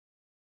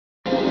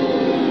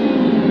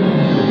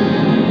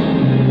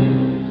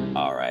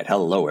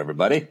Hello,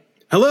 everybody.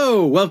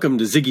 Hello, welcome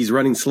to Ziggy's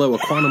Running Slow, a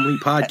Quantum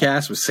Leap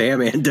podcast with Sam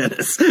and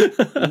Dennis.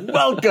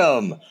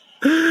 Welcome.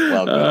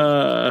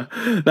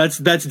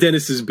 That's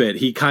Dennis's bit.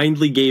 He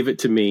kindly gave it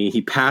to me.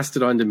 He passed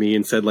it on to me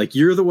and said, like,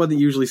 you're the one that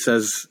usually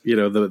says, you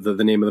know,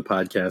 the name of the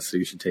podcast, so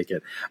you should take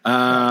it.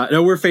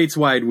 No, we're Fate's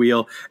Wide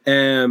Wheel.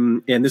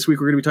 And this week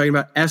we're going to be talking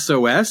about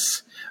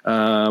SOS,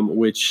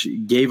 which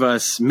gave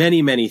us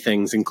many, many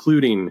things,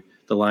 including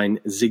the line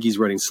Ziggy's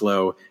Running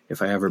Slow.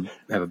 If I ever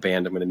have a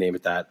band, I'm going to name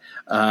it that.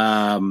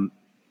 Written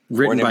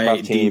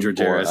by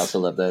Geogaris. I also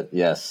love that.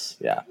 Yes.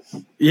 Yeah.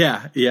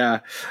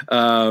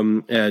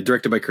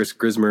 Directed by Chris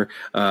Grismer.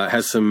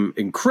 Has some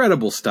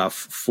incredible stuff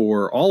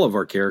for all of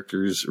our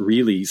characters,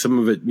 really. Some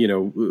of it, you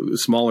know,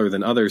 smaller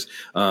than others,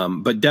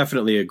 but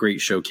definitely a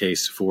great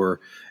showcase for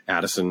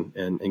Addison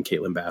and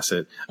Caitlin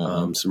Bassett.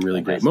 Some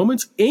really great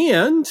moments.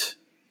 And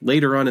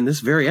later on in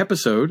this very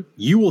episode,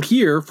 you will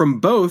hear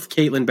from both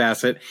Caitlin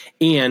Bassett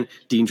and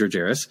Dean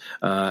Geogaris,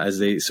 as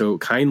they so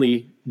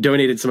kindly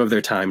donated some of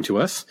their time to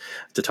us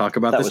to talk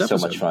about this episode. That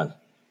was so much fun.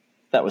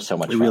 That was so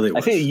much fun. Really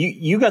was. I feel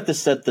you got to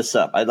set this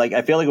up. I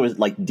feel like it was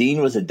like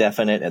Dean was a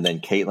definite, and then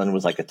Caitlin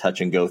was like a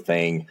touch and go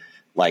thing,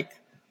 like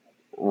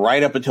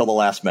right up until the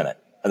last minute.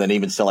 And then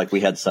even still, like we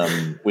had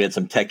some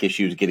tech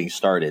issues getting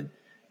started.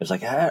 It was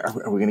like,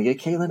 are we going to get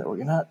Caitlin? Or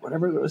we're not?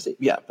 Whatever it was.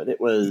 Yeah, but it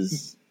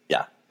was.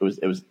 Yeah.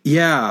 It was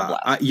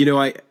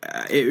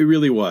it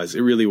really was.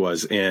 It really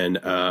was. And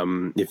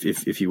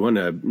if you want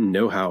to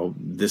know how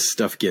this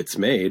stuff gets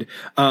made,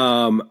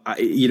 I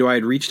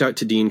had reached out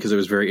to Dean because I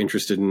was very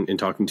interested in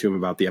talking to him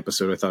about the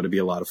episode. I thought it'd be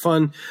a lot of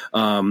fun.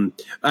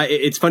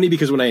 It's funny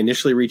because when I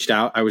initially reached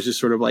out, I was just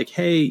sort of like,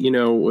 hey, you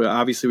know,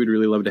 obviously we'd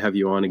really love to have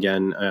you on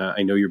again.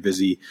 I know you're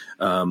busy,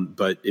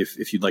 but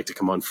if you'd like to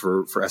come on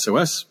for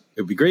SOS,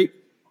 it would be great.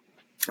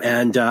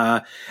 And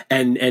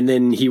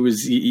then he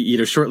was,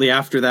 shortly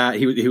after that,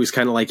 he was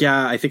kind of like,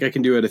 yeah, I think I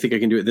can do it. I think I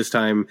can do it this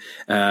time.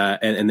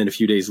 And then a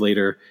few days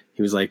later,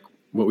 he was like,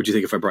 what would you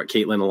think if I brought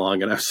Caitlin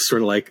along? And I was just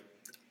sort of like,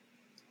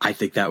 I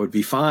think that would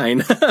be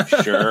fine.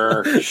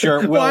 Sure.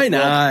 Why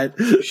not?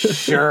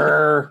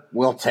 Sure.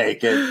 We'll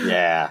take it.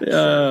 Yeah.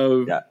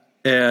 Sure. Yeah.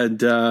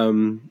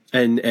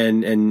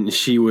 And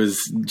she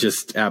was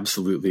just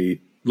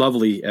absolutely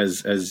lovely,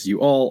 as you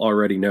all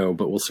already know,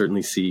 but we'll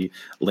certainly see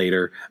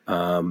later.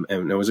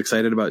 And I was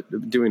excited about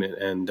doing it,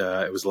 and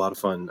it was a lot of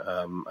fun.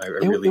 I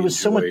really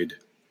enjoyed.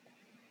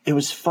 It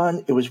was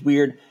fun. It was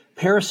weird.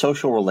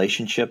 Parasocial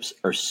relationships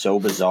are so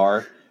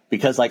bizarre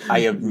because, like, I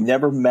have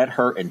never met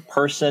her in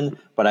person,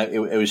 but it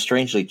was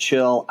strangely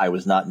chill. I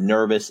was not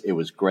nervous. It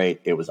was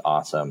great. It was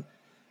awesome.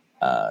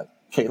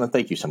 Caitlin,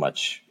 thank you so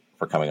much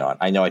for coming on.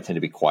 I know I tend to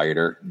be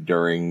quieter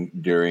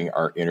during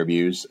our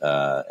interviews,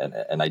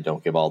 and I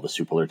don't give all the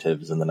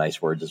superlatives and the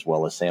nice words as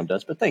well as Sam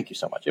does. But thank you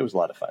so much. It was a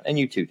lot of fun, and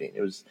you too, Dean.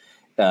 It was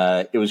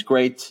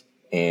great,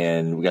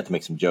 and we got to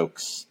make some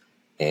jokes,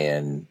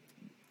 and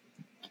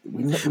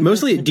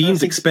mostly at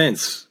Dean's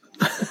expense.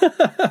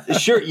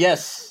 Sure,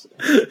 yes.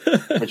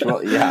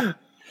 Yeah.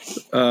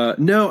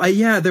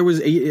 There was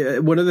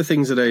one of the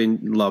things that I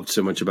loved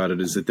so much about it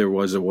is that there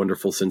was a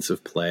wonderful sense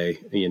of play.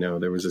 You know,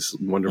 there was this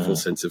wonderful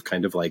sense of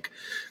kind of like,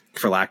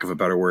 for lack of a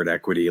better word,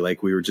 equity.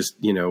 Like we were just,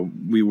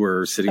 we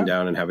were sitting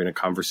down and having a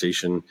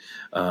conversation.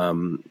 I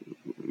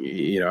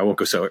won't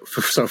go so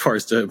far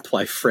as to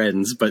imply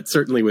friends, but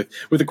certainly with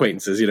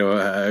acquaintances,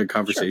 a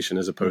conversation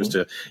as opposed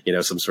to,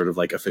 some sort of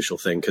like official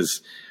thing.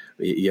 'Cause,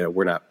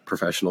 we're not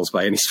professionals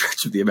by any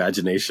stretch of the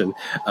imagination.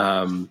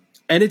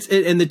 And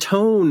and the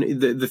tone,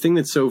 the thing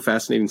that's so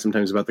fascinating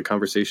sometimes about the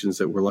conversations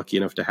that we're lucky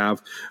enough to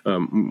have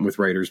with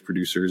writers,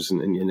 producers,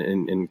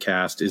 and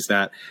cast is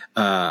that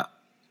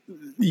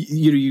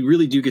you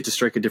really do get to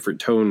strike a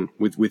different tone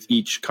with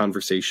each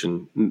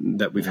conversation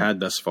that we've had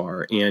thus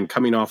far. And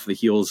coming off the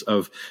heels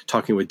of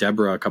talking with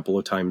Deborah a couple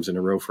of times in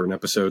a row for an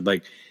episode,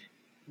 like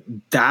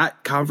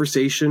that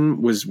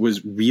conversation was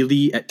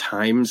really at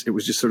times it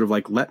was just sort of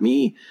like let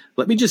me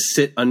just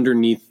sit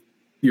underneath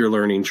your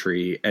learning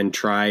tree and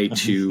try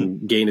to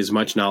gain as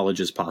much knowledge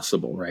as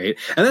possible. Right.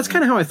 And that's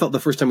kind of how I felt the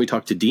first time we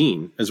talked to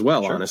Dean as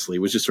well. Sure. Honestly,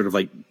 was just sort of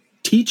like,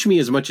 teach me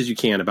as much as you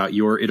can about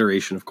your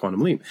iteration of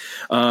Quantum Leap.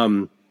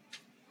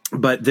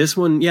 But this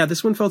one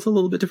felt a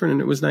little bit different,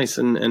 and it was nice.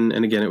 And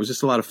again, it was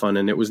just a lot of fun,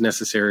 and it was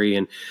necessary.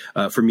 And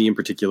for me in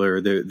particular,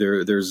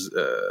 there's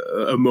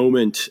a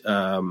moment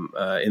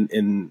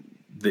in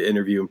the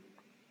interview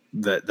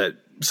that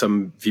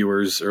some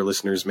viewers or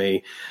listeners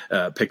may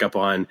pick up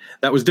on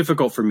that was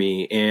difficult for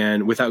me.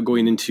 And without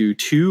going into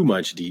too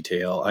much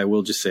detail, I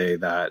will just say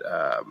that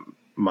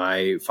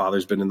my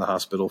father's been in the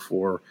hospital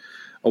for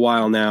a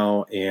while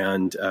now,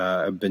 and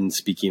I've been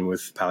speaking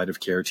with palliative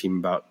care team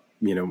about,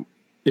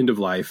 end of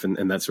life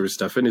and that sort of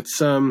stuff. And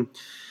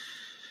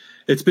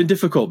it's been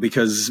difficult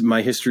because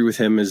my history with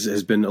him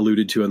has been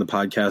alluded to on the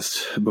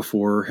podcast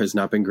before, has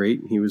not been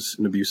great. He was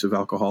an abusive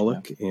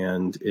alcoholic,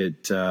 and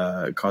it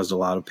caused a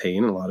lot of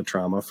pain and a lot of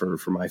trauma for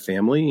my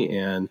family,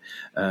 and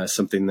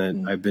something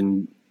that I've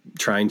been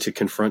trying to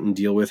confront and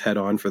deal with head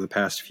on for the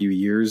past few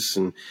years,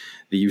 and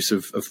the use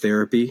of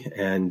therapy.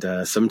 And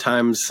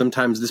sometimes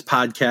this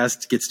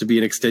podcast gets to be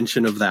an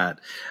extension of that.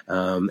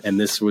 And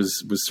this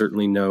was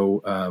certainly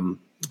no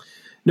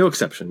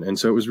exception. And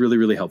so it was really,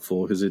 really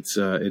helpful, because it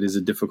is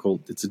a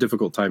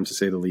difficult time, to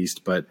say the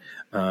least. But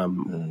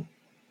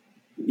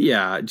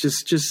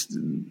just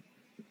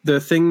the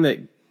thing that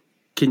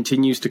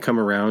continues to come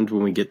around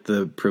when we get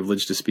the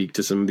privilege to speak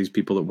to some of these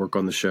people that work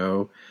on the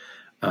show,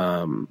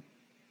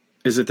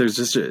 is that there's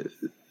just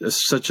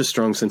such a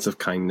strong sense of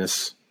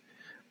kindness.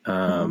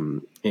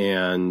 And,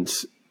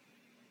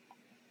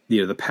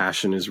 the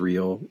passion is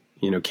real.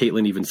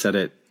 Caitlin even said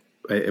it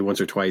once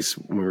or twice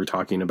when we were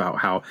talking about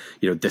how,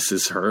 this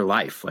is her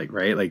life,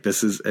 right? Like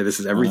this is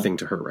everything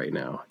to her right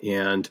now.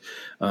 And,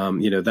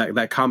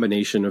 that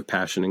combination of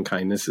passion and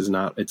kindness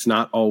it's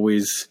not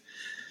always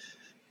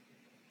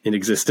in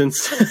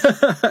existence, on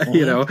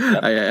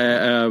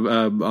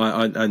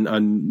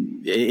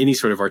any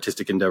sort of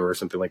artistic endeavor or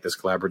something like this,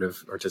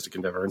 collaborative artistic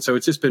endeavor. And so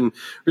it's just been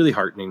really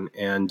heartening.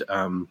 And,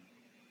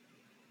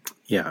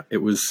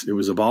 it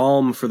was a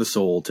balm for the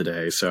soul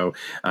today. So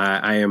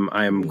I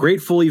am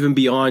grateful, even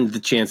beyond the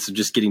chance of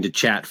just getting to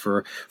chat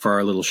for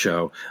our little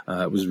show.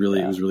 It was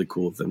really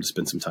cool of them to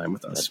spend some time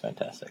with us. That's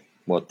fantastic.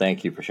 Well,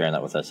 thank you for sharing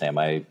that with us, Sam.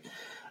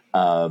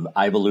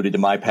 I've alluded to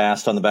my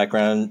past on the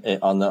background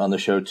on the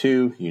show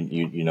too.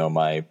 You know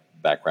my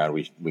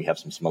background. We have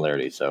some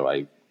similarities, so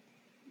I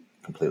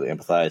completely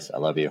empathize. I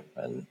love you,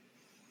 and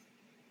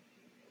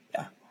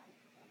yeah.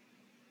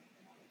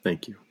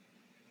 Thank you.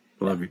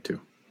 I love you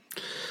too.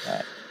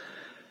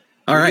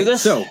 All right.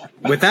 So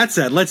with that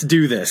said, let's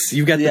do this.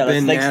 You've got the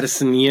Ben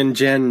Madison, Ian,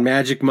 Jen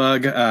Magic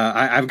mug.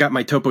 I've got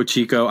my Topo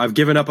Chico. I've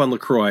given up on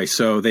LaCroix,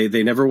 so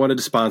they never wanted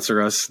to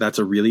sponsor us. That's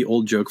a really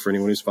old joke for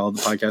anyone who's followed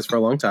the podcast for a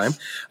long time.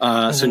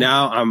 So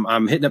now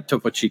I'm hitting up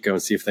Topo Chico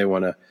and see if they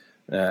want to.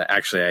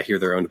 Actually, I hear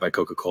they're owned by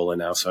Coca-Cola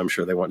now, so I'm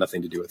sure they want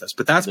nothing to do with us.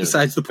 But that's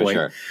besides the point.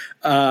 Sure.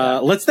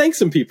 Let's thank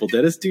some people,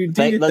 Dennis.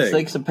 Let's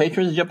thank some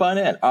patrons and jump on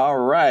in. All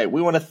right.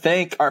 We want to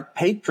thank our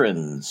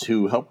patrons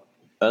who help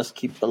us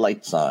keep the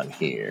lights on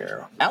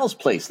here. Al's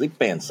Place, Leap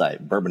Band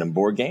Site, Bourbon and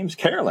Board Games,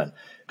 Carolyn,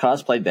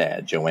 Cosplay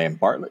Dad, Joanne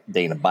Bartlett,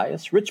 Dana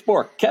Bias, Rich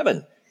Bork,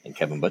 Kevin, and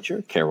Kevin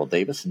Butcher, Carol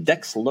Davis,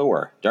 Dex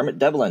Lower, Dermot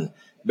Devlin,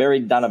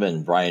 Barry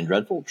Donovan, Brian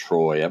Dreadful,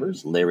 Troy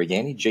Evers, Larry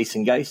Ganey,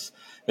 Jason Geis,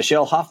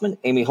 Michelle Hoffman,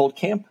 Amy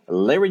Holtkamp,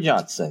 Lori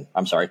Johnson,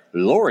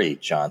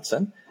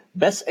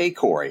 Bess A.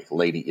 Corey,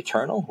 Lady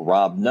Eternal,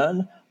 Rob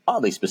Nunn,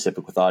 Oddly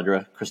Specific with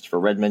Audra, Christopher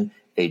Redmond,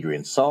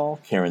 Adrian Saul,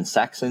 Karen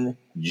Saxon,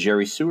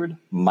 Jerry Seward,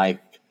 Mike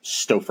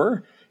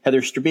Stouffer,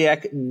 Heather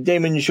Strabiak,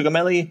 Damon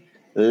Sugamelli,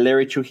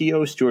 Larry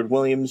Trujillo, Stuart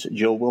Williams,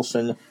 Jill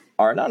Wilson,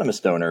 our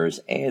anonymous donors,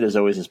 and as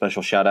always, a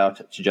special shout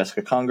out to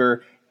Jessica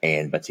Conger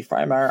and Betsy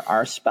Freimeyer,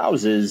 our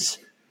spouses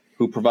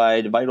who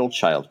provide vital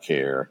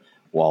childcare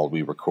while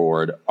we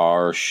record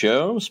our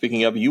show.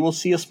 Speaking of, you will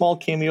see a small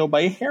cameo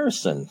by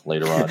Harrison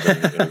later on.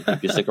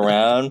 If you stick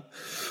around,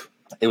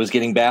 it was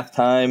getting bath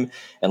time,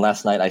 and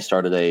last night I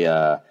started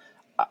a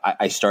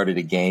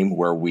game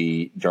where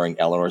we, during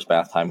Eleanor's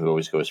bath time, who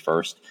always goes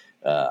first,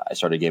 I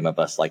started a game of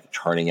us like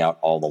turning out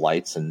all the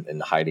lights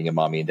and hiding in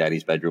mommy and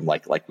daddy's bedroom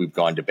like we've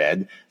gone to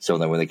bed. So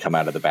then when they come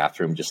out of the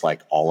bathroom, just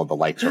like all of the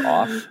lights are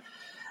off.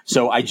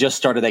 So I just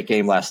started that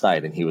game last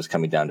night, and he was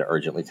coming down to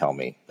urgently tell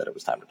me that it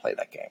was time to play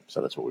that game.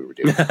 So that's what we were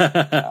doing. So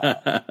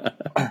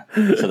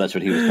that's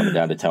what he was coming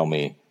down to tell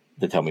me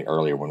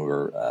earlier when we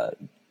were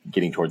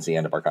getting towards the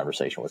end of our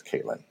conversation with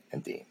Caitlin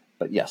and Dean.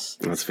 But yes,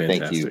 that's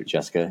fantastic. Thank you,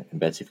 Jessica and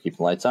Betsy, for keeping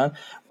the lights on.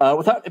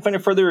 Without any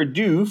further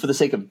ado, for the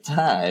sake of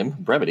time,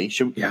 brevity,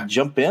 should we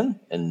jump in?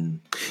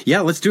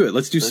 Let's do it.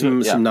 Let's do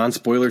some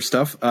non-spoiler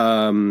stuff.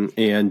 Of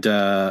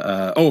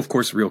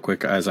course, real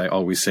quick, as I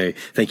always say,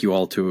 thank you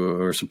all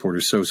to our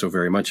supporters so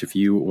very much. If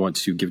you want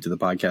to give to the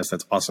podcast,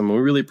 that's awesome. We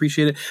really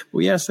appreciate it. But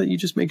we ask that you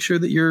just make sure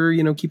that you're,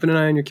 keeping an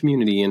eye on your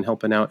community and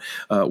helping out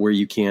where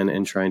you can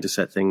and trying to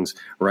set things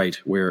right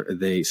where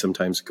they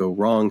sometimes go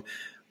wrong.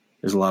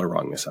 There's a lot of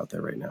wrongness out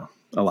there right now.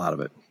 A lot of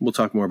it. We'll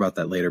talk more about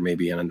that later,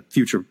 maybe in a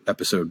future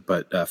episode.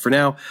 But for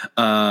now,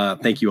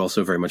 thank you all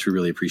so very much. We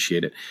really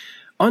appreciate it.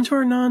 On to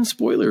our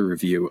non-spoiler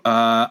review.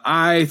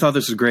 I thought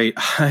this was great.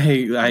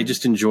 I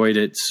just enjoyed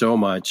it so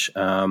much.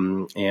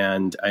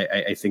 And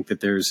I think that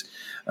there's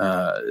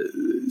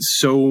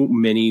so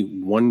many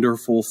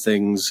wonderful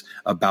things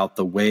about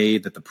the way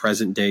that the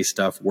present day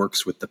stuff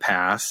works with the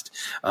past.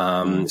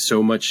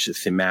 So much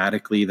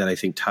thematically that I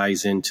think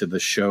ties into the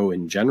show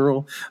in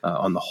general,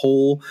 on the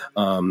whole.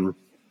 And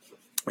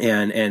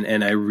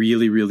I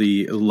really,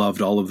 really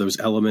loved all of those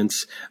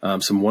elements.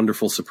 Some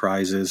wonderful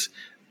surprises.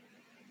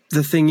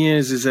 The thing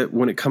is that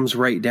when it comes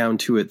right down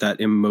to it, that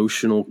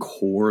emotional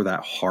core, that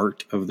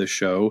heart of the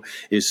show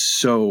is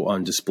so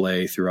on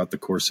display throughout the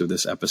course of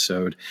this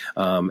episode.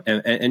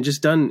 And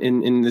just done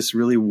in this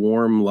really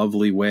warm,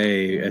 lovely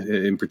way,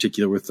 in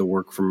particular with the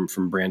work from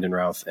Brandon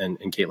Routh and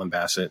Caitlin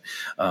Bassett.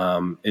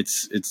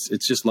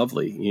 It's just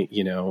lovely,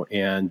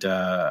 and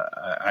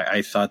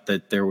I thought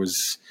that there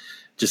was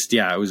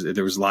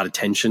there was a lot of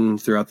tension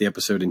throughout the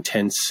episode,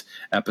 intense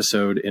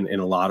episode in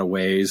a lot of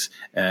ways,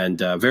 and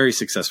very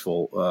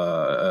successful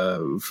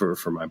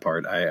for my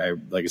part. I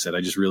like I said,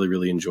 I just really,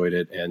 really enjoyed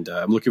it, and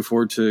I'm looking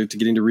forward to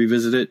getting to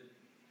revisit it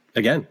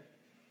again.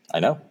 I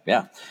know.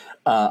 Yeah.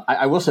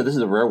 I will say this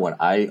is a rare one.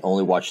 I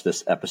only watched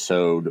this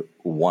episode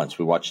once.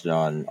 We watched it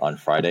on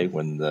Friday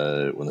when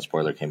the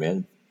spoiler came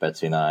in.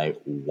 Betsy and I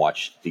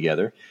watched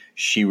together.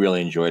 She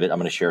really enjoyed it. I'm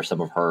going to share some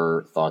of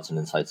her thoughts and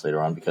insights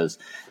later on, because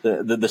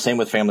the same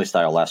with Family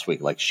Style last week.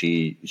 Like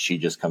she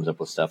just comes up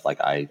with stuff like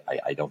I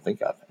don't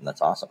think of, and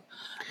that's awesome.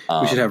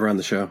 We should have her on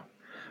the show.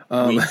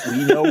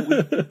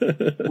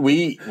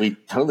 We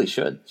totally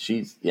should.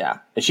 She's and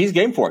she's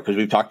game for it, because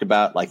we've talked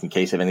about, like, in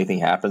case if anything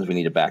happens, we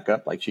need a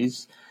backup. Like,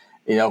 she's,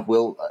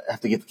 we'll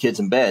have to get the kids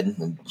in bed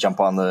and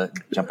jump on the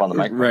microphone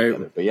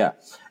together. But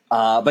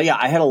yeah,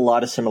 I had a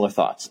lot of similar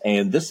thoughts,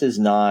 and this is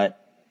not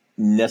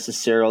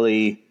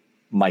necessarily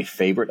my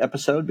favorite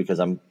episode, because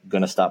I'm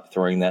going to stop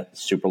throwing that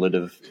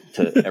superlative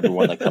to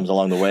everyone that comes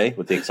along the way,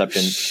 with the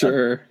exception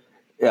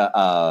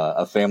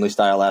of Family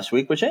Style last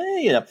week, which,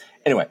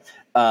 anyway.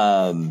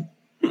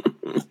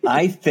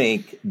 I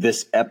think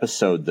this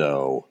episode,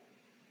 though,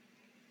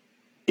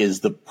 is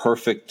the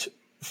perfect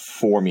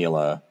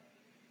formula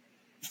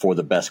for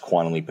the best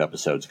Quantum Leap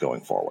episodes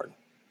going forward.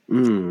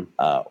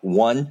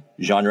 One,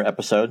 genre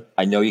episode.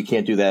 I know you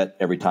can't do that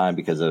every time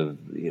because of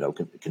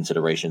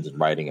considerations and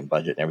writing and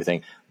budget and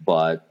everything.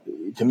 But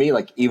to me,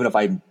 like, even if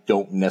I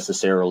don't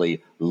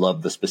necessarily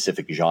love the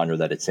specific genre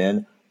that it's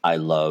in, I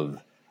love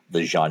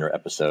the genre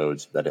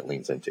episodes that it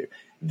leans into.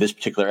 This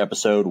particular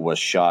episode was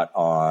shot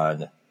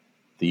on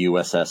the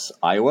USS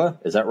Iowa.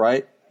 Is that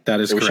right? That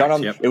is correct.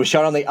 It was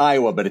shot on the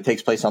Iowa, but it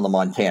takes place on the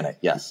Montana.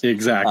 Yes,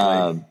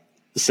 exactly.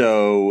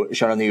 So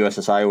shot on the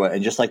USS Iowa,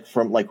 and just like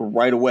from like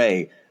right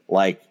away,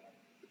 like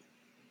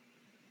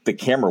the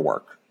camera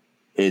work,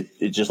 it's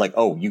just like,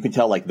 oh, you can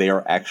tell like they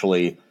are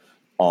actually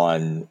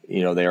on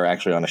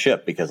a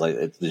ship, because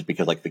it's just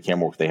because like the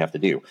camera work they have to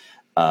do.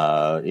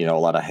 A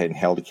lot of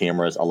handheld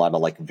cameras, a lot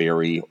of like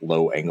very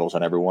low angles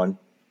on everyone.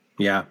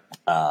 Yeah.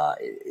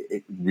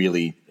 It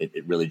really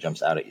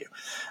jumps out at you.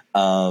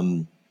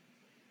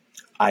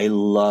 I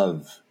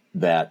love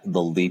that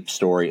the Leap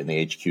story and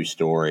the HQ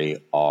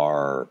story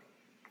are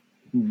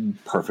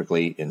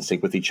perfectly in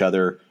sync with each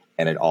other,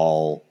 and it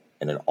all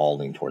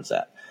lean towards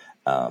that.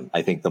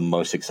 I think the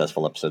most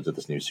successful episodes of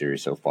this new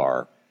series so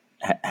far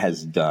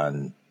has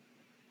done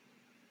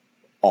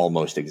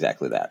almost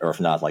exactly that, or if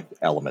not, like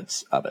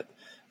elements of it.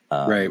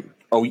 Right.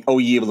 Oh,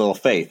 ye of little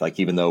faith. Like,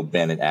 even though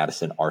Ben and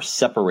Addison are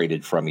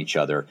separated from each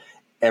other,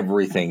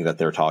 everything that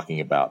they're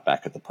talking about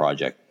back at the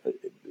project,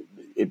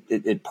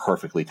 it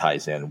perfectly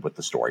ties in with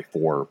the story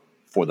for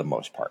the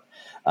most part.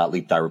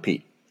 Leap, die,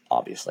 repeat,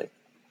 obviously.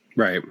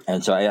 Right.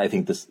 And so I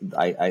think this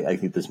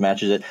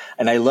matches it.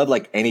 And I love,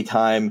 like,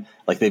 anytime,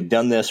 like, they've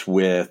done this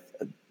with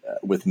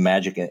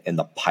Magic in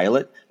the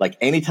pilot. Like,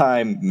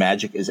 anytime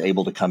Magic is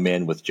able to come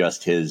in with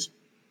just his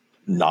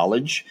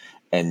knowledge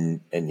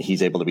and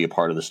he's able to be a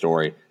part of the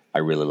story, I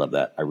really love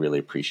that. I really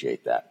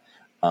appreciate that.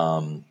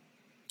 One,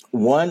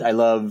 I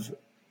love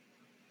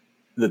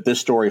that this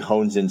story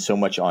hones in so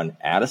much on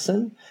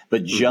Addison,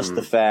 but just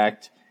the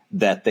fact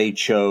that they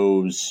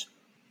chose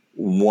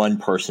one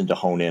person to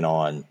hone in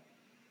on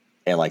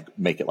and like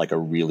make it like a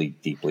really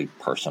deeply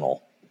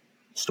personal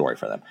story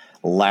for them.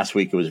 Last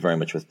week it was very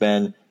much with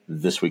Ben.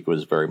 This week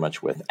was very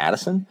much with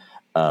Addison.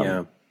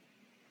 And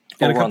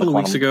a couple of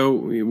weeks ago,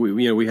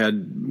 we had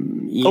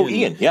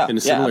Ian, in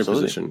a similar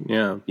position.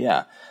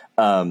 Yeah.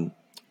 The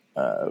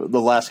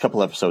last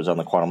couple episodes on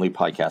the Quantum Leap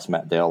podcast,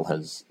 Matt Dale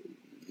has,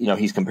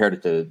 he's compared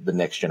it to the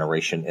Next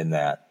Generation, in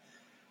that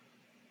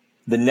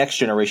the Next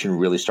Generation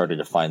really started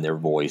to find their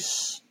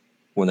voice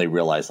when they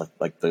realized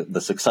like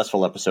the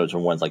successful episodes are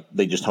ones like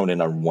they just hone in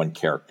on one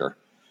character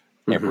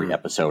every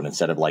episode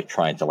instead of like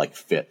trying to like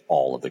fit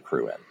all of the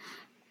crew in.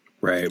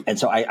 Right. And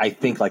so I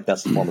think like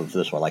that's the formula for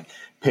this one. Like,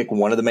 pick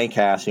one of the main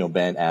cast,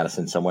 Ben,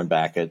 Addison, someone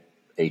back at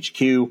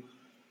HQ,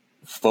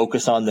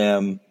 focus on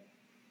them,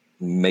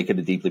 make it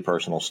a deeply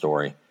personal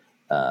story,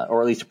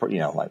 or at least, deeply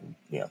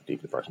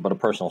personal, but a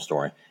personal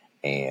story.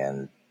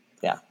 And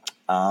yeah.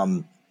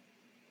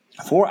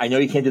 Four, I know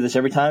you can't do this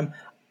every time.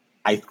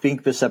 I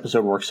think this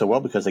episode works so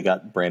well because they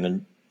got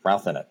Brandon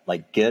Routh in it.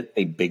 Like, get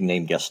a big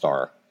name guest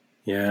star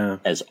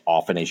as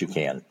often as you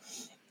can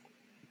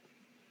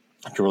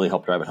to really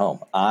help drive it home.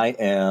 I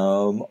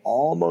am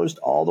almost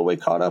all the way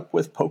caught up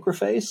with Poker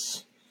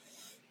Face.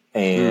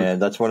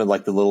 And that's one of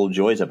like the little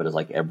joys of it, is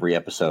like every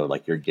episode,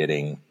 like you're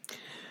getting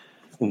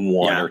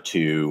one or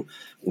two,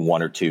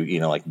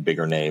 like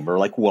bigger name or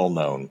like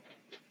well-known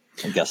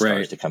guest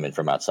stars to come in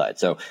from outside.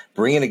 So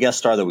bring in a guest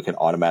star that we can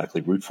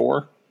automatically root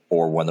for,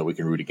 or one that we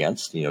can root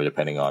against,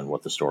 depending on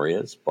what the story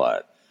is.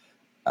 But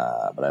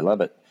I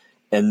love it.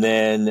 And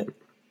then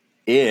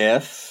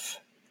if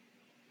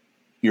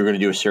you're going to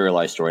do a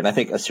serialized story, and I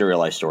think a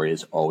serialized story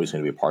is always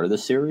going to be a part of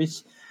this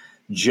series,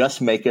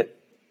 just make it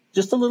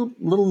just a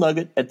little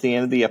nugget at the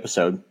end of the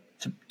episode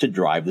to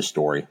drive the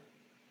story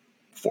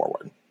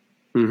forward.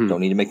 Don't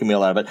need to make a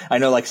meal out of it. I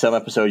know like some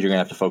episodes you're going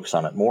to have to focus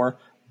on it more,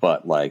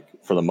 but like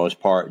for the most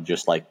part,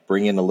 just like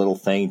bring in a little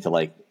thing to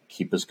like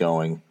keep us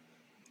going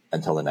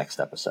until the next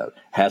episode.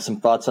 Have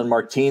some thoughts on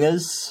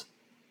Martinez?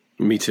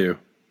 Me too.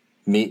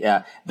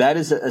 That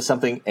is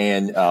something,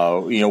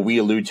 and we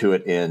allude to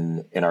it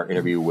in our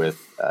interview with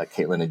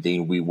Caitlin and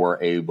Dean. We were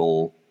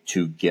able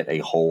to get a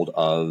hold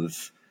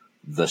of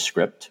the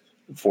script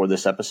for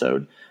this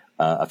episode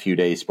a few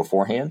days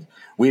beforehand.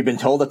 We had been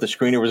told that the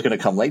screener was going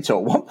to come late, so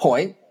at one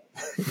point,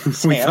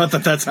 Sam, we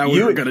thought that's how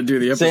we were going to do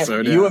the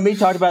episode. Sam, you and me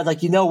talked about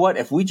like, you know what?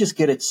 If we just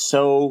get the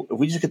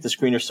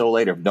screener so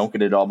late, or don't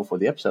get it all before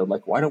the episode,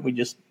 like why don't we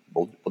just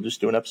we'll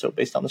just do an episode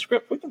based on the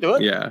script? We can do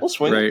it. Yeah, we'll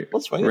swing it.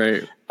 We'll swing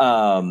it.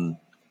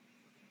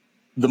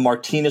 The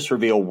Martinez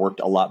reveal worked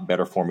a lot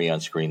better for me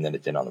on screen than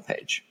it did on the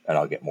page, and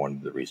I'll get more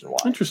into the reason why.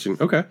 Interesting.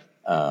 Okay.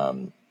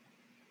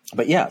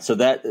 But yeah, so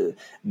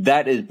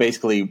that is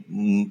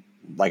basically,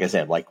 like I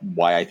said, like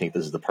why I think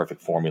this is the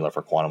perfect formula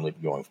for Quantum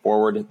Leap going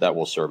forward. That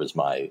will serve as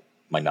my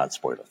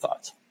non-spoiler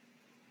thoughts.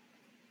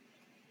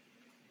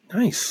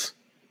 Nice.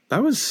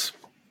 That was,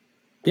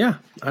 yeah,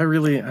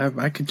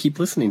 I could keep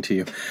listening to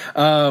you.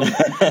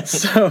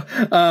 So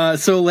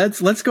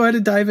let's go ahead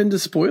and dive into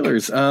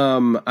spoilers.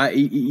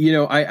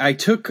 I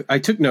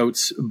took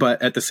notes,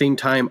 but at the same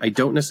time, I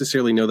don't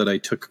necessarily know that I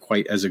took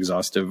quite as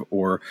exhaustive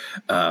or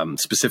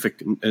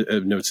specific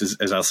notes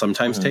as I'll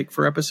sometimes take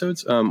for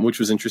episodes, which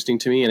was interesting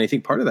to me. And I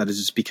think part of that is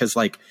just because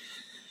like,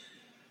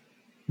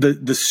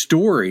 the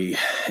story,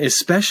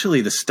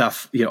 especially the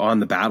stuff on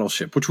the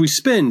battleship, which we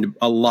spend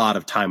a lot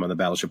of time on the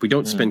battleship. We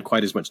don't spend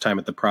quite as much time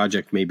at the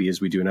project maybe as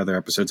we do in other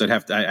episodes.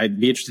 I'd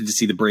be interested to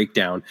see the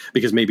breakdown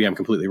because maybe I'm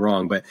completely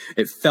wrong, but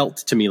it felt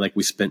to me like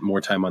we spent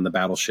more time on the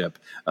battleship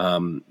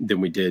than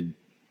we did,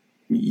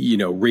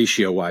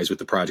 ratio wise with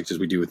the project as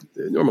we do with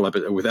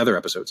with other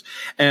episodes.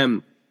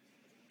 And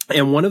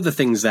one of the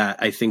things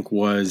that I think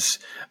was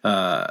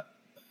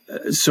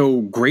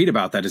so great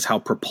about that is how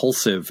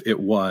propulsive it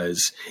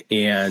was,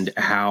 and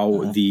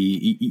how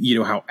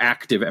how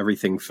active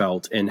everything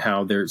felt, and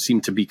how there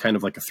seemed to be kind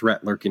of like a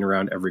threat lurking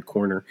around every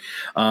corner.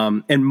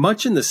 And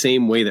much in the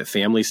same way that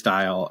Family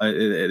Style,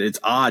 it's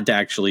odd to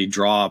actually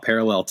draw a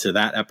parallel to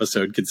that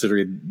episode,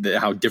 considering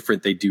how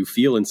different they do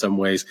feel in some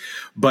ways.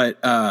 But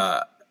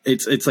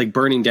it's like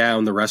burning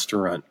down the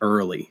restaurant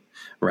early,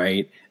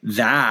 right?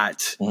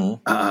 That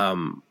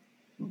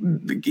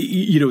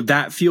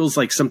that feels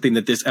like something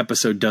that this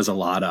episode does a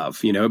lot of.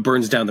 It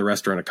burns down the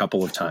restaurant a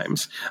couple of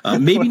times.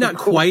 Maybe not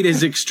quite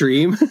as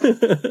extreme.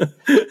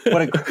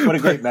 What a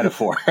great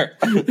metaphor.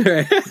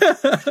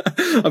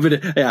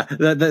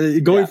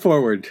 Going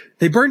forward,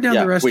 they burned down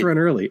the restaurant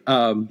early.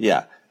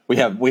 We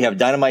have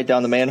dynamite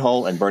down the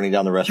manhole and burning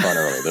down the restaurant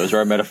early. Those are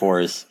our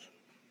metaphors.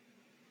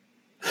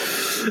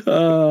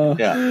 So,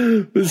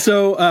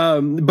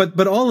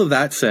 but all of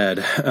that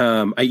said,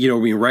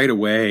 right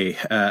away,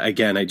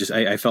 again,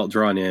 I felt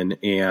drawn in,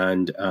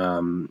 and,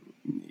 the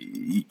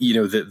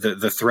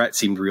threat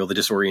seemed real, the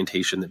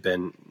disorientation that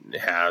Ben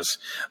has,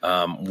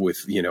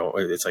 with,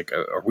 it's like,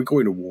 are we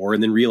going to war?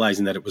 And then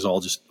realizing that it was all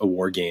just a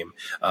war game,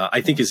 I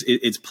think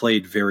it's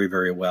played very,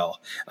 very well.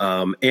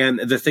 And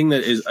the thing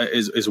that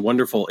is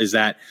wonderful is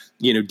that,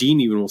 Dean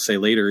even will say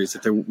later is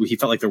that he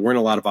felt like there weren't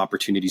a lot of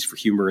opportunities for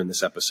humor in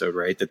this episode,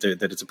 right? That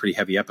it's a pretty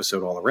heavy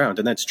episode all around.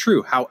 And that's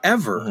true.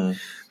 However,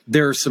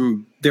 there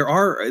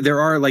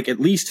are like at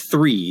least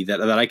three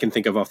that I can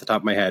think of off the top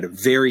of my head,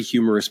 very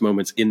humorous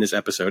moments in this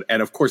episode.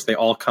 And of course they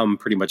all come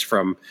pretty much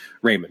from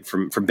Raymond,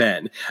 from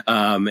Ben.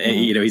 And,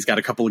 he's got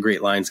a couple of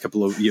great lines, a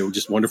couple of,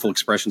 just wonderful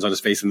expressions on his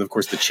face. And of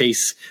course the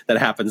chase that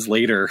happens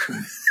later,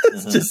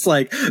 it's just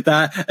like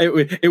that.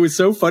 It was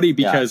so funny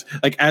because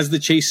like, as the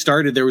chase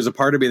started, there was a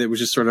part of me that was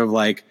just sort of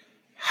like,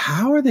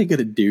 how are they going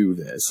to do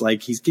this?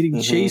 Like he's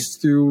getting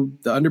chased through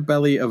the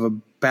underbelly of a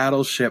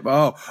battleship.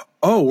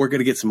 Oh, we're going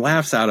to get some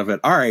laughs out of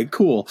it. All right,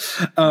 cool.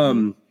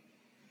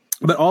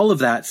 But all of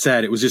that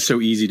said, it was just so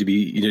easy to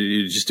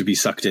be, just to be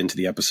sucked into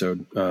the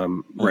episode,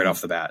 right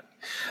off the bat.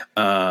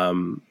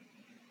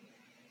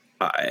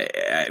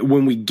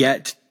 When we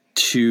get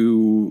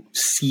to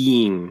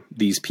seeing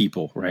these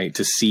people, right,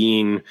 to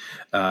seeing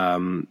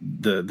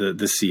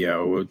the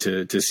CO,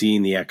 to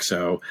seeing the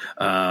XO,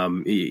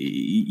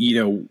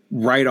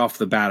 right off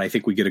the bat, I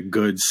think we get a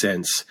good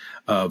sense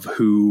of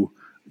who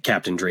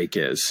Captain Drake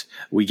is.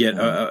 We get,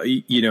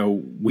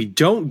 we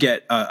don't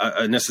get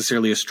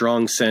necessarily a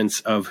strong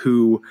sense of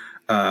who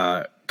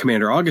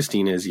Commander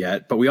Augustine is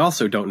yet, but we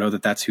also don't know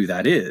that that's who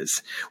that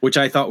is, which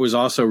I thought was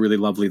also really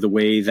lovely. The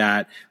way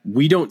that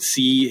we don't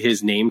see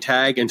his name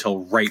tag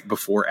until right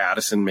before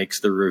Addison makes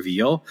the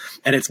reveal.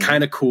 And it's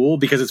kind of cool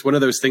because it's one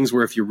of those things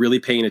where if you're really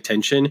paying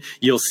attention,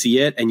 you'll see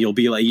it and you'll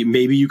be like,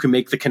 maybe you can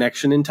make the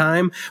connection in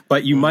time,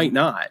 but you might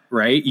not,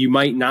 right? You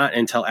might not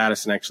until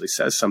Addison actually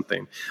says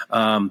something.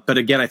 But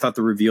again, I thought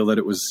the reveal that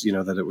it was,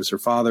 that it was her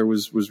father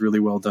was really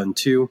well done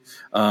too.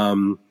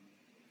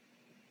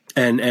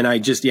 And I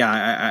just,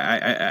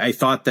 I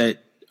thought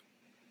that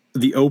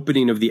the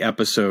opening of the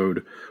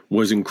episode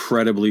was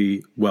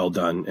incredibly well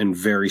done and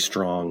very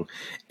strong.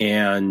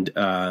 And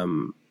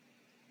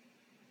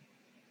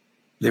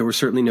There were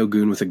certainly no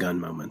goon with a gun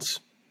moments.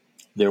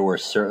 There were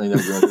certainly no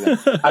goon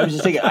with a gun. I was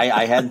just thinking,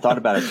 I hadn't thought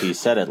about it until you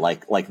said it,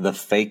 like the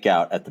fake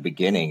out at the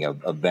beginning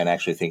of Ben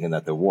actually thinking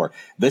that there were.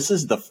 This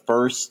is the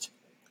first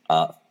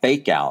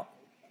fake out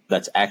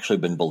that's actually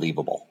been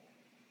believable.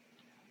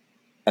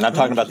 And I'm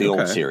talking about the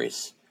old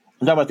series.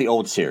 I'm talking about the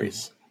old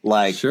series.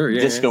 Like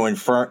Disco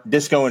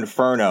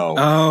Inferno.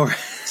 Oh,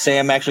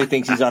 Sam actually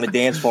thinks he's on a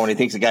dance floor and he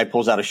thinks the guy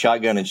pulls out a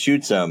shotgun and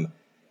shoots him.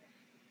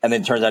 And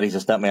then it turns out he's a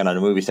stuntman on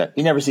a movie set.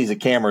 He never sees the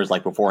cameras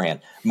like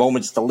beforehand.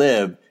 Moments to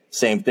Live,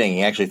 same thing.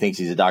 He actually thinks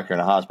he's a doctor in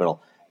a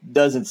hospital.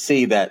 Doesn't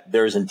see that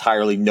there's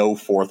entirely no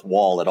fourth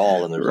wall at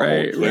all, and there's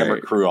a whole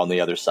camera crew on the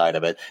other side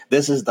of it.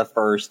 This is the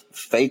first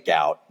fake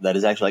out that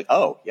is actually like,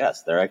 oh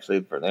yes, they're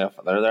actually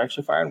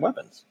firing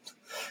weapons.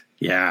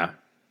 Yeah,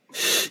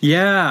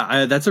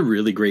 that's a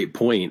really great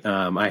point.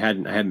 I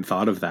hadn't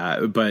thought of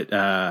that, but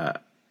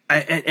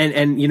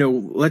and you know,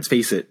 let's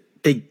face it,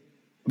 they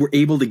were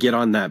able to get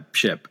on that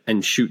ship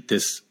and shoot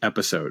this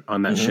episode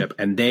on that ship,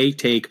 and they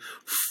take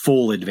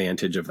full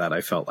advantage of that.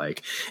 I felt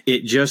like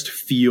it just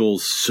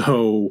feels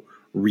so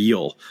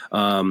real.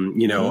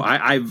 You know,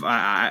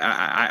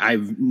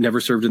 I've never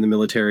served in the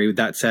military.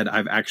 That said,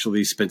 I've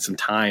actually spent some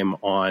time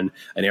on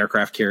an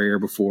aircraft carrier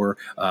before.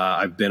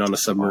 I've been on a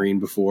submarine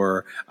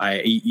before.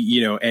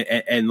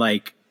 And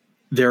like,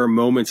 there are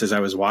moments as I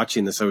was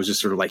watching this, I was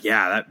just sort of like,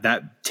 yeah,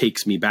 that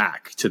takes me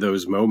back to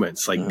those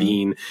moments, like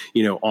being,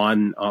 you know,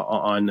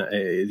 on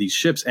these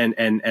ships.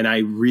 And I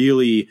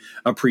really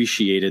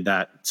appreciated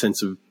that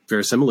sense of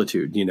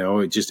verisimilitude. You know,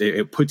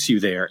 it puts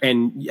you there.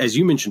 And as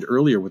you mentioned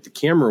earlier with the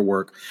camera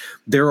work,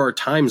 there are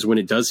times when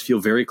it does feel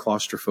very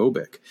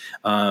claustrophobic.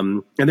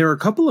 And there are a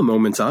couple of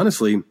moments,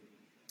 honestly,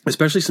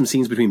 especially some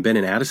scenes between Ben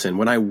and Addison,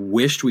 when I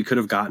wished we could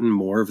have gotten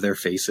more of their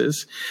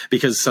faces,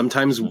 because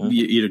sometimes,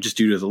 you know, just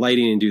due to the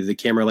lighting and due to the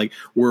camera, like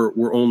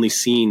we're only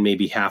seeing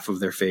maybe half of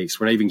their face.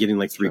 We're not even getting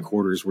like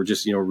 3/4. We're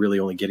just, you know, really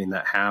only getting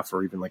that half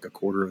or even like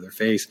 1/4 of their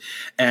face.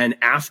 And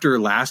after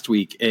last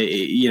week,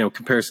 you know,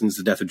 comparisons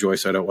to Death of Joy,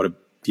 so I don't want to,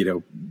 you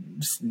know,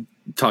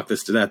 talk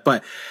this to death,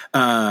 but,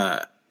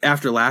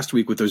 after last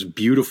week with those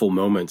beautiful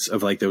moments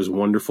of like those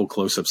wonderful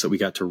close-ups that we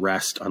got to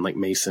rest on like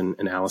Mason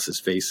and Alice's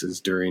faces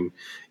during,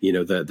 you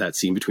know, that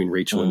scene between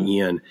Rachel and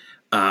Ian,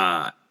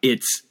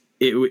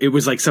 it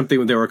was like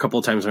something. There were a couple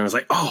of times when I was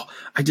like, oh,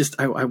 I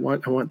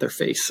want their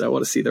face. I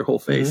want to see their whole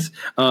face.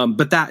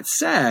 But that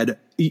said,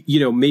 you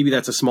know, maybe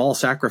that's a small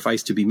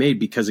sacrifice to be made,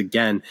 because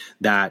again,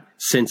 that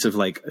sense of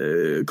like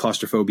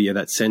claustrophobia,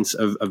 that sense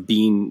of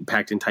being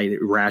packed in tight, it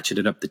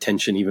ratcheted up the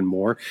tension even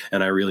more.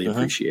 And I really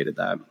appreciated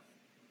that.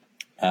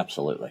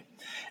 Absolutely.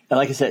 And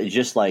like I said, it's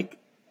just like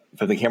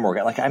for the camera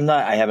work, like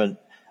I haven't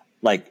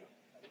like,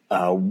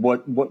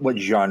 what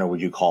genre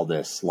would you call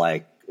this?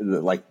 Like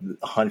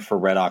Hunt for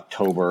Red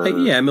October.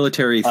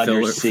 Military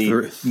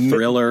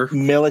thriller.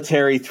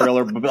 Military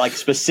thriller, but like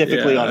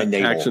specifically on a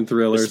naval. Action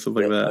thriller,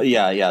 something like that.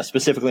 Yeah.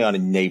 Specifically on a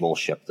naval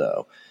ship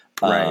though.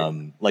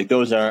 Right. Like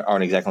those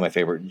aren't exactly my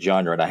favorite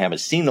genre, and I haven't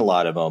seen a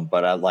lot of them,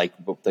 but I like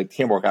the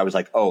camera work. I was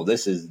like, oh,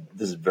 this is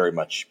very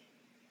much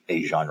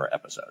a genre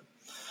episode.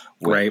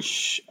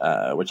 Which,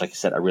 like I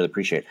said, I really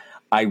appreciate.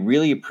 I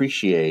really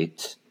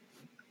appreciate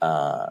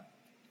the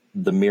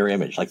mirror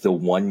image, like the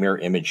one mirror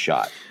image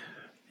shot.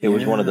 It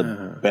was one of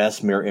the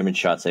best mirror image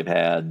shots they've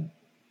had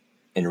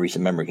in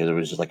recent memory, because it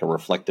was just like a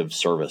reflective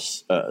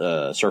surface in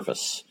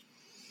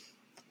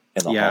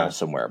the hall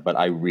somewhere. But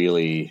I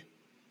really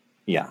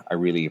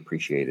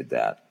appreciated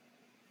that.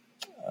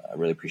 I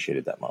really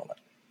appreciated that moment.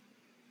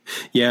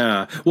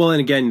 Yeah. Well,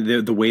 and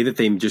again, the way that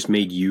they just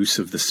made use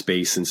of the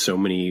space in so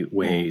many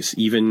ways,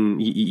 even,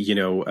 you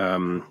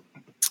know,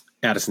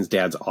 Addison's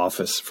dad's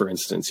office, for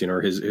instance, you know,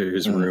 or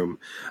his room.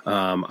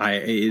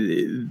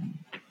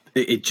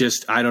 It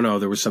just, I don't know,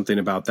 there was something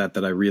about that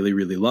I really,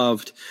 really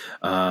loved.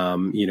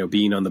 You know,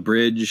 being on the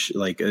bridge,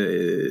 like,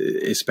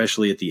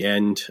 especially at the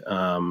end,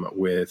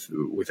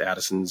 with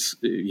Addison's,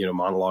 you know,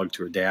 monologue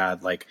to her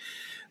dad, like,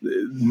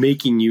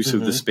 making use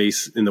of the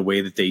space in the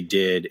way that they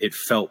did, it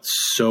felt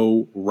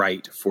so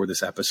right for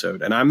this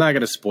episode. And I'm not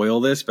going to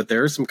spoil this, but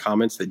there are some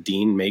comments that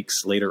Dean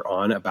makes later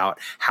on about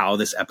how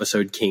this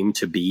episode came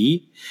to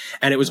be.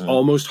 And it was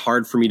almost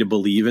hard for me to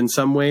believe in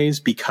some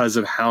ways, because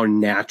of how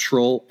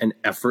natural and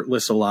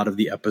effortless a lot of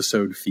the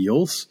episode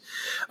feels.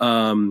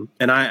 And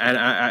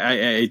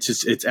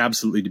it's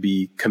absolutely to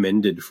be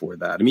commended for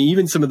that. I mean,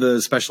 even some of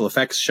the special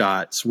effects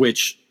shots,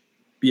 which,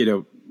 you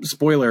know,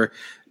 spoiler,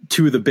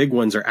 two of the big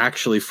ones are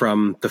actually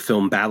from the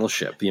film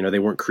Battleship. You know, they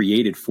weren't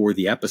created for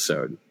the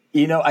episode.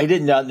 You know, I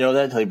did not know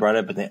that until you brought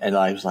it up, and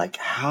I was like,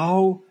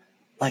 how?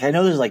 Like, I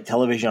know there's like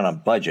television on a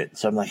budget,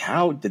 so I'm like,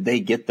 how did they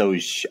get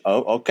those?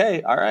 Oh,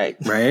 okay, all right,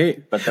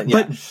 right. But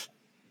then,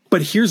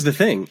 But here's the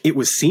thing: it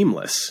was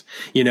seamless,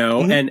 you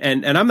know.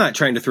 And I'm not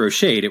trying to throw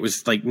shade. It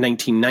was like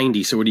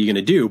 1990, so what are you going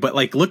to do? But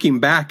like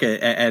looking back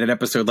at an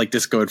episode like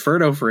Disco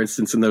Inferno, for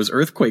instance, and those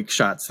earthquake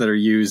shots that are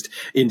used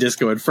in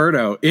Disco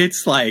Inferno,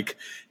 it's like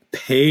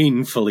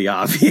painfully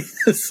obvious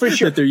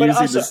that they're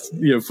using this,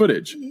 you know,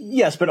 footage.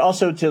 Yes, but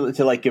also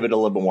to like give it a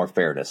little bit more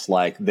fairness,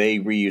 like they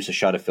reused a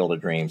shot of Field of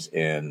Dreams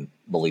in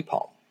Bully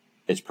Palm.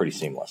 it's pretty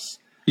seamless.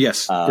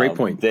 Yes, great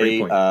point. They,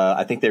 great point.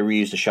 I think they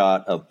reused a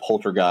shot of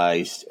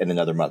Poltergeist and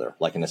Another Mother,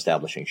 like an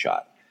establishing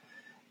shot.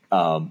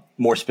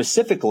 More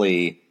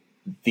specifically,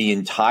 the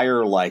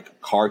entire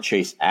like car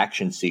chase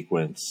action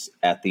sequence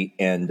at the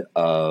end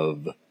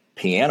of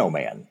Piano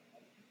Man.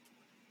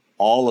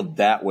 All of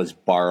that was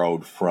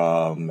borrowed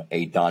from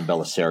a Don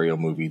Bellisario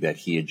movie that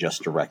he had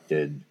just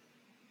directed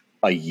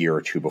a year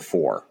or two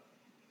before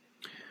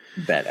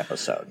that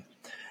episode.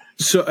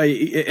 So,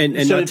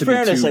 and so not in to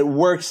fairness, be too, it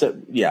works.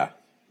 Yeah.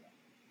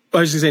 I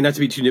was just saying, not to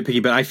be too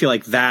nitpicky, but I feel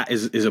like that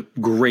is a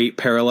great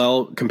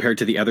parallel compared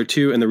to the other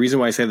two. And the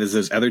reason why I say this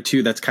is other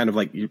two, that's kind of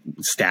like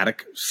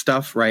static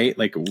stuff, right?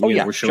 Like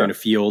we're showing a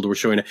field, we're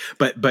showing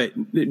but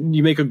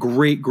you make a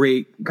great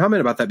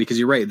comment about that, because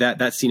you're right.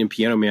 That scene in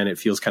Piano Man, it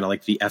feels kind of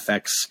like the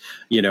FX,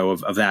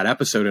 of that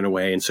episode in a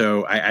way. And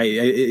so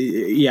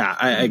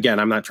again,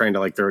 I'm not trying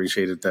to like throw any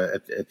shade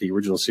at the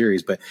original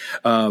series, but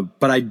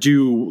I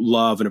do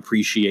love and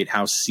appreciate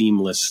how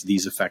seamless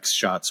these effects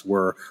shots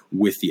were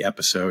with the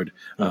episode.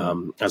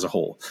 As a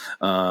whole,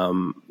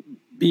 obviously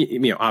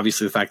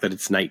the fact that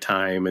it's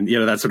nighttime and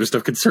that sort of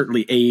stuff could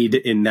certainly aid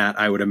in that,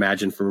 I would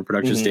imagine, from a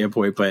production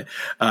standpoint. But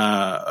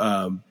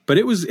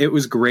it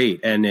was great,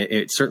 and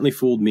it certainly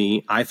fooled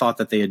me. I thought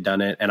that they had done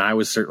it, and I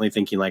was certainly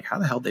thinking like, how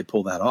the hell did they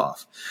pull that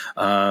off?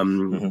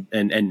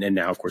 And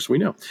now, of course, we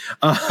know.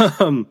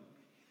 Going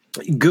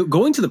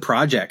to the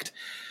project.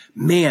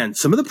 Man,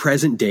 some of the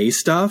present day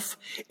stuff,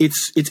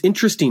 it's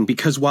interesting,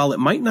 because while it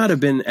might not have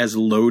been as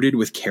loaded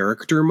with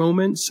character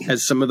moments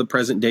as some of the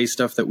present day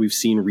stuff that we've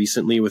seen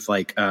recently with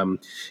like,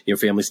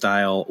 Family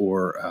Style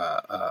or,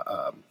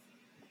 oh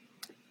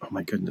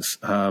my goodness.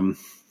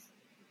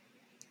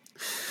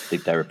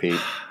 Sleep, Die, Repeat.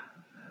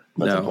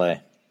 Let them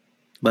play.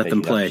 Let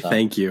them play.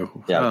 Thank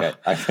you. Yeah,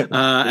 okay.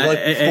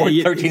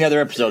 13 other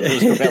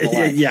episodes.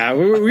 Yeah,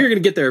 we're going to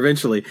get there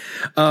eventually.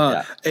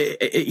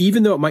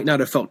 Even though it might not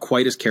have felt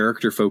quite as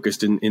character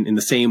focused in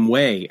the same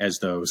way as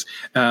those,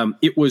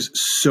 it was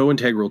so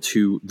integral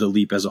to the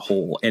Leap as a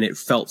whole, and it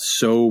felt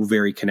so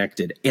very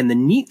connected. And the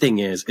neat thing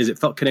is it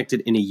felt connected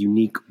in a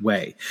unique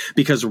way,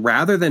 because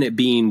rather than it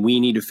being,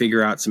 we need to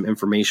figure out some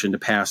information to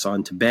pass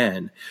on to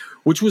Ben,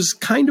 which was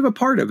kind of a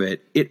part of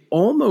it, it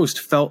almost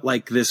felt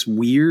like this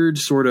weird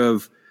sort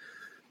of,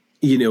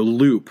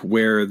 loop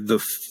where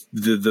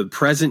the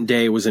present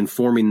day was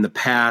informing the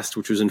past,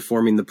 which was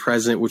informing the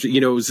present, which,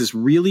 it was this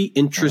really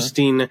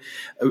interesting,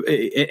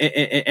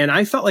 and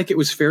I felt like it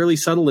was fairly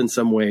subtle in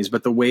some ways,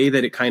 but the way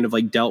that it kind of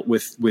like dealt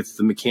with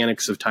the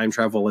mechanics of time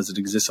travel as it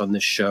exists on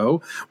this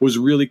show was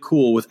really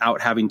cool,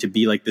 without having to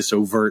be like this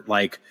overt,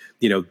 like,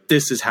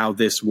 this is how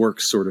this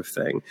works sort of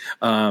thing.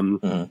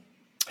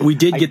 We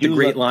did get the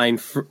great line.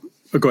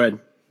 Go ahead.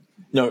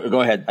 No,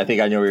 go ahead. I think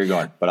I know where you're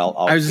going, but I'll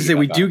I was just saying,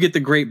 we do get the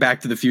great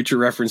Back to the Future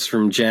reference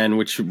from Jen,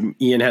 which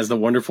Ian has the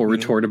wonderful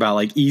retort about,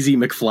 like, easy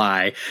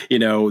McFly.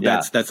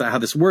 That's not how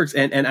this works.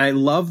 And I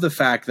love the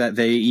fact that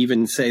they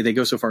even say, they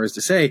go so far as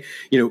to say,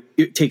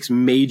 it takes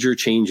major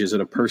changes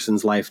in a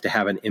person's life to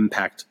have an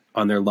impact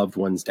on their loved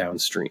ones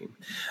downstream.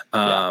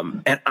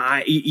 And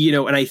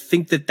I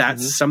think that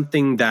that's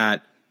something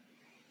that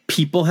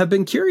people have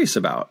been curious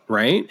about,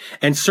 right?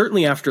 And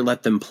certainly after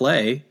Let Them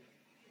Play,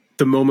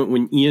 the moment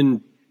when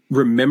Ian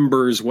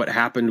remembers what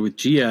happened with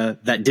Gia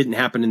that didn't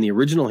happen in the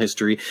original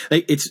history.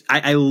 Like,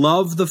 I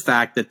love the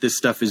fact that this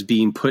stuff is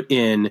being put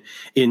in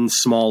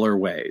smaller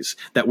ways,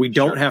 that we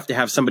don't have to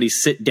have somebody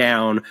sit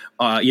down,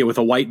 with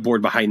a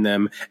whiteboard behind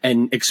them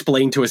and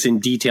explain to us in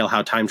detail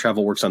how time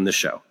travel works on this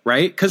show.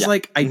 Right. Cause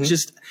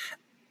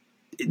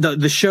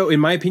the show, in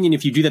my opinion,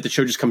 if you do that, the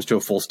show just comes to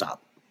a full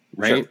stop.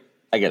 Right. Sure.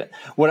 I get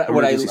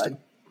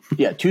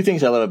it. Two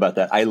things I love about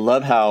that. I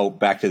love how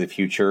Back to the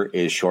Future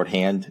is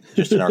shorthand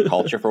just in our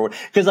culture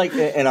because like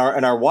in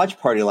our watch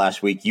party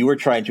last week, you were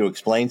trying to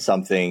explain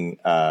something,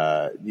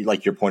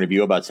 like your point of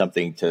view about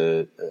something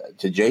to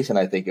Jason,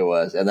 I think it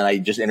was. And then I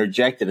just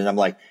interjected and I'm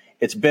like,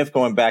 it's Biff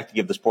going back to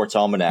give the sports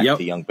almanac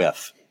to young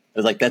Biff. I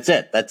was like, that's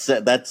it. That's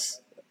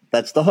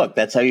the hook.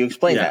 That's how you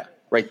explain that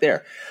right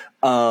there.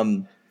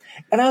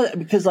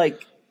 Because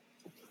like,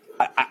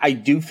 I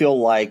do feel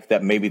like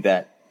that maybe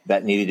that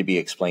needed to be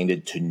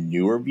explained to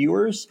newer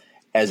viewers.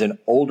 As an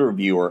older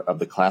viewer of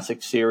the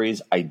classic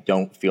series, I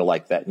don't feel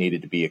like that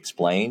needed to be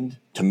explained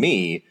to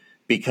me,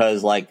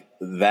 because like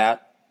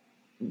that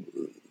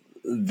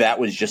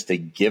was just a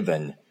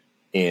given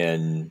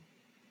in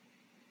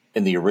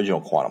the original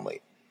Quantum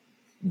Leap.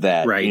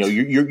 That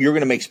you're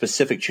going to make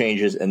specific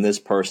changes in this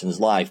person's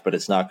life, but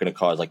it's not going to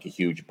cause like a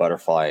huge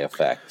butterfly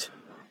effect.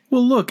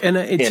 Well, look, and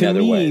to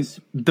me,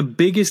 the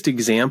biggest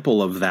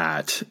example of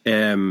that,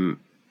 and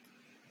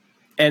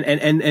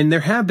there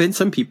have been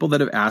some people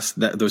that have asked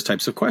those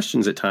types of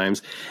questions at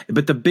times,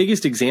 but the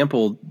biggest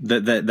example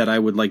that I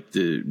would like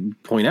to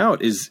point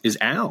out is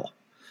Al.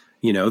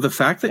 The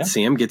fact that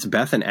Sam gets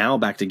Beth and Al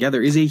back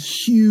together is a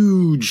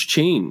huge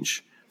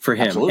change for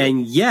him. Absolutely.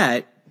 And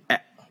yet,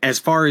 as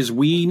far as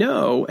we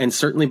know, and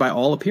certainly by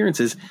all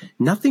appearances,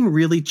 nothing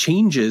really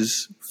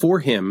changes for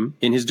him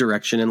in his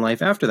direction in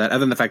life after that, other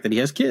than the fact that he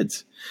has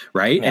kids,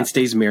 right? Yeah. And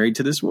stays married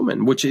to this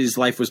woman, which his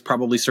life was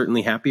probably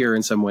certainly happier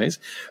in some ways.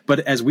 But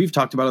as we've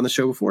talked about on the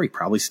show before, he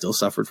probably still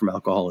suffered from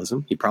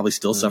alcoholism. He probably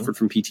still suffered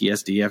from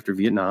PTSD after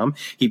Vietnam.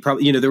 He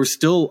probably, there were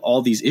still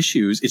all these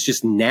issues. It's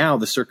just now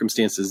the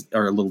circumstances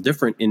are a little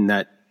different in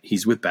that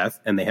he's with Beth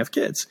and they have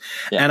kids.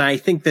 Yeah. And I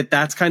think that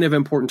that's kind of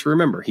important to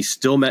remember. He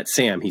still met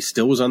Sam. He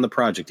still was on the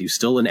project. He was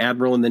still an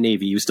admiral in the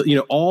Navy. He was still,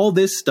 all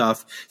this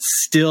stuff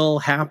still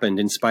happened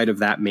in spite of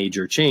that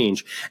major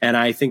change. And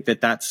I think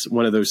that that's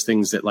one of those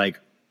things that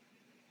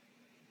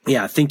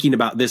thinking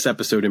about this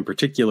episode in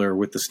particular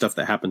with the stuff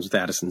that happens with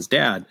Addison's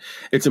dad,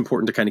 it's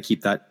important to kind of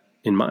keep that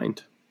in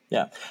mind.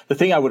 Yeah. The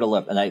thing I would have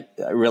loved, and I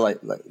realize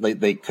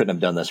they couldn't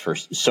have done this for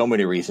so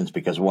many reasons,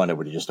 because one, it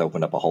would have just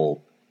opened up a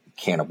whole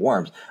can of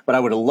worms. But I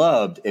would have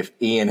loved if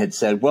Ian had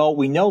said, well,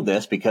 we know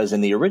this because in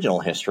the original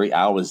history,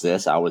 I was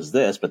this,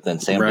 but then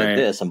Sam did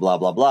this and blah,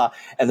 blah, blah.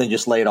 And then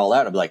just lay it all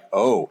out and be like,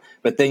 oh,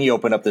 but then you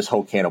open up this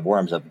whole can of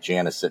worms of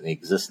Janice didn't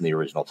exist in the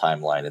original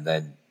timeline.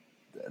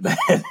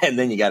 And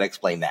then you got to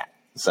explain that.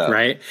 So,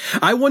 right.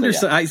 I wonder,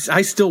 I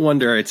still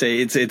wonder, it's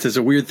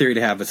a weird theory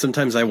to have, but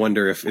sometimes I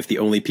wonder if the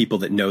only people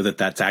that know that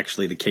that's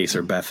actually the case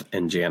are Beth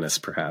and Janice,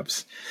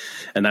 perhaps.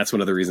 And that's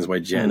one of the reasons why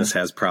Janice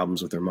has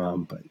problems with her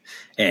mom. But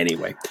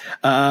anyway,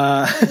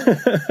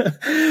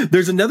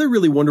 there's another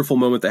really wonderful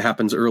moment that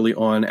happens early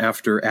on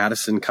after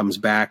Addison comes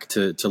back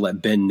to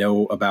let Ben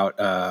know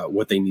about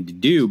what they need to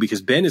do,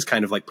 because Ben is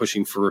kind of like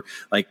pushing for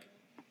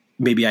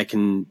maybe I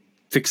can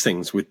fix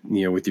things with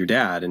your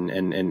dad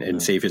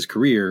and save his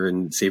career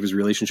and save his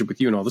relationship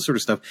with you and all this sort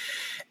of stuff.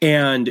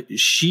 And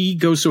she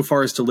goes so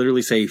far as to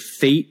literally say,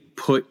 fate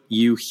put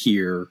you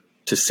here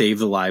to save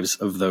the lives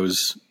of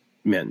those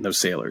men, those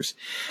sailors.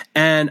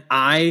 And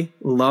I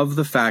love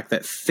the fact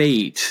that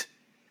fate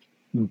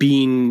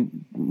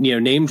being,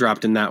 name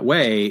dropped in that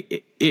way,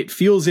 it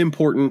feels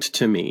important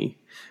to me.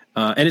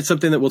 And it's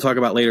something that we'll talk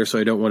about later, so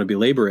I don't want to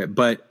belabor it,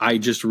 but I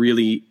just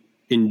really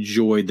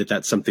enjoyed that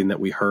that's something that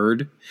we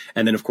heard.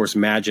 And then of course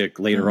Magic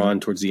later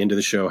on towards the end of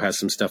the show has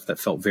some stuff that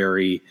felt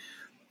very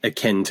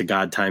akin to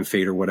God, time,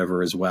 fate, or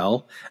whatever as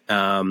well.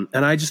 And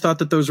I just thought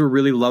that those were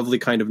really lovely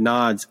kind of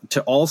nods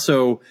to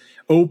also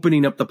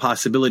opening up the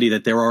possibility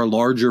that there are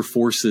larger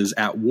forces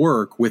at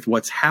work with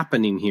what's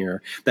happening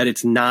here, that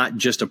it's not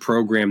just a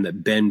program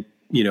that Ben,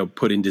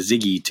 put into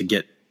Ziggy to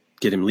get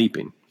him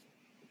leaping.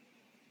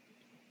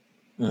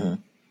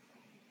 Mm-hmm.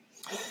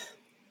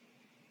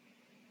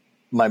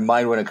 My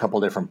mind went a couple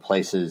different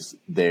places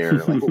there.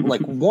 Like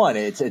one,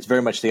 it's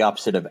very much the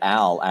opposite of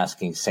Al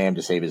asking Sam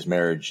to save his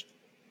marriage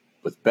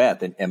with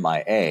Beth in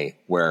MIA,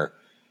 where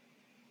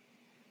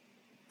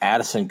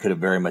Addison could have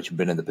very much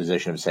been in the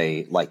position of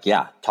say,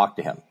 talk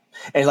to him.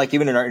 And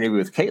even in our interview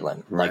with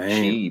Caitlin,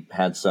 she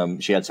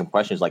had some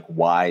questions like,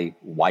 why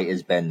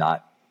is Ben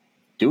not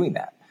doing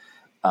that?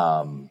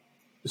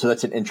 So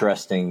that's an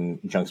interesting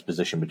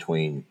juxtaposition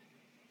between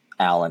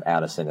Al and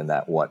Addison, in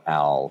that what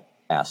Al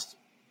asked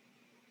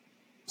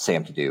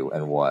Sam to do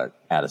and what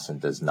Addison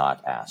does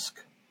not ask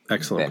Ben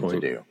to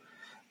do.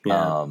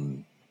 Yeah.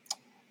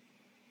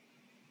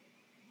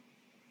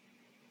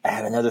 I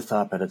had another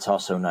thought, but it's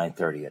also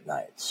 9:30 at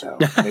night, so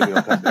maybe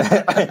it'll come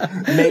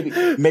maybe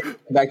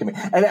back to me.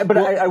 But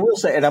I will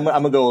say, and I'm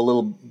gonna go a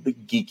little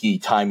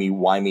geeky,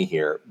 timey-wimey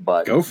here,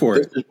 but go for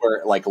it. This is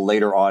where,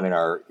 later on in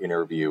our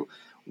interview,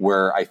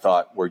 where I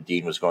thought where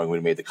Dean was going when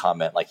he made the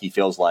comment, he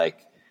feels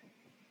like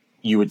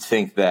you would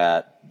think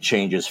that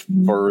changes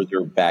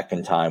further back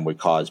in time would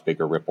cause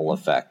bigger ripple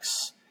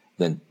effects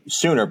than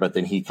sooner, but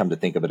then he come to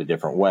think of it a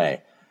different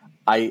way.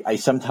 I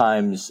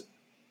sometimes,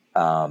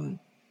 I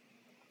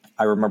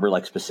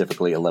remember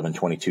specifically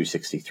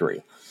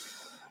 11/22/63,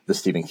 the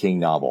Stephen King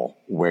novel,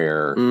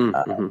 where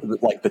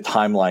the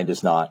timeline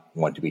does not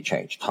want to be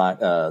changed.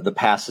 The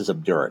past is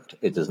obdurate;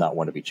 it does not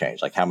want to be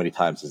changed. How many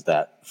times is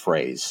that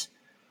phrase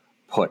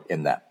put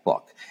in that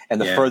book? And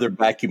the further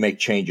back you make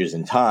changes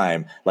in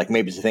time,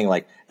 maybe it's the thing,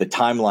 the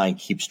timeline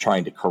keeps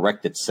trying to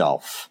correct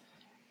itself,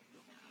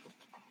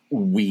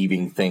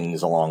 weaving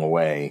things along the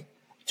way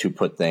to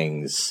put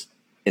things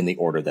in the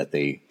order that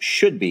they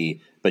should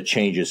be, but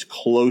changes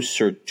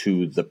closer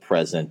to the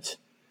present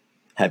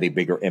have a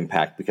bigger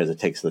impact because it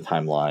takes the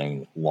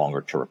timeline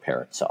longer to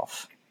repair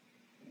itself.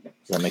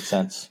 Does that make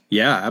sense?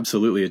 Yeah,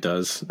 absolutely, it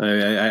does.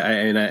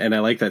 I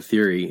like that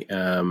theory.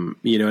 And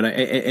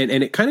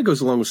it kind of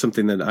goes along with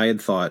something that I had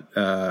thought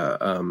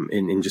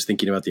in just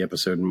thinking about the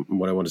episode, and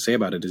what I want to say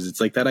about it is it's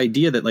that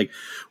idea that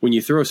when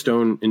you throw a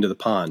stone into the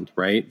pond,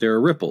 right, there are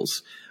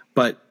ripples.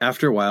 But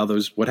after a while,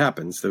 what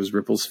happens? Those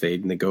ripples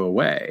fade and they go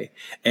away.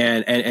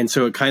 And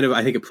so it kind of,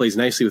 I think it plays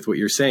nicely with what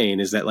you're saying,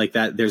 is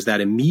that there's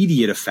that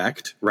immediate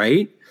effect,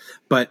 right?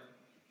 But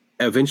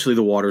eventually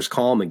the water's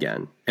calm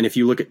again. And if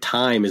you look at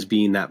time as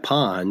being that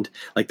pond,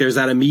 there's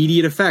that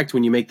immediate effect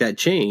when you make that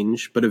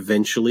change, but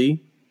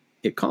eventually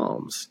it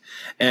calms.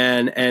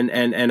 I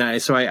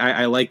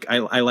like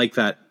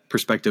that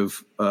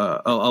perspective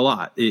a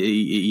lot,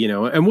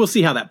 and we'll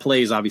see how that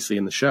plays obviously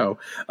in the show,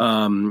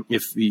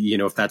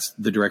 if that's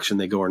the direction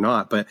they go or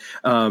not. But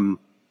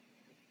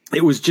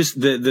it was just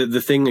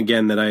the thing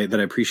again that I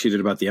appreciated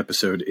about the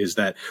episode is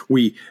that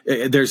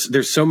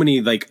there's so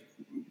many like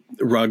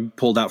rug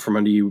pulled out from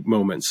under you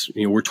moments.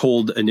 We're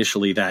told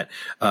initially that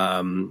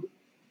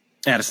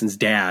Addison's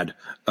dad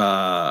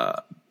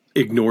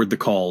ignored the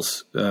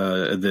calls,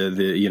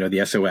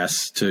 the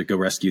SOS to go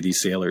rescue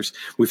these sailors.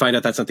 We find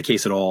out that's not the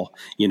case at all.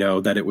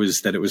 That it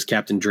was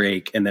Captain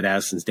Drake, and that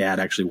Addison's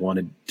dad actually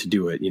wanted to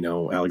do it.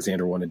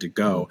 Alexander wanted to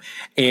go,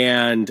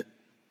 and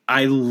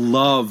I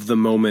love the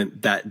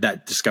moment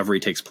that discovery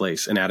takes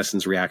place and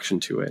Addison's reaction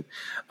to it.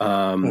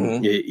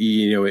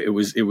 It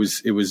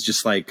was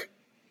just like,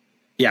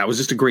 yeah, it was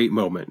just a great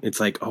moment. It's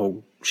like,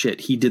 oh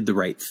shit, he did the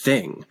right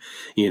thing,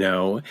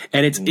 and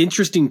it's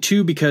interesting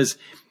too, because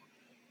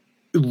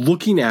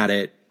looking at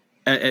it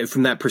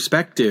from that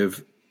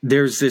perspective,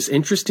 there's this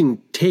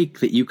interesting take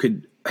that you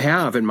could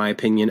have, in my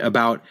opinion,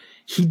 about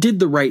he did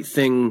the right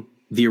thing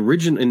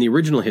in the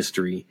original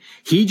history.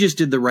 He just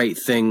did the right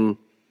thing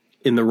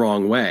in the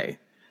wrong way.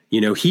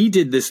 He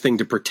did this thing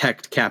to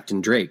protect Captain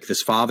Drake,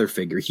 this father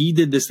figure. He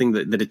did this thing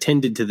that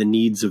attended to the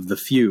needs of the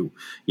few,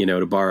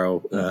 to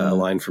borrow a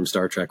line from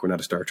Star Trek. We're not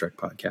a Star Trek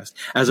podcast,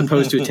 as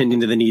opposed to attending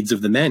to the needs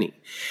of the many.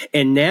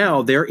 And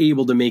now they're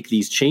able to make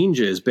these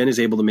changes. Ben is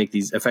able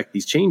to affect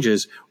these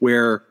changes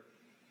where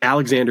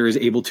Alexander is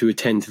able to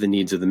attend to the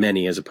needs of the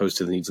many as opposed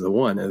to the needs of the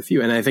one and the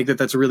few. And I think that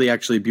that's really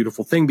actually a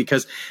beautiful thing,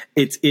 because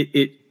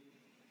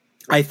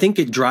I think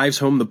it drives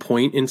home the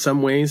point in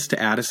some ways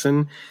to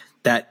Addison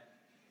that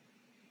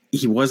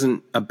he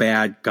wasn't a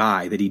bad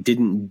guy, that he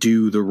didn't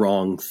do the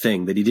wrong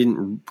thing, that he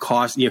didn't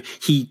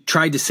he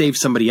tried to save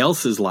somebody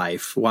else's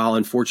life while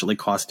unfortunately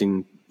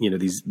costing,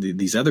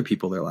 these other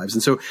people their lives.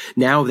 And so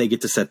now they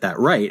get to set that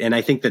right. And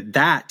I think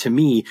that to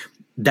me,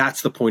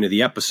 that's the point of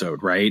the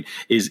episode, right?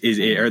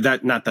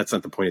 That's not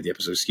the point of the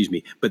episode, excuse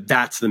me, but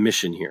that's the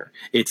mission here.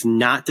 It's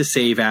not to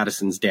save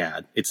Addison's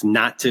dad. It's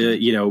not to,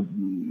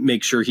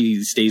 make sure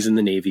he stays in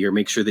the Navy or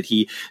make sure that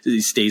he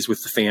stays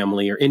with the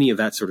family or any of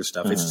that sort of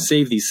stuff. It's to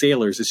save these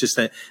sailors. It's just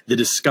that the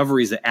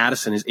discoveries that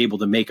Addison is able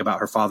to make about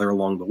her father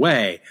along the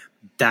way,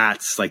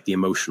 that's like the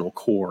emotional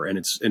core. And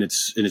it's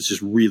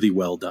just really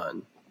well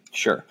done.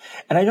 Sure.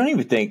 And I don't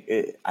even think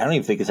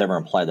it's ever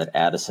implied that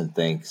Addison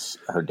thinks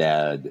her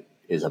dad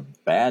is a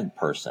bad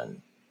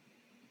person,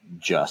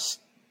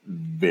 just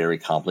very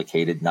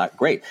complicated, not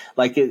great.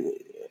 Like,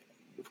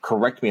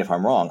 correct me if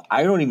I'm wrong,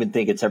 I don't even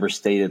think it's ever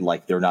stated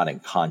like they're not in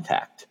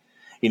contact.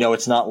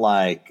 It's not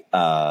like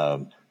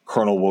Colonel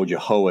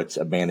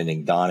Wojciechowicz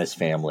abandoning Donna's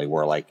family,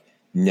 where like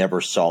never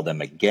saw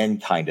them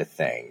again kind of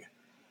thing.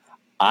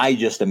 I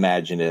just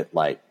imagine it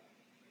like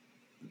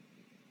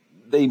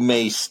they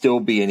may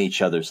still be in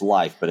each other's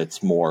life, but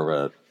it's more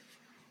of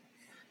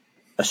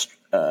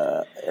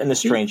an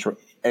estranged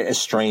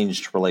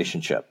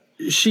relationship.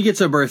 She gets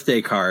a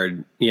birthday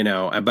card,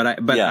 but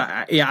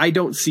I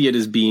don't see it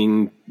as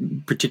being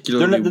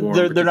particularly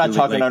warm. They're not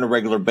talking on a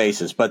regular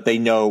basis, but they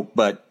know.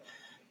 But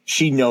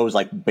she knows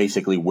like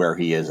basically where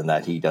he is and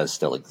that he does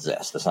still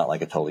exist. It's not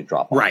like a totally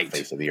drop off the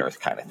face of the earth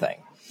kind of thing.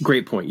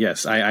 Great point.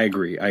 Yes, I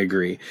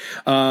agree.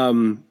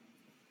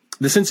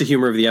 The sense of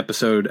humor of the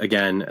episode,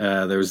 again,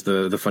 there's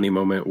the funny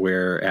moment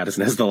where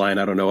Addison has the line,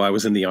 "I don't know, I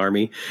was in the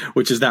army,"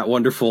 which is that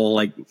wonderful,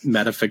 like,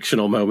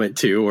 metafictional moment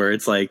too, where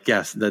it's like,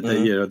 yes, that's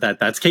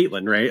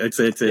Caitlin, right?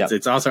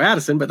 It's also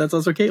Addison, but that's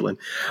also Caitlin.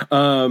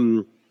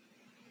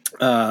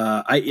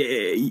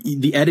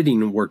 The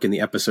editing work in the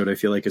episode, I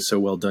feel like, is so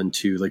well done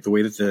too. Like the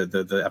way that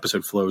the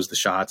episode flows, the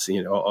shots,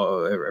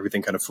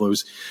 everything kind of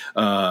flows,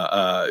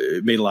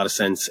 it made a lot of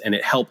sense. And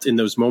it helped in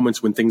those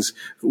moments when things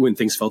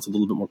felt a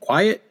little bit more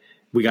quiet.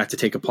 We got to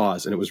take a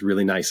pause, and it was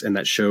really nice. And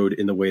that showed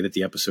in the way that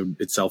the episode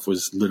itself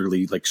was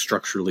literally like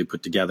structurally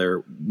put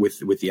together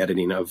with the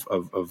editing of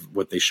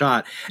what they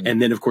shot. Mm-hmm.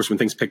 And then of course, when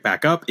things pick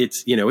back up,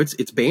 it's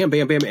bam,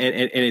 bam, bam.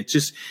 And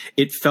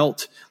it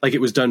felt like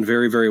it was done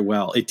very, very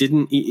well.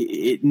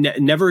 It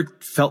never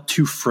felt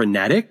too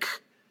frenetic.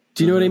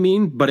 Do you know what I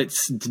mean? But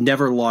it's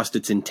never lost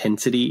its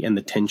intensity and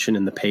the tension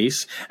and the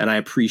pace. And I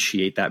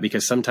appreciate that,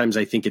 because sometimes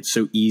I think it's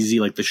so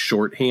easy. Like the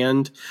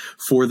shorthand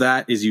for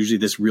that is usually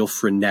this real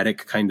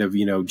frenetic kind of,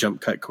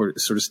 jump cut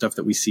sort of stuff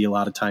that we see a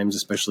lot of times,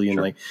 especially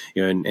in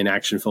in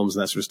action films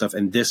and that sort of stuff.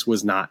 And this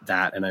was not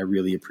that. And I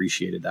really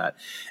appreciated that.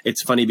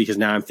 It's funny because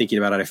now I'm thinking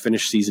about it. I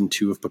finished season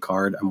 2 of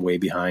Picard. I'm way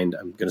behind.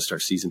 I'm going to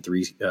start season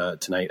 3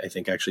 tonight, I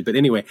think, actually. But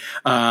anyway,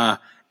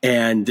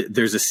 and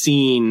there's a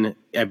scene,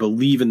 I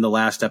believe, in the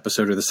last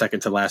episode or the second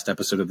to last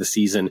episode of the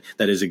season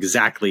that is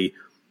exactly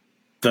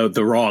the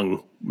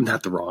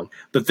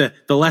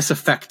less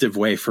effective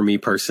way for me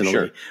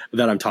personally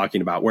that I'm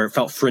talking about, where it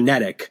felt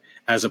frenetic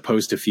as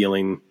opposed to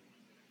feeling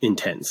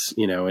intense,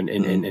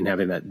 and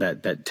having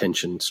that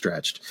tension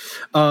stretched.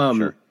 The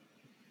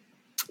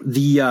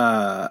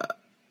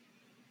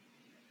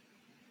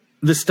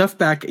stuff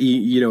back,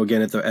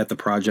 again at the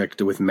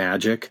project with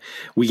Magic,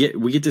 we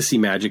get to see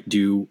Magic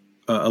do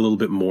a little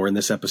bit more in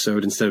this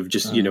episode instead of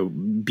just,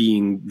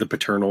 being the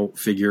paternal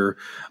figure.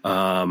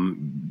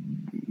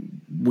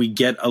 We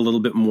get a little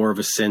bit more of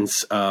a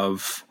sense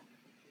of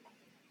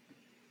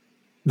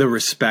the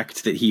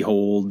respect that he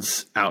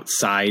holds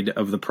outside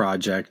of the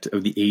project,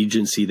 of the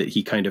agency that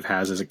he kind of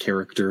has as a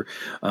character.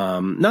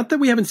 Not that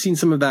we haven't seen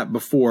some of that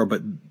before,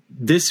 but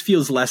this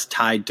feels less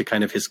tied to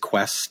kind of his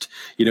quest,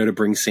 to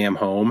bring Sam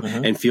home,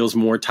 and feels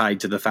more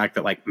tied to the fact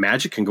that like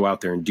Magic can go out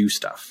there and do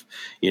stuff.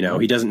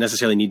 He doesn't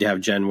necessarily need to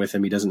have Jen with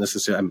him. He doesn't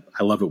necessarily,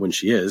 I love it when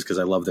she is, because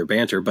I love their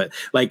banter, but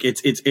like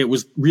it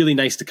was really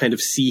nice to kind of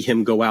see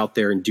him go out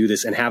there and do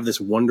this and have this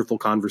wonderful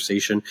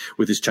conversation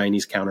with his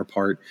Chinese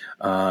counterpart,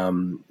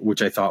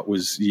 which I thought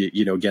was,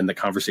 again, the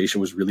conversation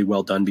was really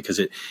well done because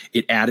it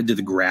added to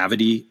the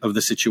gravity of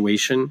the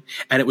situation.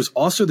 And it was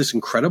also this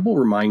incredible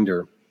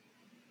reminder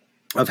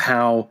of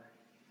how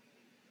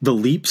the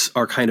leaps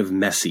are kind of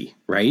messy,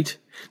 right?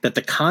 That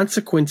the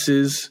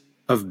consequences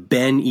of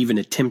Ben even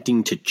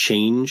attempting to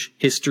change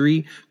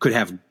history could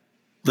have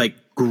like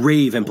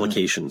grave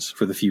implications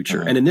for the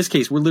future. And in this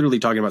case, we're literally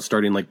talking about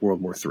starting like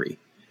World War III.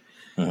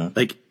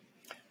 Like,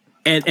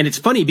 and it's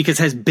funny because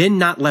has Ben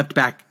not leapt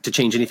back to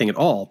change anything at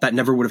all, that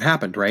never would have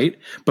happened, right?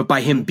 But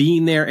by him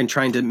being there and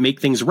trying to make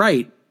things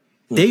right,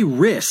 they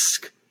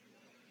risk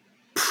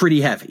pretty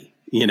heavy,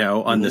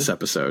 on this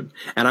episode.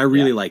 And I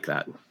really like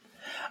that.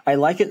 I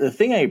like it. The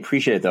thing I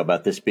appreciate, though,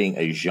 about this being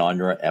a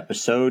genre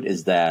episode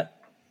is that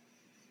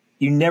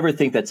you never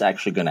think that's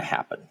actually going to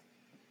happen.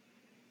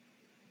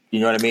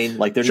 You know what I mean?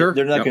 Like they're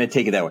not going to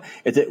take it that way.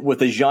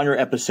 With a genre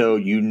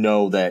episode,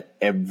 that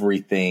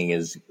everything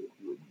is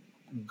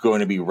going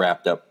to be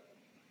wrapped up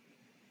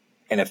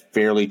in a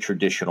fairly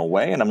traditional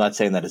way. And I'm not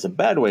saying that is a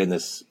bad way in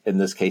this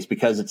case,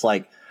 because it's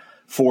like,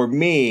 for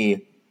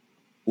me,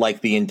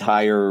 like the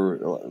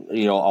entire,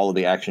 all of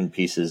the action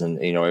pieces and,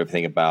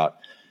 everything about,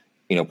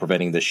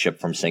 preventing the ship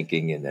from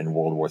sinking and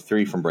World War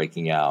III from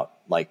breaking out,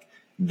 like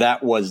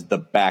that was the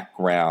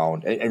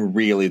background. And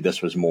really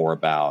this was more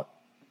about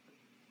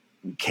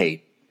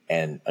Kate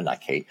and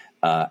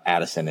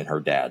Addison and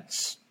her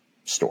dad's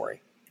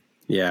story.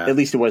 Yeah. At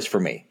least it was for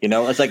me.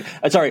 It's like,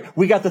 it's all right.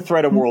 We got the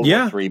threat of World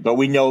War III, but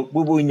we know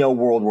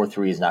World War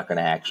III is not going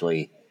to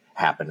actually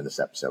happen in this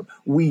episode.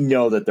 We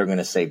know that they're going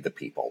to save the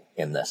people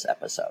in this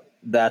episode.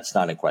 That's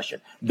not in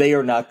question. They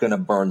are not going to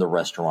burn the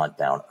restaurant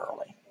down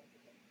early.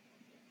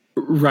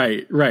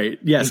 Right.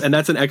 Yes. And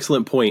that's an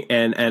excellent point.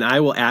 And I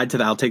will add to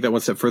that. I'll take that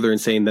one step further in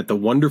saying that the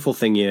wonderful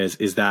thing is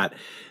that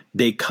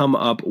they come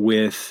up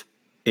with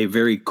a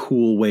very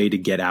cool way to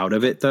get out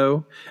of it,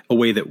 though, a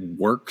way that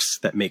works,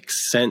 that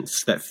makes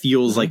sense, that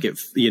feels like it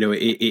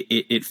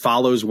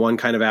follows one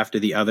kind of after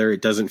the other.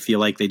 It doesn't feel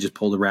like they just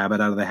pulled a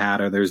rabbit out of the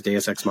hat or there's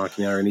Deus Ex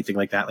Machina or anything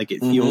like that. Like it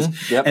feels,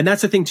 and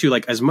that's the thing too,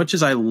 like as much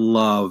as I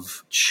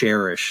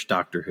cherish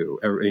Doctor Who,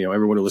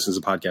 everyone who listens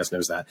to the podcast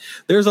knows that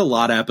there's a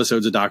lot of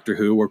episodes of Doctor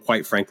Who where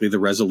quite frankly, the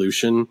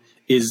resolution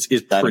is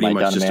pretty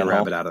much just a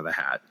rabbit out of the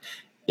hat.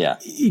 Yeah.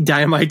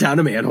 Dynamite down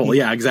a manhole.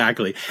 Yeah,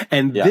 exactly.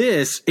 And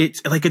this,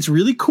 it's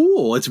really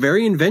cool. It's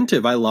very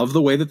inventive. I love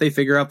the way that they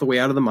figure out the way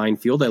out of the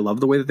minefield. I love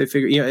the way that they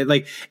figure,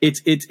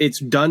 it's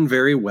done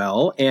very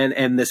well.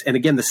 And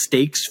again, the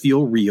stakes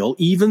feel real,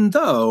 even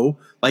though,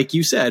 like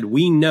you said,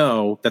 we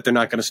know that they're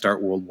not going to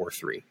start World War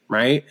III.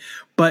 Right.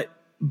 But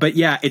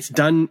yeah, it's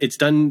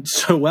done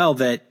so well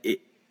that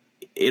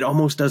it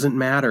almost doesn't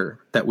matter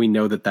that we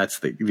know that that's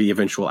the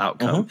eventual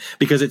outcome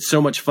because it's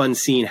so much fun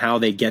seeing how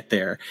they get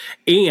there.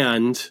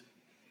 And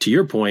to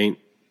your point,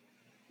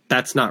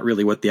 that's not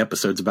really what the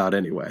episode's about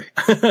anyway.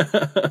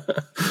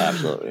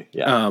 Absolutely.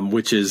 Yeah.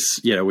 Which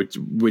is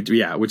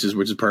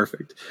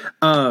perfect.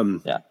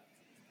 The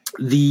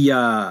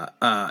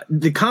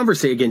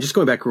conversation, again, just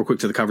going back real quick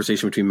to the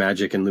conversation between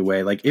Magic and Liu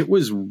Wei, like it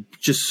was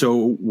just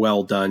so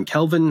well done.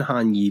 Kelvin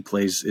Han Yi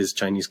plays his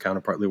Chinese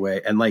counterpart Liu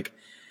Wei. And like,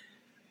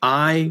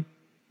 I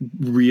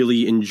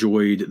really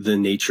enjoyed the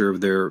nature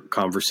of their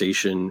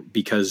conversation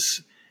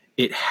because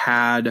it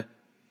had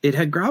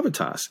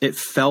gravitas. It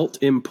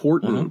felt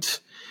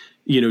important,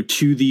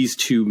 to these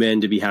two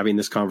men to be having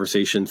this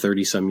conversation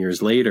 30 some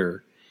years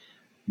later,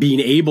 being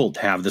able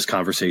to have this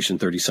conversation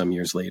 30 some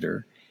years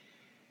later.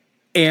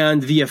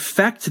 And the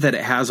effect that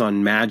it has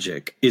on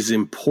Magic is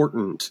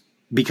important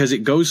because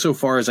it goes so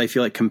far as I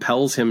feel like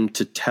compels him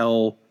to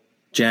tell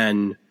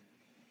Jen,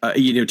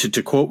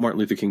 to quote Martin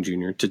Luther King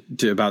Jr.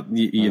 to about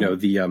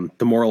the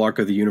moral arc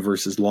of the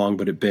universe is long,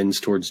 but it bends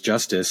towards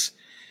justice,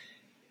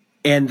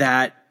 and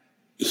that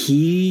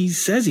he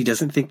says he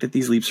doesn't think that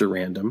these leaps are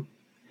random,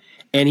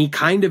 and he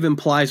kind of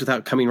implies,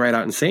 without coming right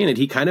out and saying it,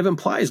 he kind of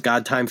implies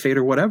God, time, fate,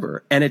 or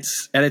whatever, and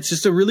it's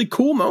just a really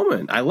cool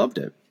moment. I loved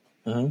it.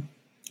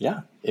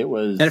 Yeah, it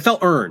was, and it felt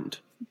earned.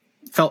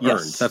 Earned.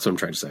 That's what I'm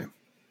trying to say.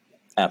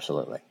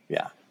 Absolutely,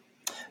 yeah,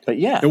 but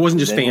yeah, it wasn't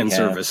just fan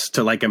service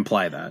to like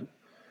imply that.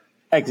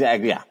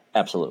 Exactly. Yeah,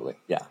 absolutely.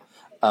 Yeah.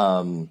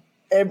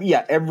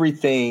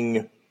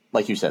 Everything,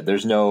 like you said,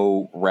 there's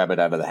no rabbit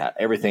out of the hat.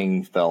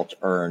 Everything felt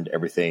earned,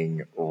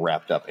 everything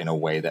wrapped up in a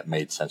way that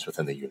made sense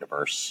within the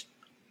universe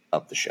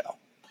of the show.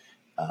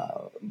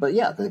 But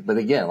yeah, but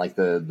again, like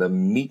the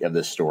meat of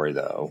this story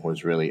though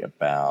was really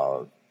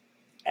about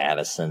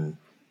Addison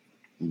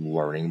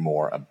learning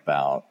more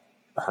about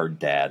her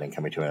dad and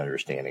coming to an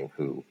understanding of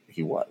who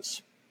he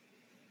was.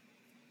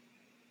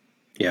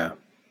 Yeah.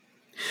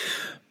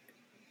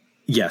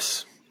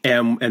 Yes.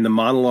 And the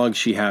monologue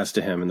she has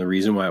to him, and the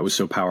reason why it was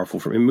so powerful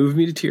for me, it moved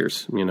me to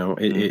tears.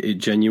 It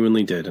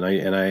genuinely did.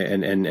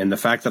 And the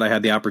fact that I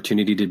had the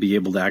opportunity to be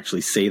able to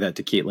actually say that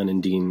to Caitlin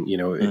and Dean,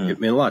 it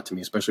meant a lot to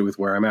me, especially with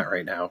where I'm at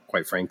right now,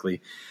 quite frankly.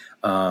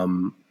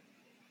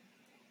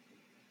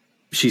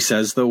 She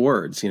says the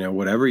words,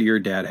 whatever your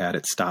dad had,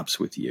 it stops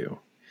with you.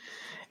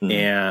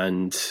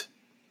 And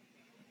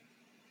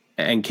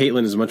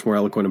Caitlin is much more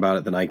eloquent about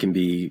it than I can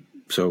be.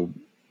 So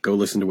go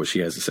listen to what she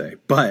has to say.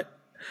 But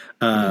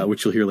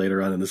which you'll hear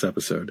later on in this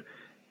episode.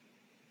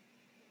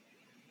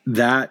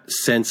 That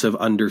sense of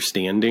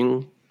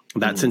understanding,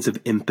 that sense of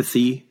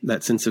empathy,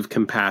 that sense of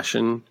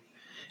compassion,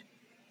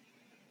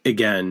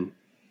 again,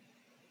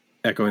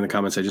 echoing the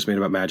comments I just made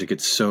about magic,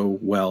 it's so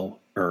well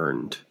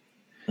earned.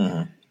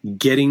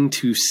 Getting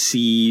to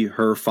see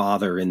her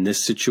father in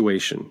this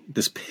situation,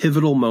 this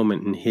pivotal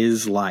moment in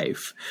his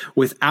life,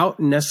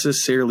 without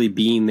necessarily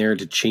being there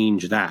to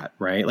change that,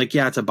 right? Like,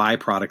 yeah, it's a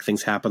byproduct.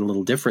 Things happen a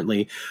little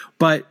differently,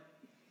 but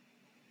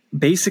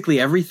basically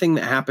everything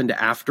that happened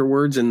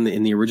afterwards in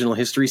the original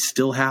history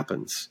still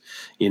happens.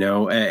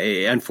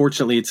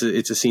 Unfortunately, it's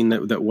a scene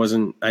that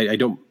wasn't.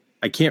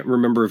 I can't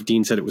remember if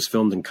Dean said it was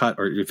filmed and cut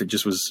or if it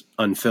just was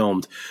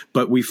unfilmed.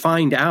 But we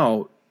find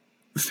out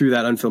through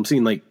that unfilmed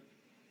scene, like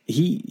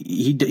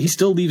he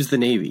still leaves the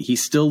Navy, he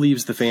still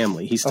leaves the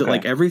family, he still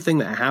like everything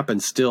that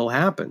happens still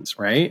happens,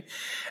 right?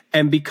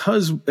 And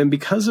because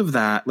of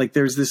that, like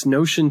there's this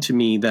notion to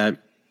me that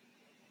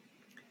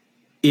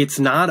it's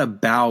not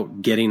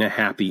about getting a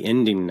happy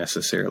ending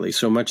necessarily,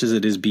 so much as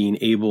it is being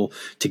able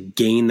to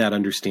gain that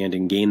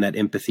understanding, gain that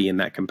empathy and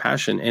that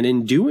compassion. And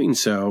in doing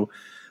so,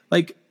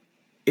 like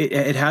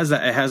it has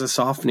a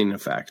softening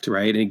effect,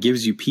 right? And it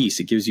gives you peace.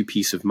 It gives you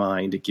peace of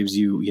mind. It gives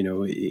you,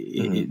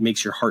 it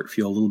makes your heart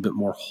feel a little bit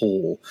more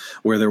whole.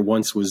 Where there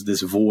once was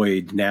this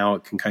void, now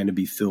it can kind of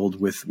be filled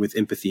with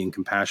empathy and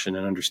compassion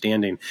and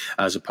understanding,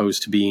 as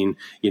opposed to being,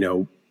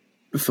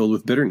 filled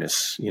with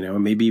bitterness,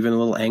 and maybe even a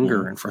little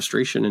anger and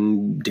frustration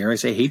and, dare I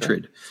say,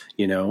 hatred,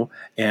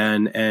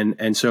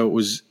 and so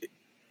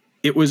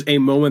it was a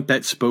moment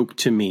that spoke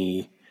to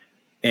me,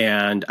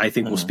 and I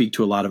think will speak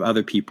to a lot of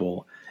other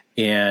people.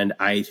 And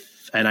I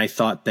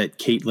thought that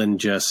Caitlin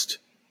just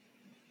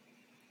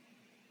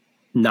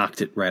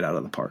knocked it right out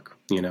of the park,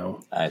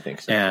 I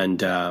think so.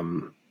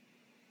 And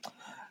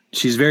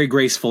she's very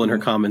graceful in her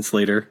comments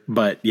later,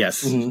 but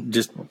yes,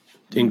 just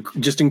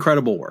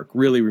incredible work.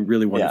 Really,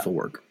 really wonderful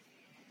work.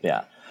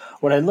 Yeah.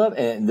 What I love,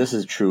 and this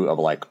is true of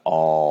like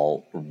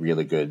all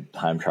really good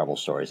time travel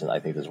stories, and I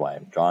think this is why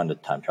I'm drawn to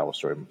time travel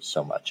stories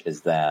so much,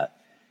 is that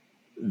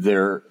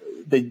they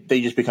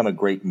just become a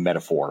great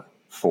metaphor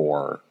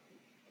for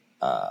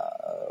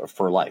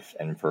life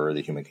and for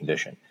the human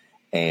condition.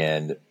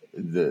 And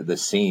the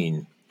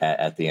scene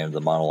at the end of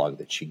the monologue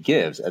that she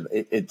gives,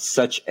 it's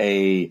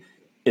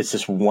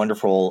this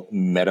wonderful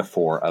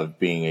metaphor of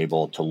being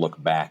able to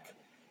look back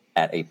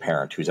at a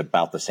parent who's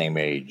about the same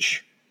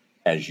age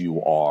as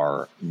you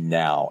are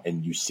now,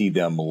 and you see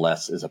them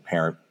less as a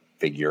parent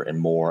figure and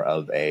more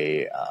of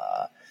a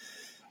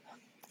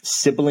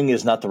sibling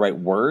is not the right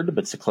word,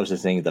 but it's the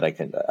closest thing that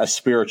a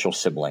spiritual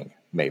sibling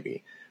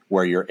maybe,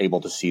 where you're able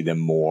to see them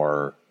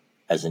more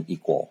as an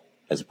equal,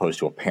 as opposed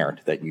to a parent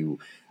that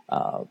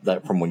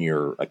that from when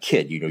you're a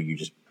kid,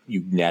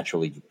 you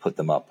naturally put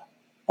them up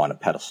on a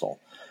pedestal,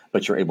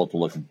 but you're able to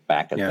look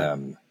back at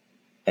them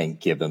and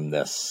give them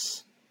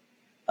this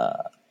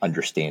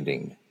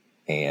understanding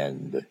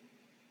and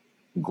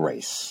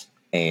grace.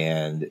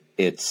 And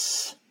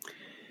it's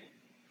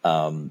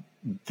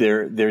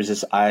there's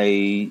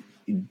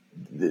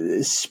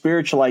this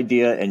spiritual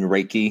idea in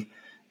Reiki,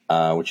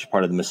 which is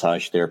part of the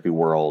massage therapy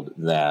world,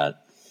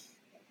 that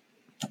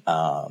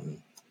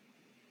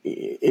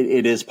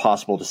it is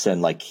possible to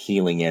send like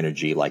healing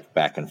energy like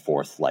back and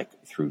forth like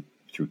through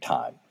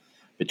time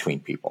between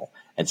people.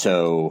 And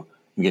so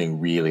I'm getting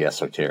really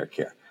esoteric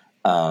here,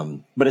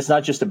 but it's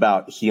not just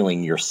about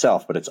healing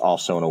yourself, but it's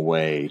also in a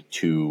way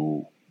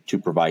to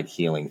provide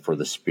healing for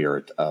the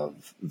spirit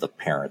of the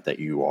parent that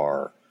you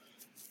are,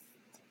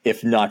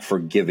 if not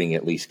forgiving,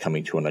 at least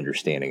coming to an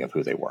understanding of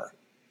who they were.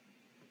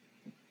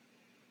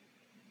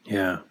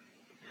 Yeah.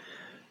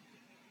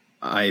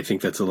 I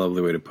think that's a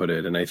lovely way to put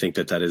it. And I think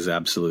that is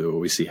absolutely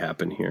what we see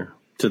happen here,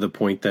 to the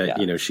point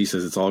that, she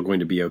says it's all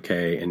going to be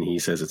okay. And he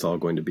says it's all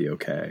going to be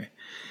okay.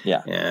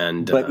 Yeah.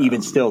 But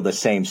even still, the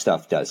same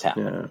stuff does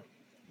happen. Yeah.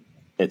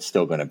 It's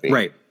still going to be.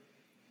 Right.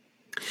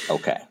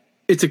 Okay.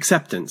 It's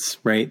acceptance,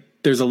 right?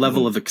 There's a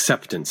level of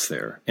acceptance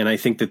there. And I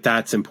think that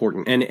that's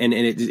important. And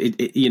it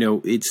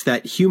it's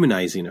that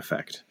humanizing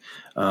effect.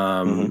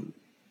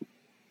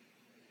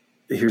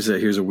 Here's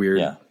a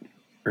weird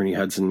Ernie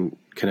Hudson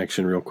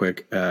connection real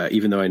quick,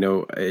 even though I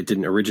know it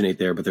didn't originate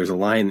there, but there's a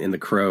line in The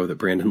Crow that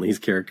Brandon Lee's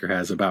character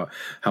has about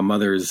how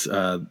mother's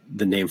the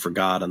name for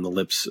God on the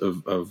lips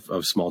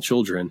of small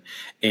children.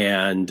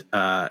 And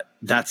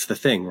that's the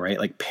thing, right?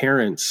 Like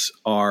parents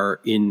are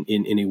in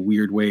a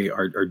weird way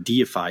are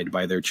deified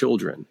by their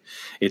children.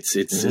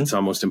 It's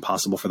almost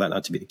impossible for that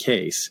not to be the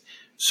case.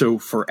 So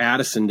for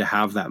Addison to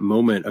have that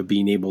moment of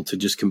being able to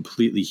just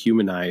completely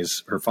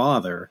humanize her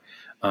father,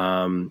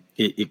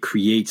 it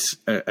creates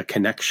a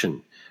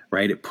connection,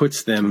 right? It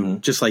puts them,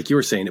 just like you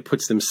were saying, it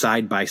puts them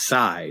side by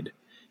side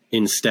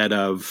instead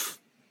of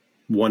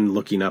one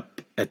looking up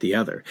at the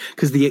other.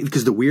 Because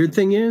the weird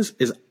thing is,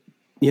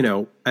 you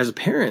know, as a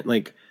parent,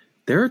 like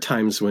there are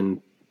times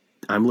when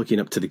I'm looking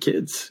up to the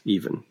kids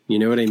even, you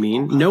know what I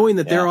mean? Knowing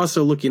that they're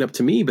also looking up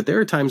to me, but there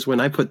are times when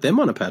I put them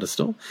on a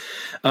pedestal.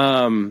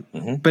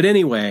 But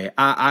anyway,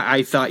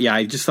 I thought,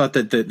 I just thought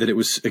that it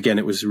was, again,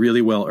 it was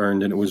really well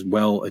earned and it was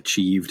well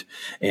achieved.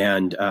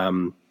 And,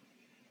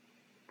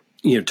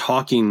 you know,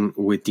 talking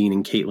with Dean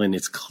and Caitlin,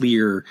 it's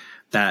clear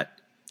that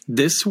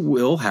this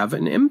will have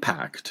an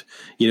impact.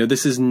 You know,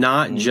 this is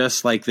not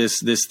just like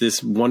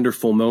this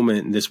wonderful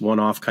moment, this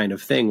one-off kind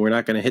of thing. We're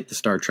not going to hit the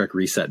Star Trek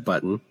reset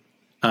button.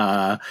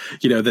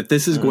 You know, that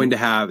this is going to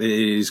have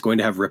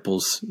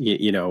ripples,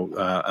 you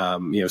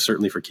know,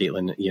 certainly for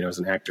Caitlin, you know, as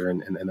an actor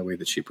and the way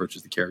that she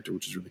approaches the character,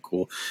 which is really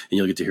cool. And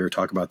you'll get to hear her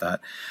talk about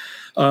that.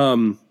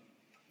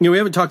 You know, we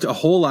haven't talked a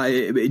whole lot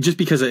just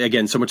because,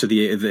 again, so much of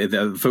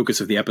the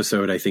focus of the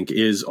episode, I think,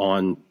 is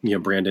on, you know,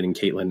 Brandon and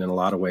Caitlin in a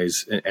lot of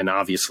ways. And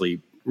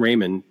obviously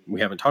Raymond, we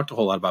haven't talked a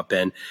whole lot about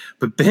Ben,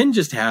 but Ben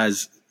just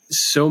has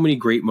so many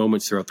great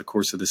moments throughout the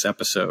course of this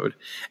episode.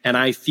 And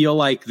I feel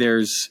like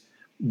there's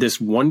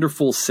this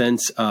wonderful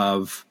sense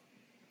of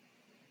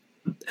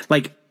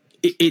like,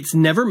 it's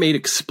never made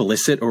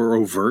explicit or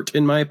overt,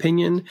 in my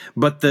opinion,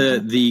 but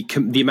the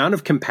amount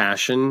of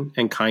compassion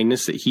and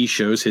kindness that he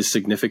shows his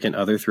significant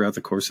other throughout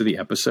the course of the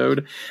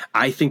episode,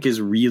 I think is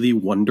really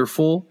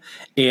wonderful.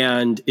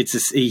 And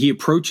he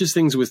approaches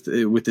things with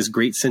this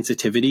great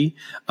sensitivity,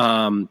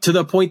 to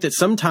the point that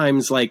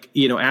sometimes, like,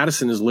 you know,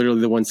 Addison is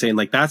literally the one saying,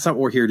 like, that's not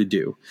what we're here to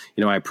do.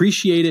 You know, I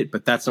appreciate it,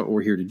 but that's not what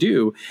we're here to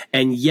do.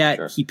 And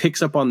yet he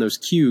picks up on those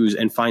cues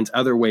and finds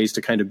other ways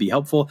to kind of be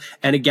helpful.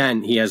 And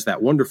again, he has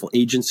that wonderful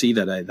agency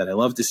that I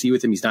love to see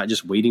with him. He's not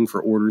just waiting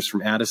for orders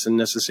from Addison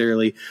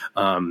necessarily.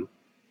 And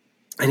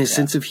his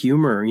sense of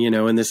humor, you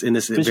know, in this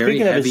very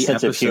heavy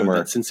episode,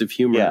 that sense of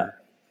humor.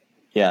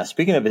 Yeah.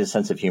 Speaking of his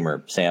sense of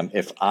humor, Sam,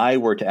 if I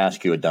were to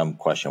ask you a dumb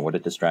question, would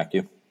it distract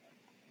you?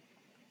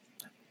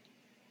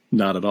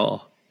 Not at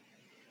all.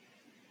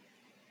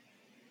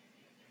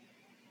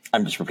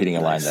 I'm just repeating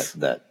a line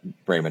that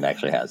Raymond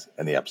actually has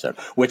in the episode,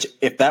 which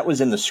if that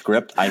was in the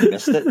script, I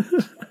missed it.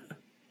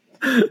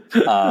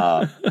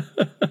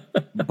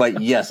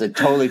 But yes, it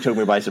totally took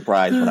me by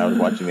surprise when I was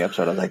watching the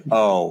episode. I was like,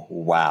 "Oh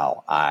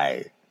wow,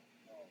 I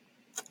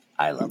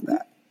love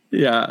that."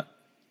 Yeah,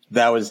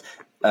 that was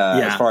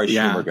as far as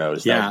humor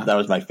goes. That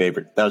was my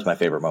favorite. That was my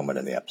favorite moment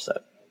in the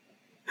episode.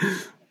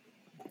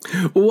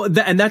 Well,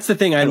 and that's the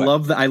thing. Anyway.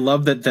 I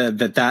love that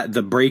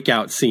the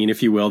breakout scene,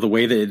 if you will, the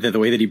way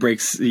that he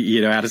breaks,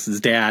 you know,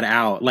 Addison's dad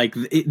out, like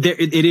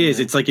it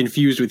is, it's like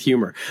infused with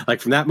humor, like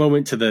from that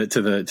moment to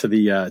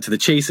the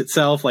chase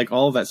itself, like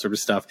all of that sort of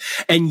stuff.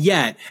 And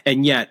yet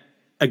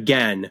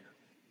again,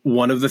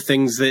 one of the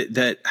things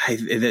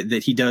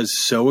that he does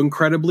so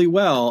incredibly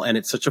well, and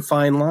it's such a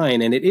fine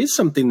line, and it is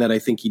something that I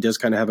think he does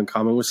kind of have in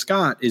common with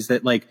Scott, is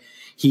that like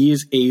he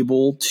is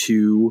able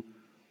to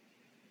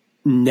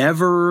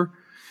never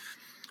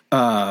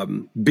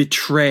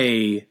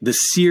betray the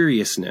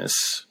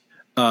seriousness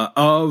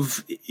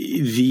of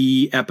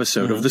the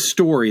episode, of the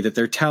story that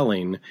they're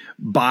telling,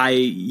 by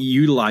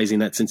utilizing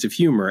that sense of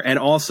humor. And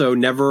also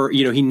never,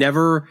 you know, he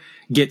never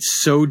gets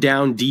so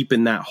down deep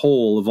in that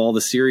hole of all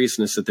the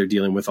seriousness that they're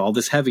dealing with, all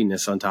this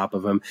heaviness on top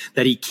of him,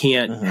 that he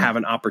can't have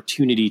an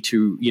opportunity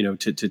to, you know,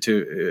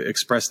 to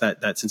express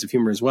that sense of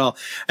humor as well.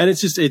 And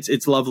it's just,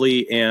 it's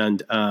lovely.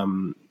 And,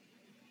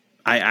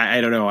 I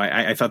don't know.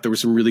 I thought there were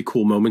some really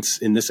cool moments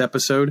in this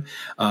episode.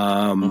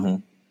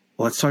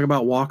 Let's talk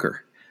about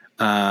Walker.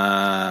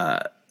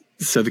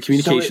 So the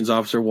communications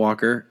officer,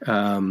 Walker.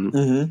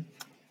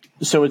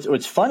 So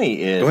what's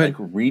funny is like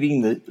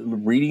reading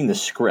the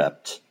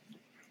script.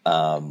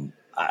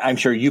 I'm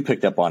sure you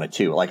picked up on it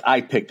too. Like I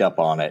picked up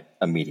on it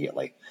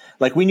immediately.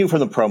 Like we knew from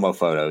the promo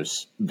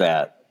photos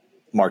that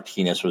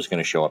Martinez was going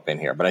to show up in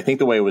here, but I think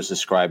the way it was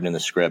described in the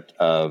script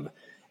of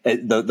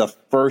the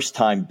first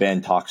time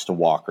Ben talks to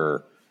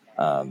Walker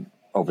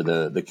over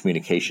the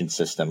communication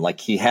system, like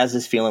he has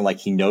this feeling like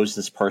he knows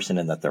this person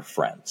and that they're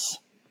friends.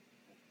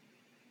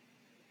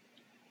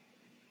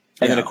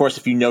 And then, of course,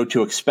 if you know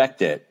to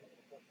expect it,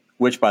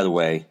 which, by the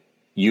way,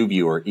 you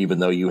viewer, even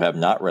though you have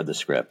not read the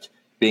script,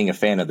 being a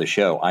fan of the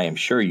show, I am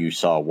sure you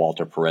saw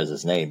Walter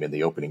Perez's name in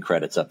the opening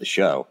credits of the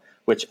show,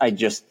 which I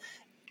just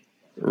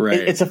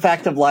it's a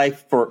fact of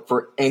life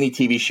for any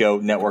TV show,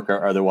 network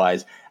or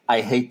otherwise. I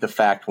hate the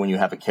fact when you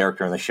have a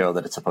character in the show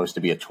that it's supposed to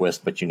be a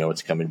twist, but you know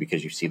it's coming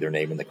because you see their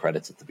name in the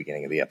credits at the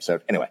beginning of the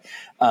episode. Anyway,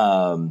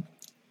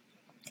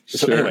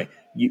 Sure.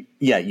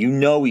 you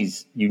know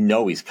he's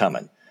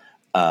coming.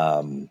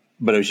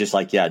 But it was just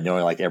like,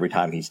 knowing like every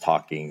time he's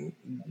talking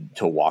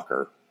to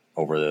Walker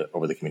over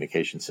the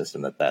communication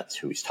system that's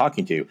who he's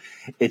talking to,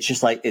 it's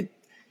just like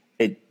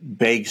it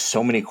begs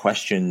so many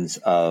questions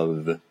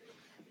of.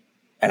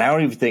 And I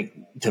don't even think,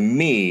 to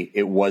me,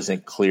 it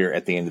wasn't clear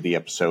at the end of the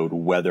episode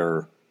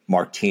whether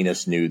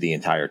Martinez knew the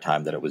entire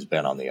time that it was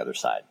Ben on the other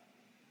side.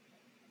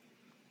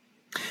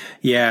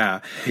 Yeah.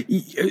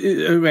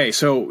 Okay.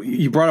 So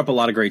you brought up a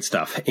lot of great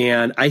stuff.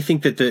 And I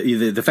think that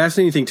the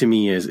fascinating thing to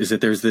me is that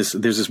there's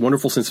this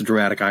wonderful sense of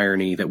dramatic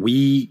irony that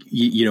we,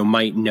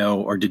 might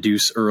know or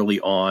deduce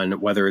early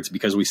on, whether it's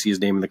because we see his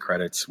name in the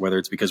credits, whether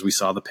it's because we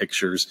saw the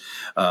pictures,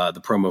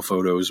 the promo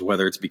photos,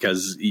 whether it's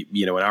because,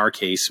 in our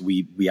case,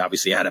 we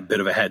obviously had a bit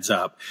of a heads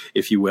up,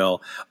 if you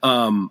will.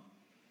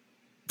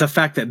 The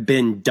fact that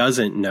Ben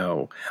doesn't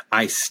know,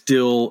 I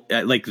still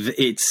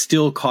it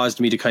still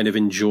caused me to kind of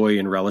enjoy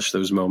and relish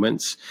those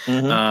moments.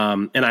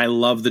 Mm-hmm. And I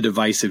love the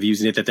device of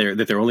using it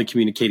that they're only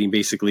communicating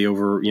basically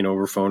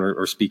over phone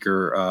or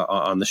speaker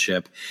on the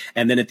ship.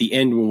 And then at the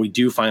end, when we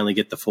do finally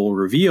get the full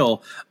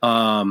reveal,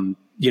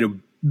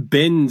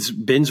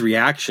 Ben's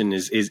reaction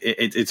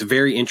it's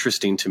very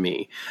interesting to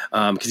me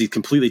because he's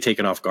completely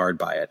taken off guard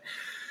by it.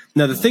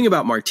 Now, the thing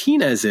about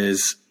Martinez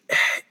is,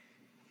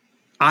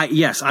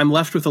 I'm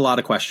left with a lot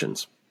of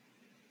questions.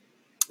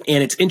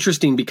 And it's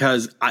interesting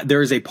because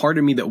there is a part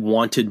of me that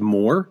wanted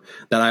more,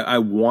 that I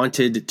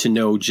wanted to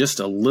know just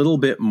a little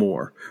bit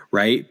more,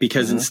 right?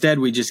 Because instead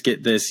we just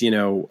get this,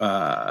 you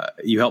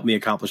helped me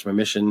accomplish my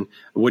mission.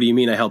 What do you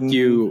mean I helped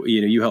you?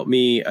 You helped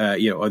me,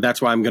 that's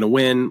why I'm going to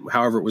win,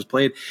 however it was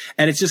played.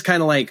 And it's just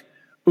kind of like,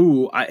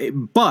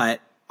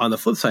 but on the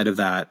flip side of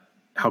that,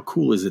 how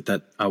cool is it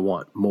that I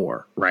want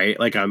more, right?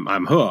 Like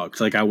I'm hooked.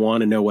 Like I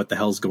want to know what the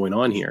hell's going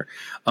on here.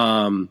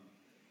 Yeah.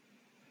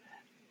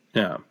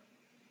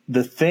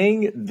 The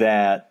thing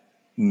that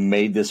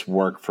made this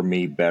work for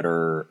me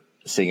better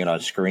seeing it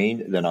on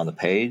screen than on the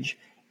page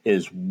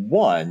is,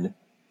 one,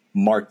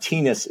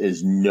 Martinez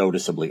is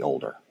noticeably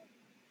older.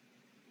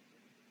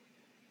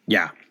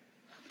 Yeah.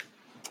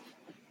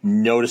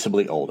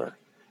 Noticeably older.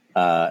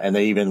 And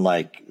they even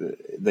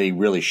they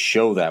really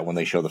show that when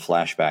they show the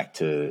flashback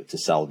to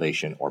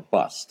Salvation or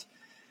Bust.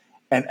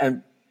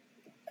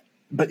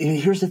 But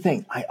here's the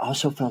thing. I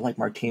also felt like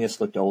Martinez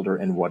looked older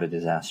in What a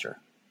Disaster.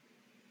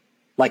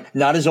 Like,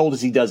 not as old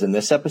as he does in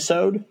this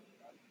episode,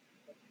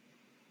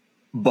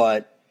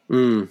 but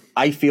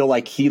I feel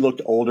like he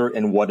looked older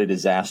in What a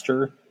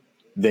Disaster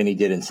than he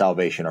did in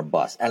Salvation or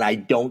Bust. And I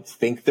don't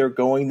think they're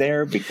going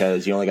there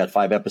because you only got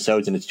 5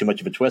 episodes and it's too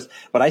much of a twist.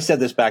 But I said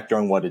this back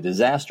during What a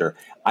Disaster.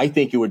 I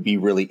think it would be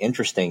really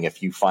interesting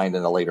if you find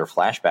in a later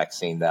flashback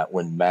scene that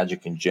when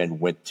Magic and Jen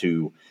went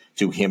to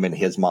him and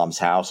his mom's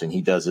house and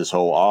he does this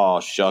whole, oh,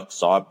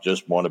 shucks, I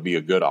just want to be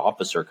a good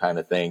officer kind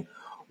of thing.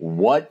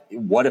 What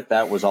if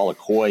that was all a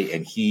coy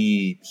and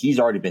he's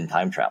already been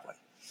time traveling?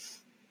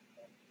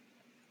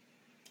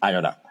 I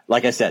don't know.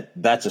 Like I said,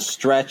 that's a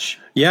stretch.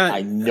 Yeah.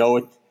 I know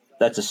it.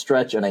 That's a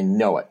stretch, and I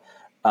know it.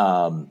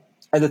 And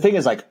the thing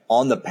is, like,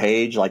 on the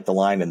page, like the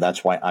line, and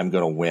that's why I'm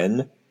going to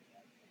win,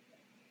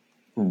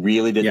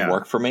 really didn't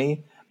work for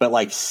me. But,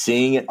 like,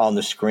 seeing it on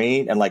the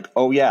screen and, like,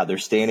 oh, yeah, they're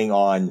standing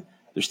on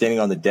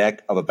the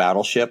deck of a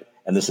battleship,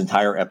 and this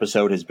entire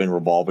episode has been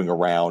revolving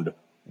around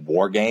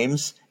war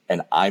games,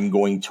 and I'm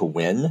going to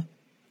win.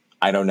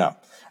 I don't know.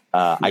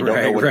 I don't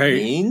know what it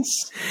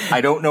means.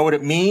 I don't know what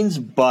it means,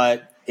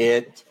 but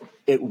it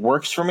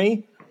works for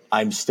me.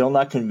 I'm still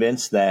not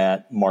convinced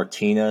that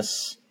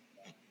Martinez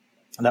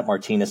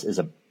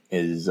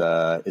is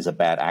a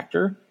bad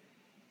actor,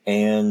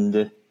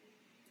 and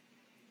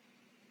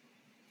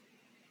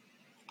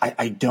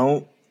I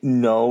don't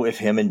know if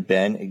him and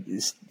Ben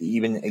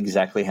even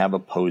exactly have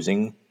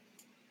opposing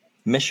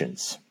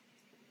missions.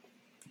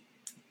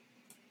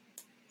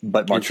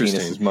 But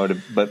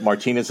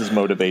Martinez is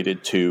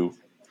motivated to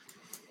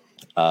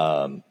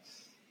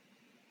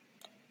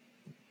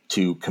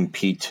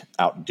compete,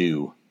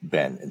 outdo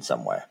Ben in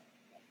some way.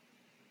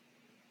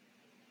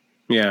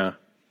 Yeah.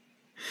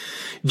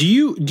 Do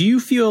you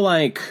feel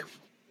like,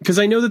 because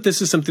I know that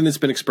this is something that's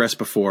been expressed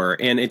before,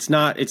 and it's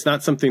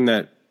not something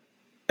that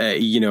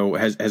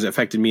has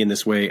affected me in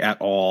this way at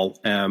all.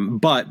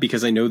 But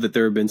because I know that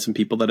there have been some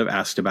people that have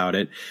asked about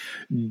it,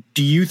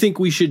 do you think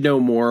we should know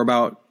more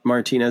about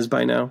Martinez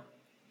by now?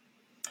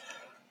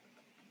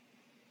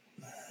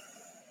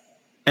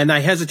 And I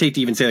hesitate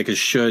to even say that because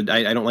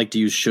I don't like to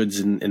use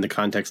shoulds in the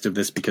context of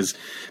this because,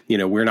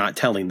 we're not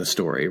telling the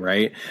story,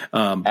 right?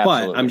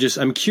 But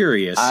I'm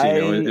curious,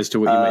 as to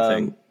what you might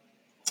think.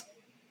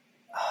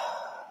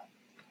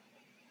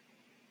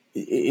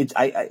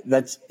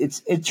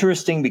 It's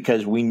interesting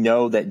because we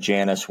know that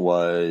Janice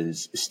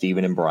was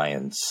Stephen and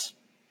Brian's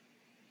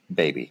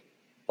baby.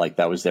 Like,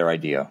 that was their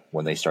idea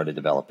when they started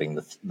developing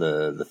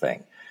the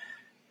thing.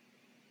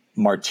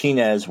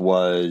 Martinez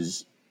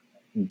was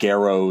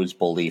Garrow's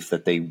belief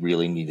that they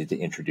really needed to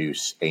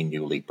introduce a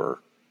new leaper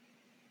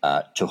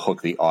to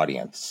hook the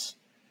audience.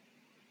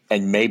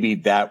 And maybe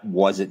that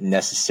wasn't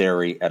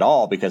necessary at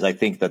all, because I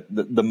think that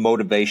the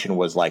motivation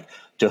was like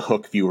to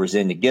hook viewers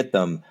in to get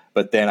them.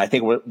 But then I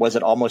think, was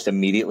it almost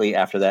immediately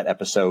after that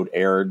episode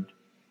aired,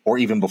 or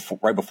even before,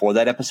 right before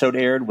that episode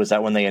aired? Was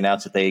that when they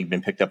announced that they had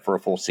been picked up for a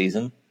full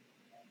season?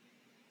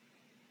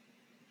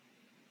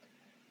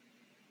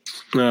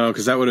 No,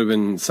 because that would have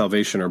been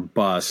Salvation or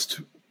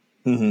Bust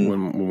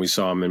when we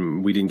saw them,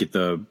 and we didn't get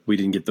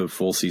the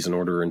full season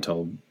order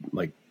until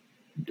like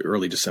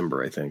early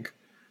December, I think.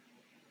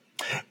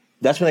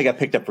 That's when they got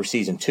picked up for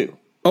season 2.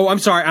 Oh, I'm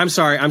sorry. I'm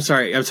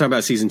talking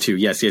about season 2.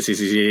 Yes.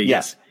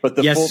 But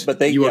they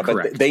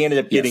ended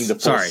up getting the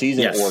full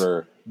season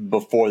order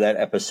before that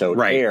episode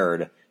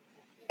aired.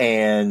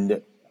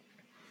 And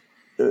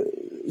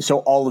so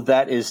all of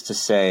that is to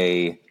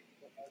say,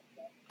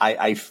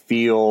 I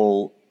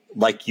feel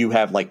like you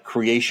have like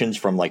creations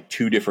from like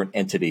two different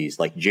entities,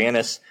 like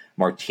Janice,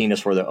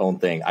 Martinez were their own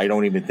thing. I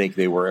don't even think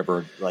they were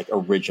ever like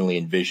originally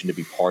envisioned to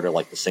be part of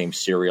like the same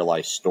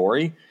serialized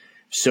story.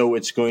 So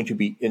it's going to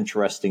be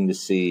interesting to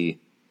see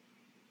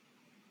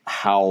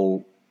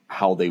how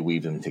they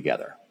weave them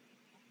together.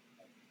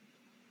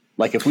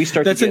 Like if we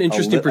start that's to get an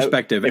interesting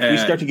perspective. If we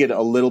start to get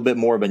a little bit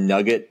more of a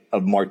nugget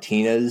of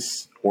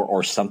Martinez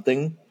or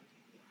something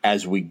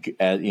as we through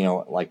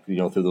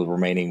the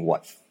remaining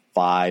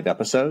 5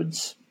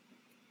 episodes,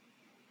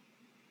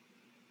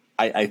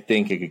 I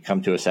think it could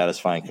come to a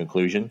satisfying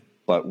conclusion.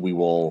 But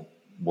we'll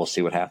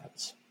see what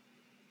happens.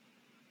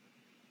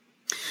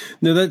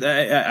 No,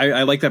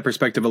 I like that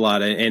perspective a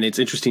lot, and it's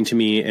interesting to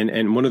me.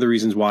 And one of the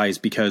reasons why is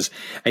because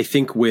I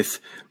think without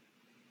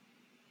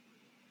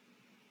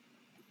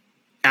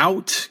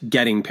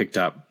getting picked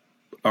up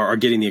or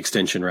getting the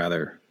extension,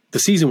 rather, the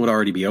season would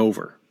already be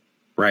over,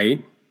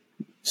 right?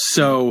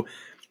 So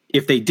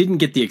if they didn't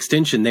get the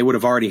extension, they would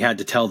have already had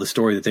to tell the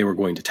story that they were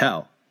going to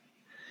tell.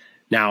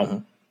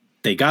 Now,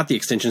 they got the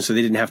extension, so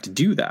they didn't have to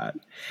do that.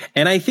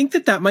 And I think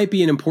that might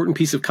be an important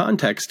piece of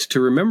context to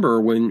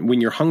remember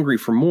when you're hungry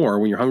for more,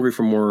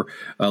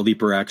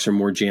 Leaper X or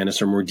more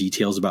Janice or more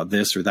details about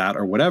this or that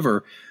or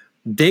whatever.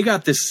 They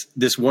got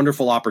this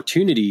wonderful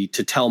opportunity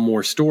to tell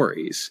more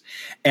stories.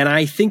 And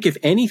I think, if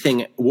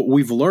anything, what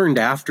we've learned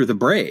after the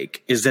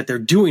break is that they're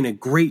doing a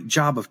great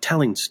job of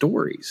telling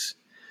stories.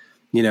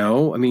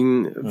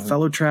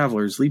 Fellow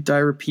Travelers, Leap, Die,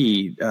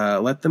 Repeat,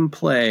 Let Them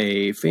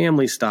Play,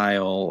 Family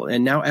Style,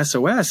 and now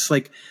SOS.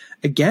 Like,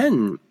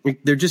 again,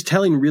 they're just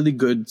telling really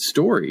good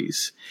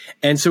stories.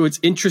 And so it's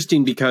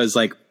interesting because,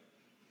 like,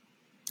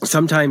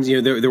 sometimes,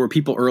 there were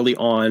people early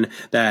on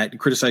that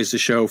criticized the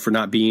show for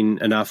not being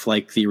enough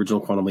like the original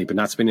Quantum Leap and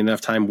not spending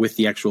enough time with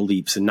the actual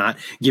leaps and not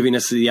giving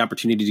us the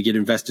opportunity to get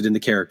invested in the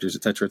characters,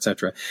 et cetera, et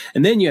cetera.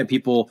 And then you had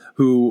people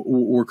who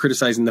were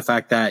criticizing the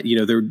fact that,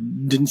 there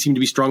didn't seem to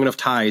be strong enough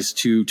ties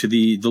to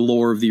the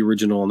lore of the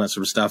original and that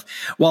sort of stuff,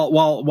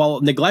 while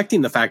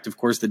neglecting the fact, of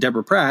course, that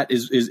Deborah Pratt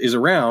is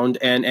around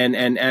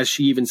and as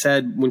she even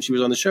said when she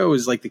was on the show,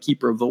 is like the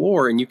keeper of the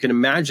lore. And you can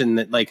imagine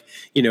that, like,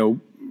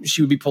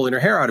 she would be pulling her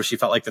hair out if she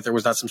felt like that there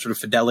was not some sort of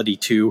fidelity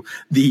to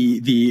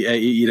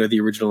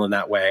the original in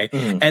that way.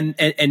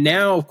 Mm-hmm. And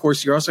now, of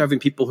course, you're also having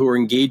people who are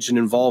engaged and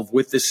involved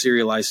with this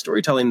serialized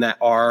storytelling that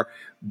are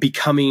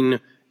becoming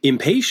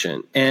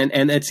impatient.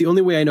 And that's the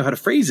only way I know how to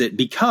phrase it,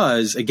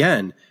 because,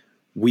 again,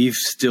 we've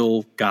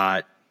still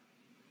got,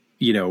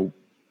 4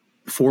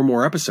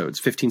 more episodes,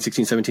 15,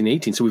 16, 17,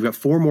 18. So we've got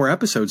 4 more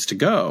episodes to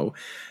go.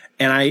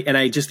 And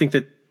I just think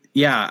that,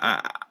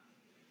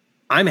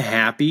 I'm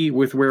happy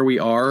with where we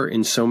are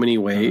in so many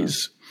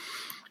ways.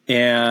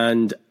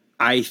 And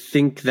I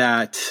think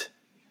that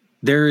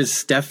there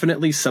is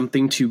definitely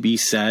something to be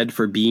said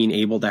for being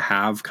able to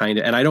have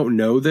and I don't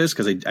know this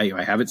because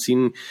I haven't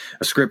seen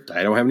a script.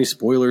 I don't have any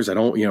spoilers. I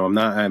don't,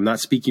 I'm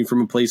not speaking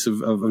from a place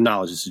of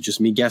knowledge. This is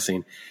just me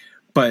guessing.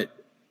 But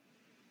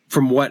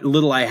from what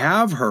little I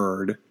have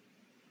heard,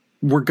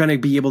 we're going to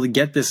be able to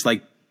get this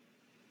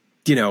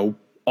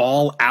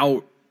all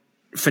out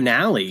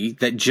finale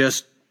that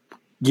just,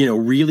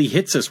 really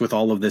hits us with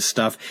all of this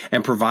stuff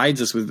and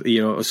provides us with,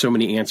 so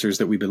many answers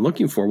that we've been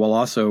looking for, while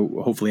also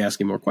hopefully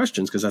asking more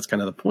questions, because that's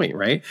kind of the point,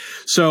 right?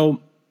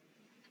 So,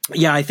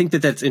 I think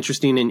that's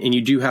interesting. And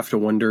you do have to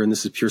wonder, and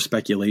this is pure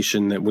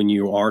speculation, that when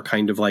you are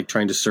kind of like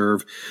trying to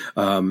serve,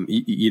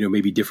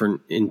 maybe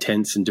different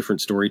intents and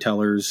different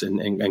storytellers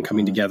and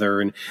coming together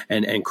and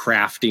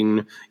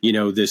crafting,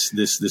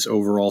 this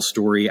overall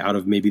story out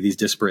of maybe these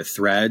disparate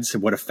threads,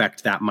 and what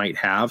effect that might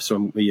have.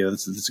 So,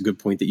 that's a good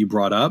point that you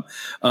brought up.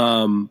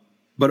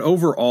 But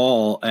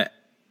overall,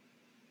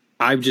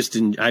 I've just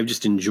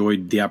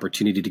enjoyed the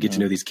opportunity to get to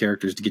know these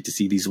characters, to get to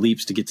see these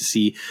leaps, to get to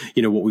see,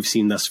 what we've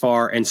seen thus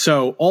far. And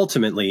so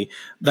ultimately,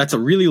 that's a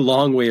really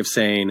long way of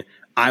saying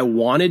I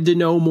wanted to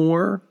know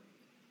more,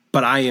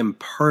 but I am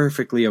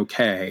perfectly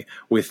okay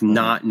with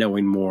not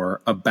knowing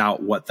more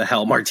about what the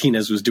hell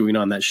Martinez was doing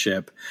on that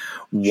ship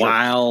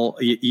while,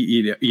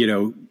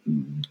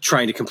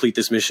 trying to complete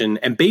this mission,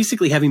 and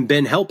basically having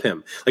Ben help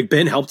him. Like,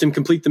 Ben helped him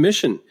complete the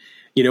mission.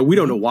 We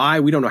don't know why,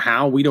 we don't know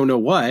how, we don't know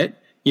what,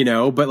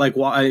 but like,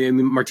 why? I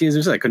mean,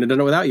 Martinez said, I couldn't have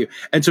done it without you.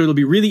 And so it'll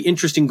be really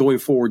interesting going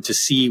forward to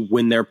see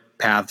when their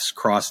paths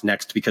cross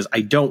next, because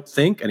I don't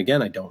think, and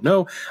again, I don't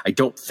know, I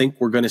don't think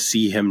we're going to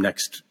see him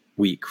next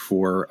week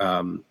for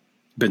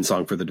Ben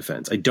Song for the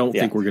defense. I don't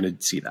think we're going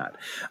to see that.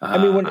 I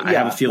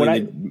have a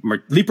feeling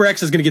that Leaper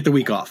X is going to get the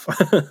week off.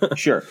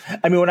 Sure.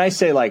 I mean, when I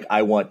say like,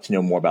 I want to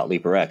know more about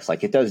Leaper X,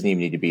 like it doesn't even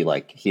need to be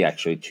like he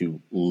actually to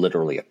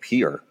literally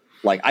appear.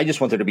 Like, I just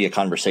want there to be a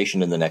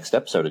conversation in the next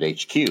episode at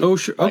HQ. Oh,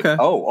 sure. Like, okay.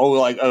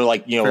 Like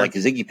Fair. like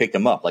Ziggy picked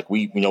him up. Like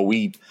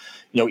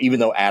even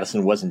though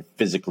Addison wasn't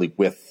physically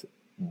with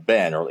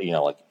Ben or,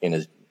 like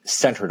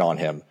centered on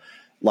him,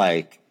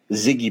 like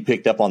Ziggy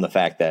picked up on the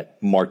fact that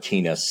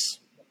Martinez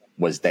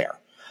was there.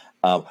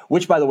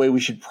 Which, by the way, we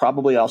should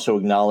probably also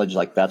acknowledge,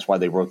 like, that's why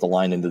they wrote the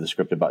line into the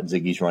script about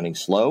Ziggy's running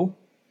slow.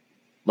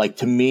 Like,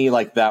 to me,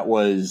 like, that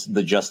was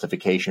the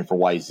justification for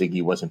why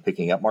Ziggy wasn't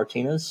picking up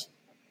Martinez.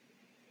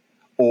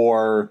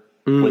 Or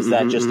was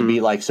that just to be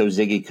like, so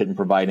Ziggy couldn't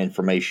provide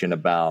information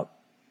about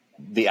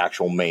the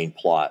actual main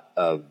plot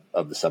of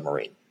the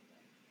submarine?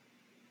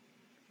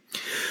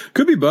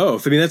 Could be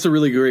both. I mean, that's a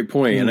really great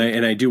point.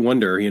 And I do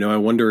wonder, I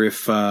wonder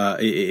if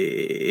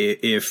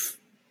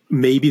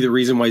maybe the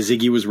reason why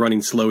Ziggy was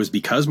running slow is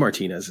because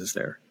Martinez is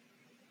there.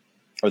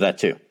 Or that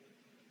too.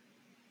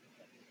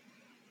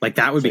 Like,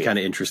 that would be kind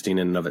of interesting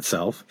in and of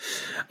itself.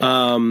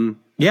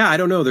 I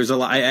don't know. There's a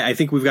lot. I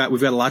think we've got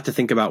a lot to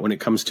think about when it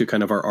comes to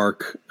kind of our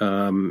arc.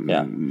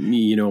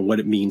 What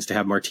it means to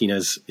have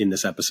Martinez in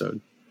this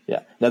episode.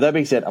 Yeah. Now, that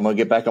being said, I'm going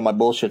to get back on my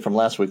bullshit from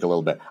last week a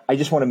little bit. I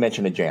just want to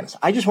mention Janice.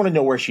 I just want to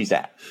know where she's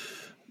at.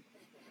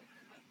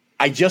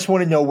 I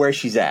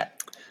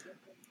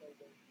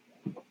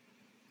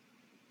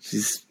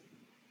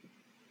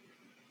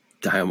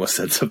almost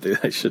said something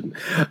I shouldn't.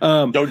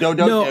 Don't.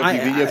 No,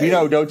 if you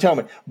know, don't tell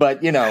me.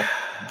 But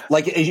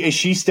like, is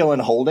she still in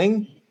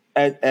holding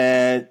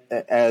at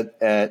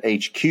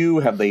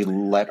HQ? Have they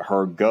let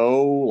her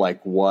go?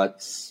 Like,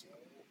 what's?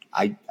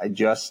 I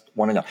just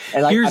want to know.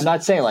 And like,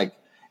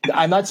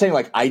 I'm not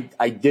saying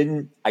I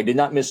did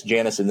not miss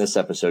Janice in this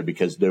episode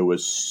because there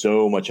was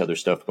so much other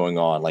stuff going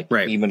on. Like,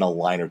 even a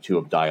line or two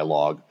of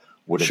dialogue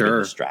would have been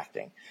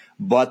distracting.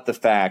 But the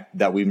fact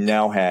that we've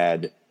now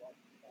had.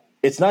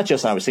 It's not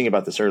just, and I was thinking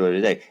about this earlier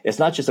today, it's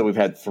not just that we've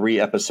had 3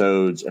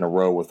 episodes in a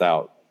row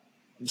without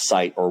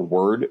sight or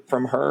word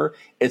from her.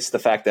 It's the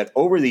fact that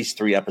over these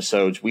 3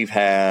 episodes, we've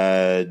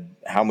had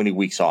how many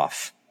weeks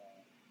off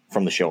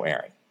from the show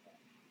airing?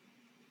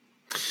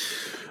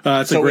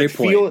 That's a great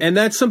point. And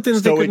that's something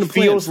that they couldn't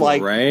plan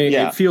for, right?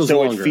 Yeah. It feels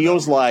longer.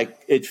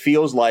 It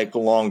feels like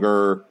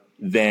longer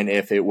than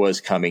if it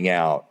was coming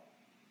out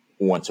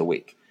once a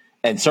week.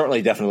 And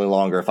certainly definitely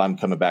longer if I'm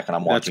coming back and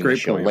I'm watching the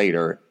show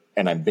later.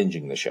 And I'm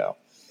binging the show.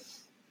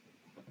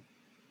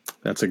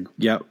 That's a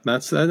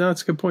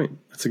good point.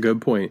 That's a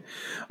good point.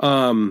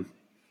 I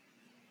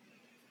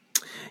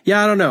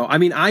don't know. I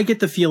mean, I get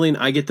the feeling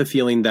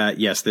that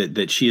yes,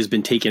 that she has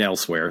been taken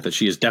elsewhere, that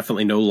she is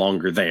definitely no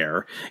longer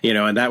there,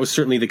 and that was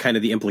certainly the kind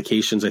of the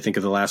implications, I think,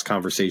 of the last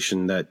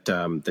conversation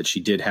that she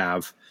did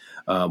have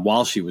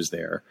while she was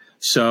there.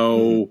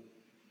 So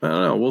I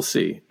don't know. We'll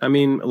see. I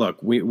mean, look,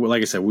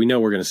 like I said, we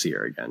know we're going to see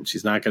her again.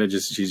 She's not going to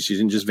she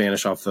didn't just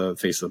vanish off the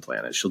face of the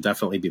planet. She'll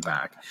definitely be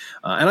back.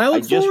 And I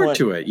look forward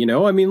to it.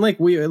 I mean, like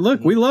we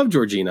love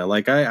Georgina.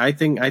 Like I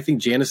think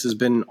Janice has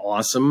been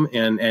awesome.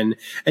 And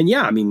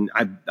yeah, I mean,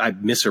 I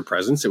miss her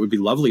presence. It would be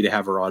lovely to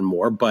have her on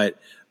more, but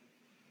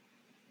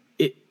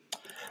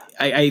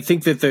I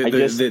think that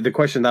the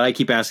question that I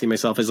keep asking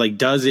myself is like,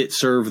 does it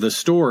serve the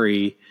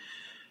story?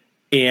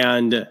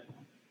 And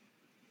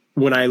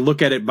when I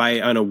look at it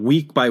on a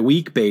week by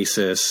week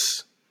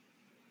basis,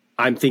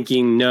 I'm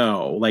thinking,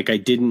 no, like I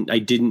didn't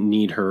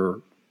need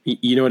her.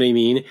 You know what I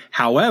mean?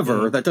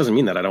 However, that doesn't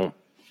mean that I don't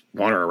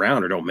want her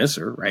around or don't miss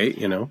her. Right.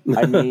 I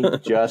mean,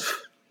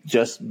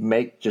 just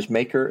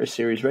make her a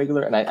series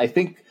regular. And I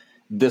think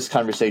this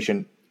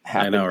conversation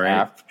happened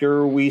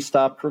after we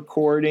stopped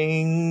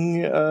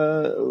recording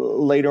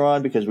later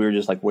on, because we were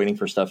just like waiting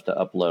for stuff to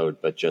upload,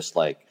 but just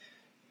like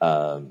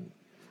Caitlin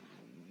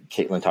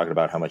talking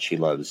about how much she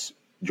loves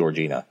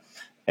Georgina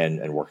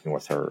and working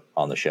with her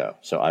on the show.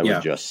 So I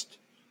would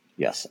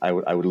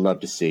I would love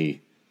to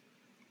see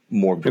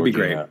more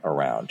Georgina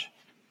around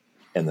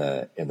in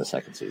the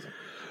second season.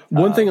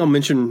 One thing I'll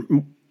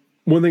mention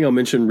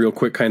real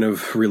quick, kind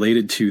of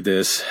related to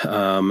this,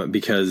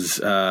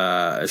 because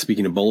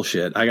speaking of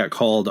bullshit, I got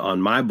called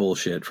on my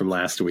bullshit from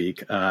last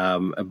week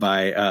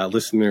by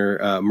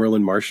listener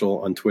Merlin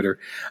Marshall on Twitter,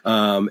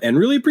 and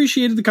really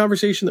appreciated the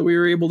conversation that we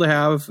were able to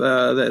have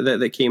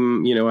that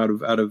came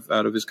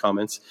out of his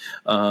comments.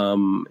 I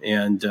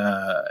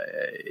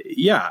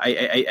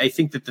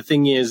think that the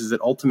thing is that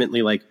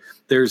ultimately, like,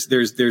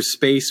 there's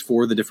space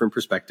for the different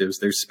perspectives.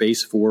 There's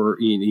space for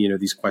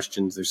these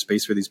questions. There's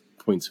space for these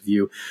points of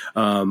view.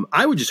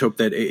 I would just hope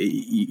that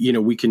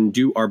we can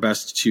do our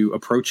best to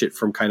approach it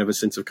from kind of a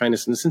sense of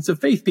kindness and a sense of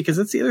faith, because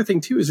that's the other thing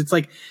too. Is it's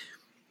like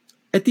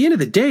at the end of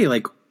the day,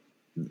 like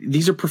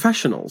these are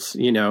professionals,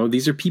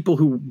 these are people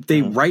who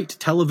they write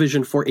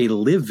television for a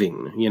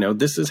living.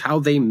 This is how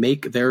they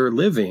make their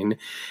living.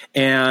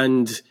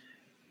 And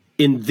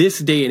in this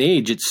day and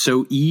age, it's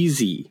so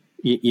easy,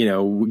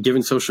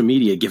 given social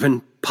media,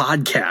 given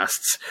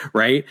podcasts,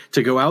 right,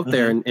 to go out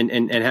there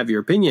and have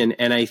your opinion.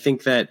 And I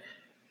think that,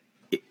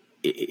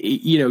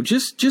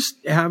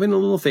 just having a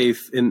little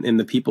faith in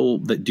the people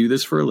that do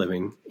this for a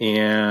living,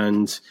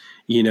 and,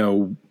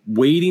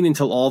 waiting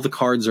until all the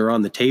cards are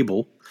on the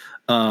table,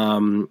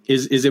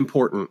 is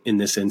important in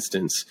this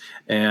instance.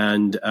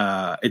 And,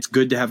 it's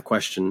good to have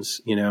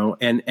questions,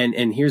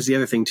 and here's the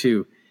other thing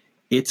too.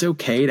 It's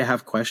okay to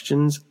have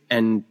questions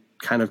and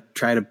kind of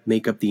try to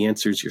make up the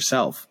answers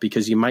yourself,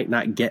 because you might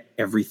not get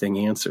everything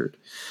answered.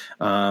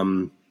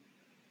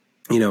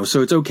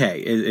 So it's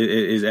okay.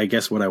 Is I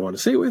guess what I want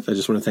to say with. I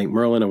just want to thank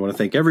Merlin. I want to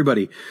thank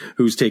everybody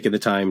who's taken the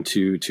time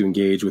to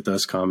engage with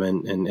us,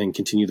 comment, and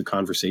continue the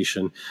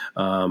conversation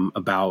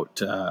about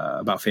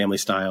Family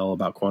Style,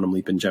 about Quantum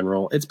Leap in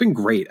general. It's been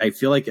great. I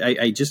feel like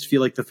I just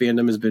feel like the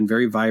fandom has been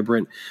very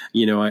vibrant.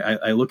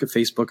 I look at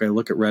Facebook, I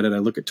look at Reddit, I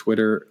look at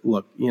Twitter.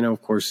 Look,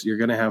 of course, you're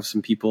going to have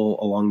some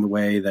people along the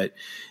way that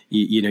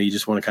you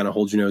just want to kind of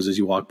hold your nose as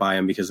you walk by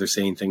them, because they're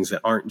saying things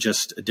that aren't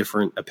just a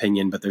different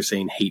opinion, but they're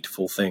saying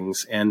hateful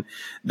things. And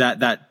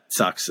that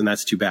sucks, and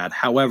that's too bad.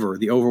 However,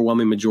 the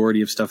overwhelming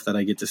majority of stuff that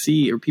I get to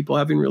see are people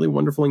having really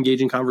wonderful,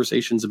 engaging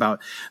conversations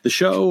about the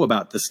show,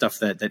 about the stuff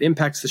that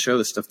impacts the show,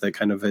 the stuff that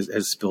kind of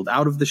has spilled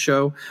out of the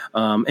show.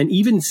 And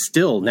even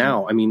still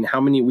now, I mean,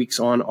 how many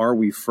weeks on are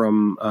we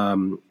from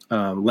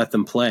Let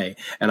Them Play?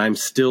 And I'm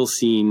still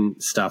seeing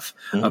stuff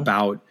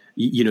about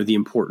the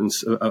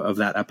importance of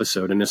that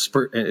episode, and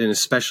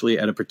especially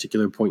at a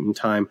particular point in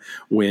time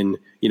when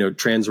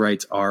trans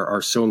rights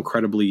are so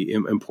incredibly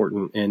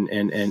important,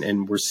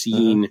 and we're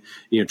seeing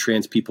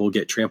trans people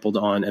get trampled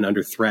on and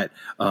under threat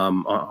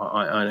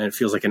on it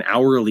feels like an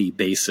hourly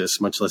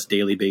basis, much less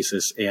daily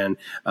basis. And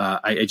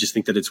I just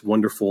think that it's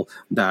wonderful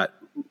that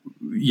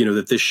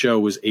that this show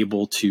was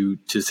able to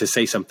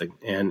say something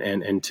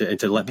and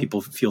to let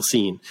people feel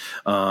seen.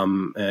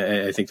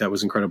 I think that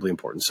was incredibly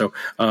important. So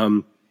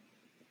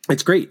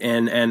it's great.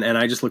 And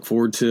I just look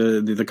forward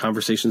to the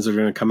conversations that are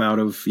going to come out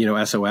of,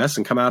 SOS,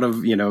 and come out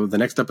of, the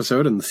next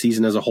episode and the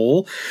season as a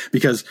whole,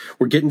 because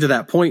we're getting to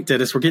that point,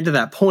 Dennis. We're getting to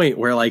that point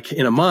where, like,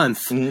 in a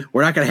month,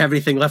 we're not going to have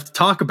anything left to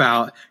talk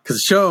about, because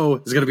the show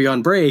is going to be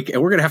on break,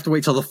 and we're going to have to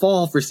wait till the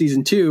fall for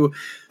season 2.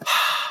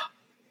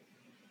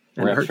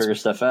 We're going to figure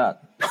stuff out.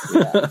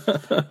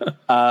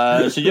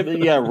 Yeah.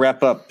 So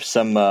wrap up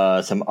some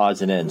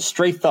odds and ends.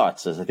 Stray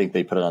thoughts, as I think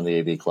they put it on the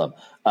AV Club.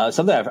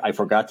 Something I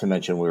forgot to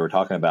mention when we were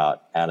talking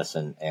about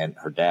Addison and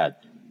her dad.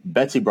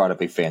 Betsy brought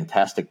up a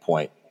fantastic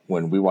point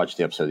when we watched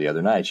the episode the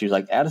other night. She was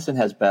like, Addison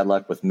has bad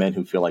luck with men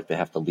who feel like they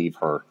have to leave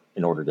her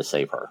in order to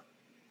save her.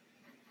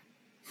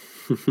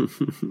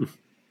 And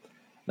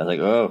I was like,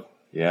 oh,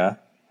 yeah,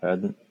 I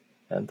hadn't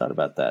thought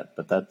about that.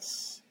 But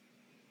that's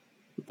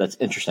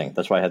interesting.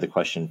 That's why I had the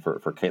question for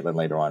Caitlin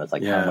later on. It's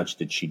like, how much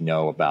did she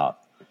know about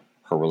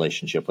her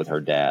relationship with her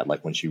dad?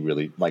 Like when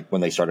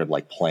when they started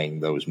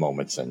playing those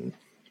moments in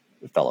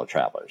Fellow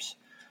Travelers.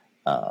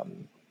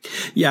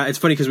 Yeah, it's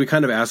funny because we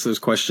kind of asked those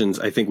questions.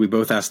 I think we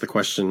both asked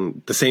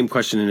the same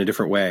question in a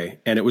different way.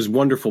 And it was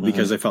wonderful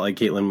because I felt like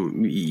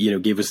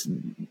Caitlin, gave us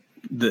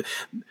the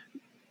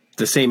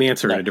same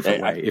answer in a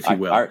different way, if you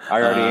will. I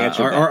already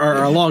answered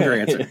our longer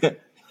answer.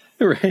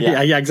 Right.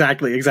 Yeah,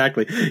 exactly. It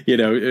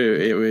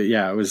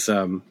was,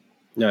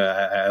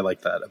 I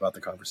like that about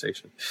the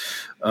conversation.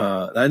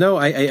 I know,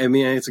 I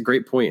mean, it's a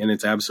great point, and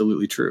it's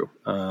absolutely true.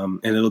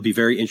 And it'll be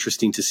very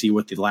interesting to see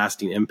what the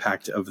lasting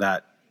impact of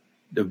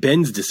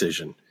Ben's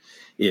decision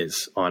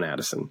is on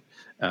Addison.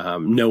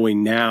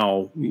 Knowing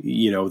now,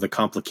 the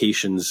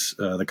complications,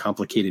 the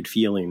complicated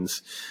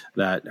feelings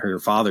that her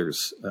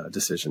father's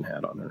decision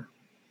had on her.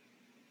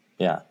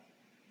 Yeah.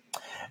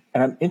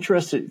 And I'm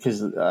interested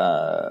because,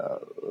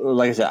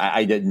 like I said,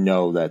 I didn't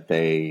know that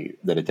it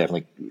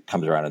definitely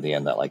comes around in the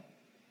end that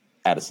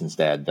Addison's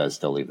dad does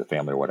still leave the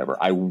family or whatever.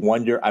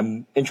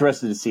 I'm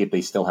interested to see if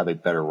they still have a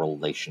better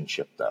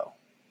relationship though.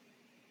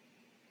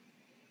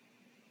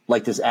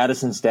 Like, does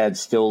Addison's dad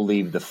still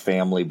leave the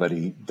family, but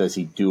does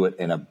he do it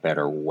in a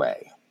better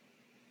way?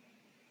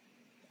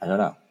 I don't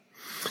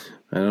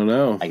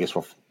know. I guess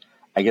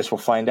we'll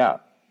find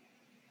out.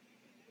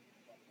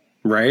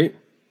 Right?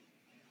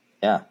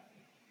 Yeah.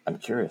 I'm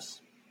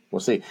curious. We'll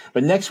see.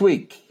 But next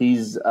week,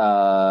 he's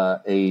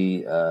a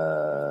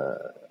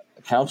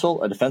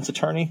defense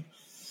attorney.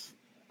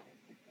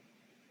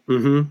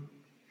 Mm-hmm.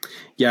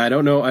 Yeah, I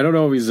don't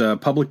know if he's a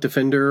public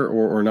defender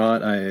or not.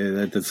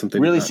 That's something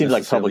really seems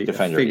like public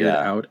defender. Figured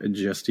out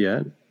just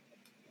yet.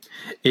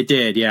 It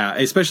did, yeah.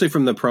 Especially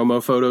from the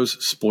promo photos.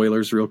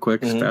 Spoilers, real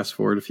quick. Fast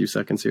forward a few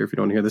seconds here if you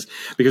don't hear this,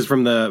 because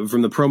from the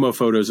promo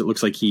photos, it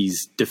looks like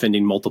he's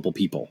defending multiple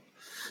people.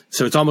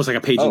 So it's almost like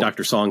a Paging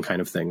Dr. Song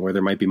kind of thing where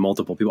there might be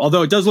multiple people.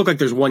 Although it does look like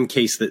there's one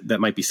case that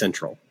might be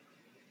central.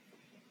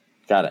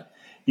 Got it.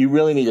 You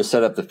really need to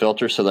set up the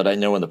filter so that I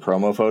know when the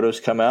promo photos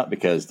come out,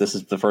 because this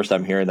is the first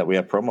I'm hearing that we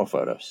have promo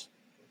photos.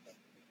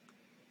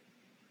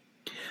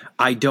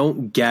 I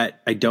don't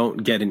get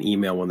an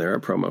email when there are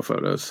promo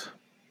photos.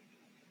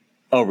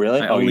 Oh,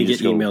 really? I only get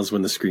emails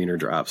when the screener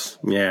drops.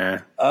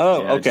 Yeah.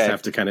 Oh, yeah, okay.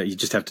 You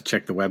just have to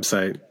check the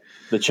website.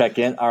 The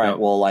check-in? All right. Yep.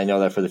 Well, I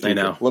know that for the future.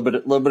 I know. A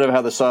little bit of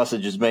how the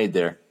sausage is made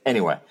there.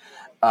 Anyway.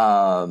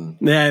 Yeah,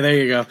 there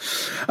you go.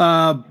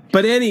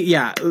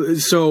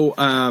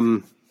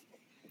 So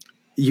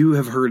you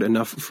have heard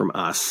enough from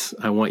us.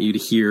 I want you to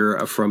hear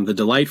from the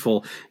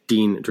delightful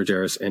Dean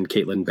Geogaris and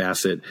Caitlin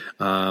Bassett.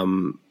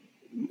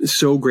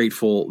 So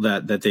grateful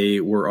that they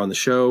were on the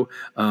show.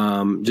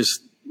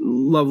 Just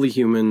lovely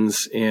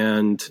humans,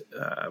 and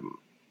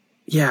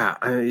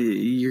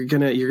you're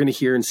gonna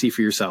hear and see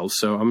for yourselves.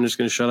 So I'm just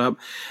gonna shut up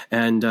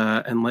and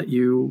let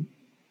you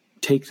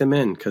take them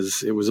in,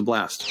 because it was a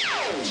blast.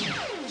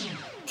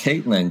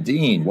 Caitlin,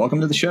 Dean,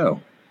 welcome to the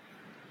show.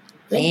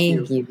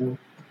 Thank you.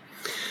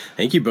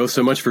 Thank you both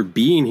so much for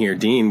being here.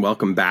 Dean,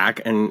 welcome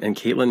back. And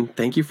Caitlin,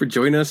 thank you for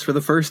joining us for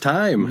the first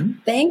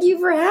time. Thank you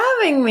for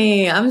having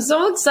me. I'm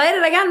so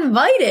excited I got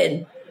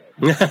invited.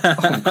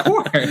 Of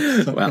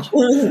course. Well,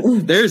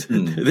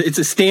 it's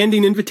a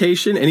standing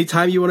invitation.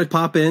 Anytime you want to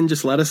pop in,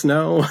 just let us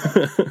know.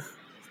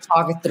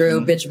 Talk it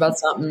through, bitch about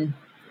something.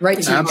 Right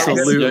to you guys.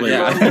 Absolutely.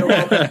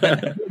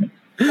 Yeah.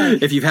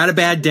 If you've had a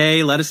bad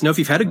day, let us know. If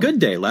you've had a good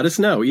day, let us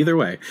know. Either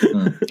way.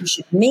 You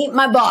should meet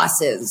my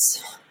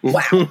bosses.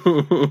 Wow.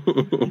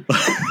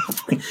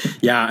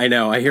 Yeah, I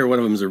know. I hear one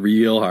of them is a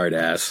real hard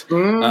ass.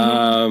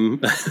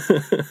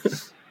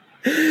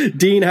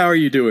 Dean, how are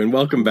you doing?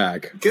 Welcome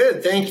back.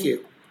 Good, thank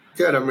you.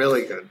 Good, I'm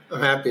really good.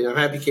 I'm happy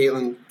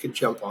Caitlin could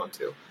jump on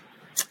too.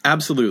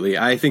 Absolutely.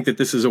 I think that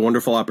this is a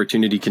wonderful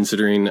opportunity,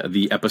 considering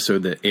the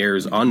episode that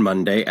airs on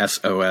Monday,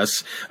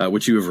 SOS,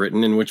 which you have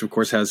written, and which, of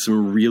course, has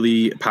some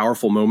really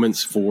powerful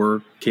moments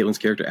for Caitlin's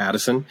character,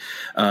 Addison.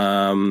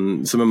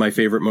 Some of my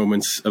favorite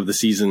moments of the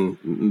season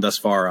thus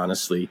far,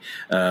 honestly,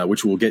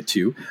 which we'll get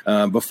to.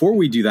 Before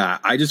we do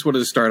that, I just wanted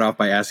to start off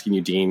by asking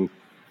you, Dean,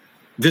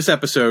 this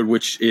episode,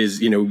 which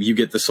is, you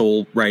get the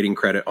sole writing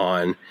credit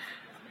on,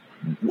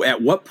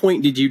 at what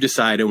point did you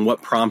decide, and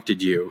what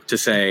prompted you to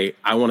say,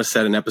 I want to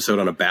set an episode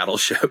on a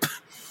battleship?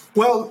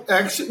 Well,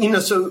 actually,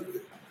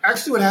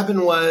 what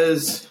happened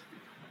was,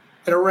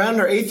 at around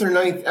our 8th or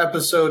 9th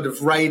episode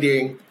of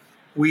writing,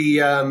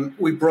 we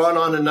brought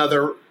on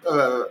another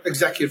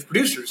executive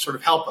producer to sort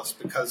of help us,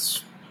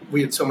 because we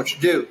had so much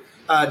to do,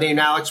 named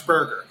Alex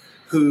Berger,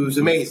 who's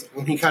amazing.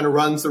 And he kind of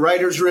runs the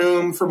writer's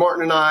room for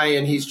Martin and I,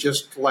 and he's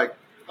just like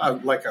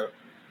a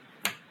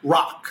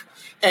rock.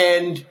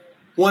 And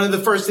one of the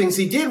first things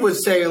he did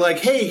was say, like,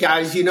 hey,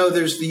 guys,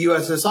 there's the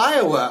USS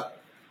Iowa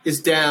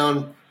is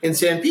down in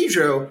San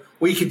Pedro.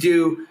 We could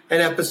do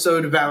an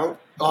episode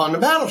on a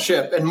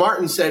battleship. And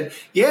Martin said,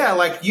 yeah,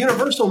 like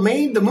Universal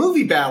made the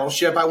movie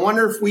Battleship. I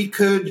wonder if we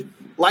could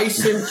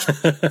license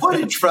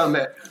footage from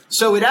it.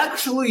 So it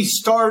actually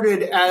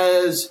started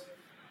as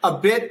a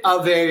bit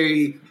of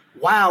a,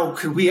 wow,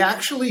 could we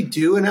actually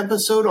do an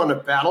episode on a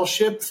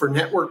battleship for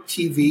network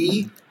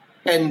TV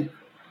and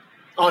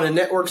on a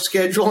network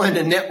schedule and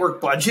a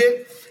network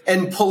budget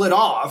and pull it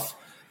off?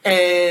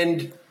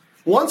 And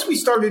once we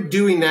started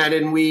doing that,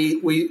 and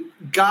we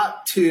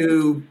got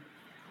to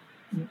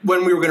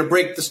when we were going to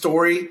break the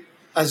story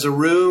as a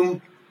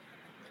room,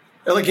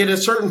 like at a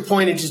certain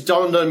point, it just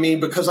dawned on me,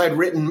 because I'd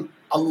written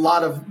on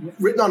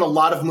a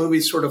lot of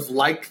movies sort of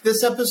like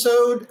this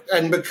episode,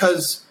 and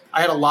because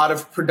I had a lot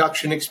of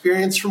production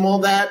experience from all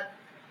that,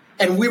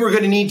 and we were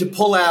going to need to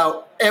pull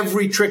out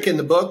every trick in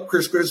the book.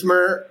 Chris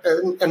Grismer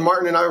and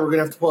Martin and I were going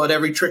to have to pull out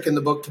every trick in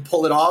the book to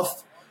pull it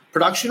off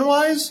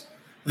production-wise,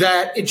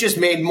 that it just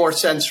made more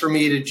sense for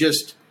me to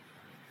just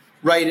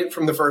write it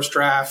from the first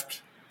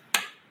draft.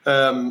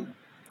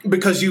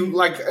 Because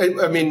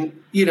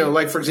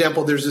for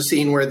example, there's a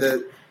scene where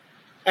the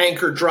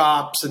anchor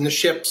drops and the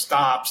ship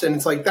stops, and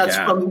it's like,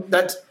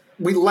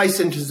 we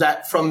licensed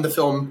that from the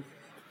film.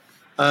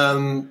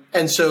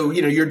 And so,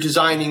 you're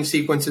designing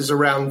sequences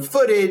around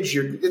footage.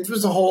 It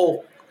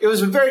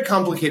was a very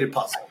complicated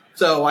puzzle.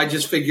 So I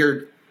just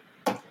figured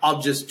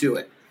I'll just do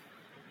it.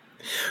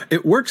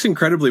 It works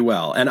incredibly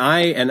well. And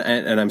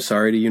I'm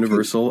sorry to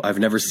Universal, I've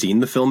never seen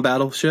the film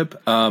Battleship.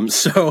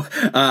 So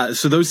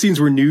those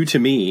scenes were new to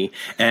me,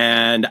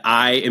 and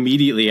I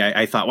immediately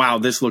thought, wow,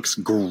 this looks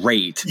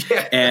great.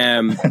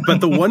 Yeah.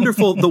 But the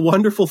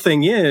wonderful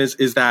thing is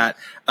that,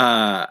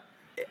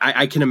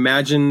 I can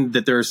imagine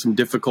that there are some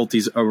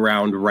difficulties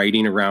around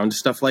writing around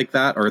stuff like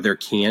that, or there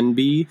can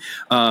be.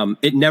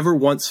 It never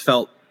once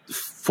felt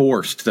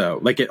forced, though.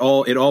 Like it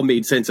all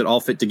made sense. It all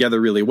fit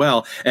together really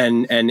well.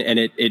 And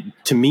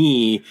it to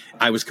me,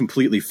 I was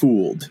completely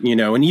fooled,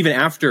 and even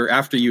after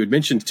you had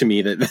mentioned to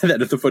me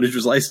that the footage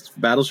was licensed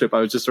for Battleship, I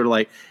was just sort of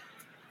like,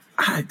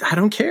 I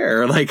don't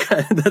care. Like,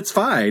 that's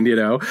fine.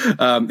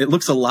 It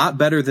looks a lot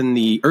better than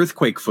the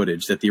earthquake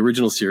footage that the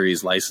original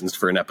series licensed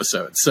for an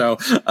episode. So,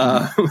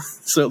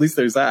 so at least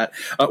there's that.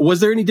 Was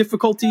there any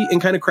difficulty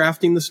in kind of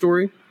crafting the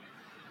story?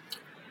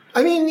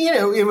 I mean,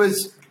 it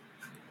was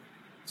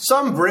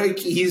some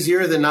break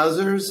easier than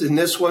others. In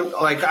this one,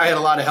 like, I had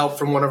a lot of help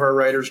from one of our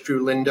writers,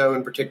 Drew Lindo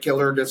in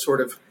particular, to sort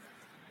of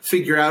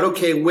figure out,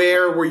 okay,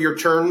 where were your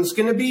turns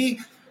going to be?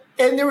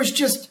 And there was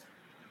just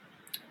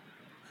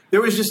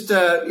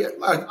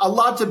a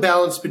lot to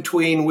balance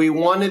between. We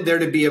wanted there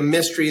to be a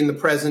mystery in the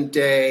present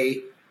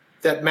day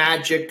that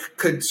magic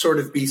could sort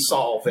of be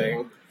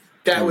solving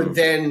that would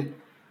then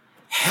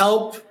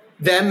help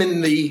them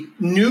in the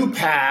new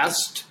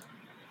past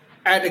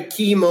at a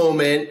key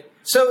moment.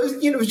 So,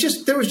 there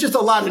was just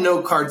a lot of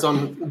note cards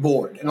on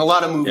board and a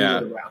lot of moving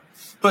around.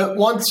 But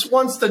once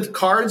the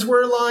cards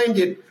were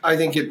aligned, I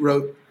think it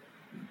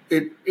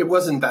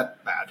wasn't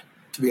that bad,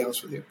 to be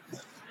honest with you.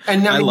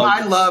 And I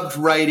loved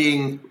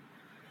writing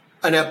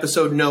an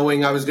episode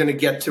knowing I was going to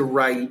get to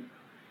write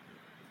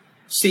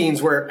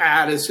scenes where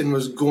Addison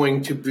was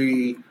going to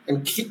be,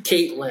 and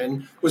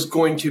Caitlin was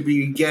going to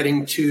be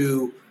getting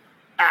to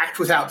act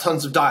without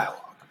tons of dialogue.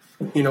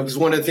 Because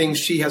one of the things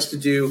she has to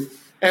do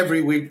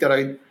every week that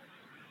I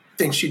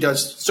think she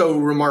does so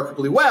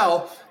remarkably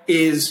well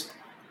is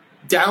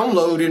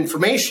download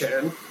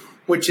information,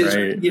 which is,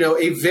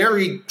 a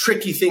very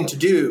tricky thing to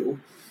do,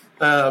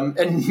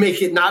 and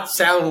make it not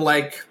sound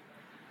like,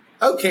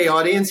 okay,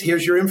 audience,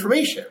 here's your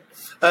information.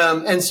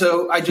 And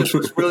so I just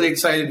was really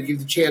excited to give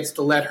the chance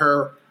to let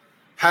her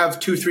have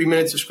 2-3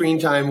 minutes of screen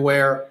time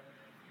where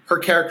her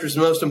character is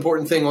the most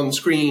important thing on the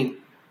screen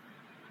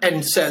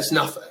and says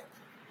nothing.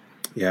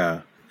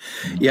 Yeah.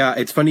 Yeah,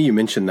 it's funny you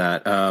mentioned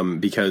that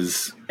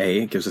because A,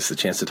 it gives us a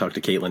chance to talk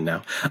to Caitlin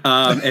now.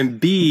 And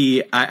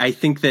B, I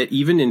think that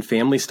even in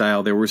Family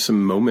Style, there were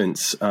some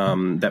moments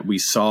that we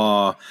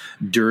saw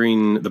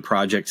during the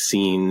project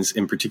scenes,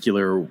 in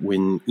particular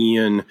when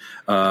Ian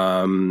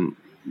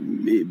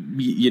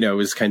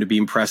is kind of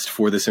being pressed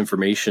for this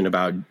information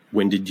about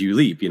when did you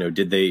leap?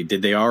 Did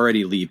they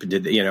already leap?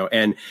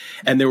 And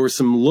there were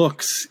some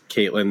looks,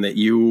 Caitlin, that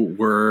you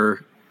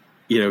were,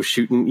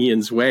 shooting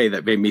Ian's way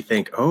that made me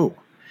think, oh,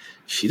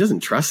 she doesn't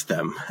trust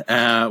them,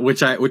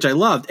 which I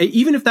loved.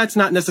 Even if that's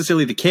not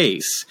necessarily the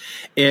case,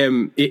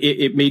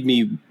 it made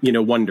me,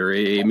 wonder.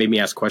 It made me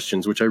ask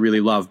questions, which I really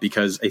love,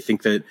 because I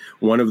think that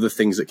one of the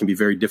things that can be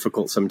very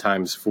difficult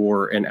sometimes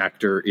for an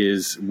actor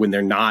is when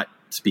they're not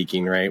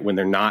speaking, right? When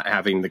they're not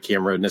having the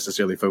camera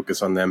necessarily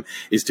focus on them,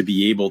 is to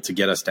be able to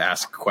get us to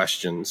ask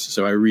questions.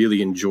 So I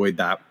really enjoyed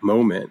that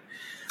moment.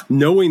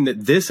 Knowing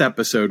that this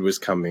episode was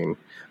coming,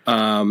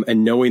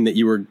 and knowing that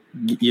you were,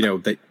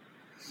 that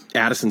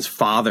Addison's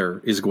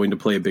father is going to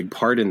play a big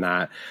part in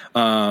that.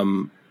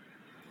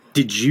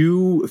 Did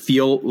you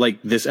feel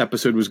like this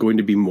episode was going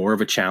to be more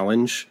of a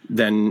challenge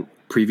than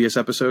previous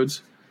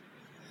episodes?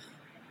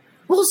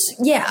 Well,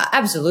 yeah,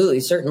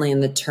 absolutely. Certainly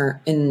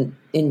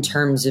in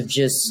terms of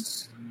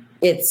just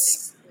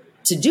it's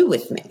to do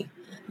with me.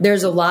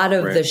 There's a lot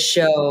of the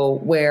show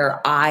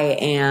where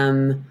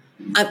I'm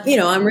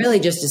really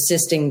just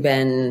assisting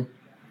Ben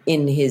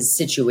in his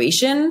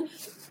situation.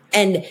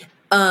 And,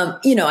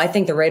 I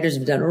think the writers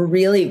have done a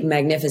really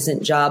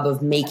magnificent job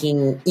of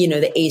making,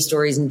 the A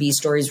stories and B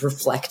stories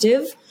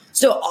reflective.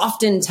 So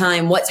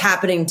oftentimes what's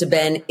happening to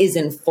Ben is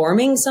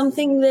informing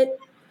something that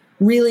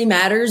really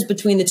matters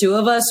between the two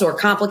of us, or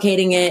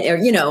complicating it,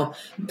 or,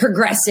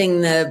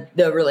 progressing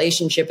the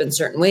relationship in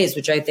certain ways,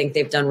 which I think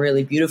they've done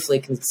really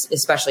beautifully,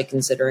 especially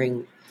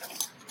considering,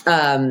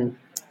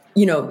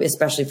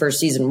 especially first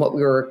season, what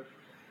we were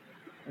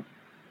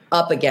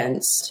up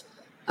against.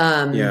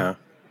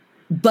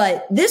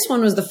 But this one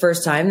was the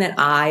first time that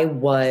I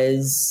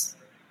was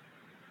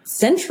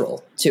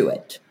central to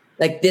it.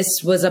 Like,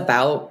 this was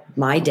about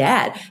my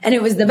dad. And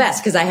it was the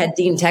best because I had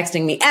Dean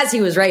texting me as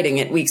he was writing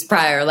it weeks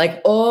prior,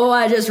 like, oh,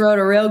 I just wrote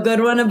a real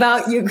good one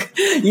about you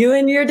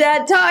and your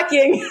dad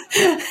talking.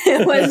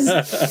 It was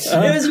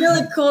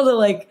really cool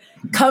to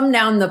come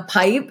down the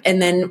pipe.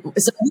 And then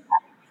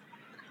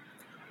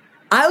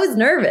I was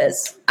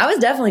nervous. I was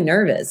definitely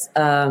nervous.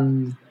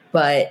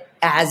 But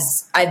I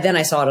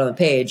saw it on the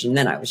page, and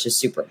then I was just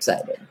super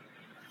excited.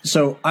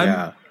 So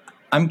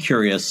I'm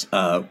curious,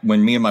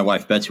 when me and my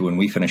wife Betsy, when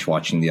we finished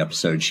watching the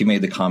episode, she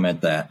made the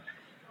comment that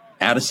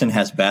Addison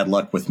has bad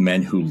luck with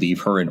men who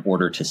leave her in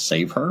order to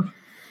save her.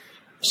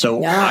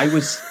 So I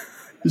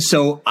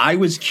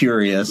was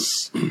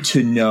curious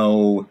to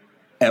know,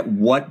 at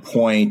what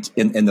point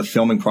in the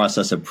filming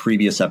process of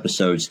previous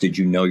episodes did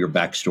you know your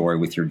backstory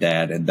with your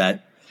dad? And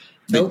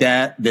did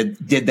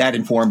that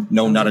inform?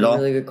 No, not at all.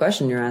 Really good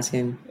question you're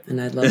asking,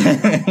 and I'd love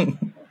to.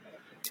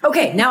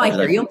 Okay, now I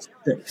hear you.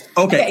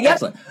 Okay, yep.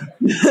 Excellent.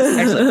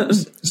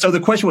 So the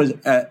question was,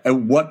 at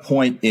what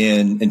point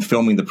in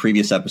filming the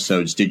previous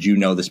episodes did you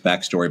know this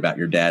backstory about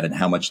your dad, and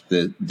how much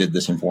did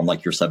this inform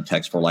your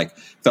subtext for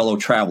Fellow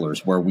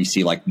Travelers, where we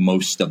see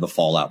most of the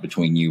fallout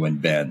between you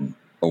and Ben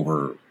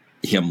over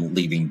him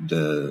leaving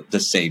to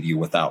save you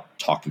without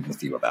talking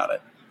with you about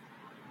it?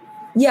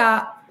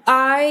 Yeah,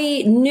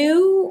 I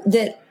knew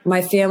that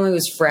my family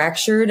was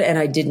fractured and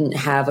I didn't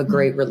have a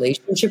great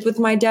relationship with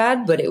my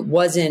dad, but it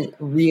wasn't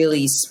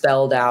really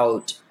spelled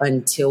out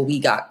until we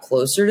got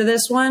closer to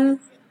this one.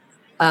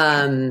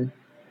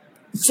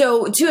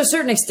 So to a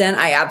certain extent,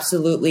 I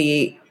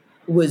absolutely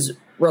was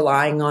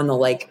relying on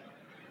the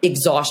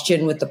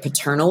exhaustion with the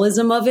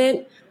paternalism of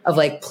it, of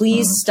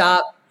please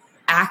stop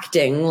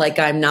acting like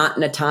I'm not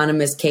an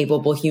autonomous,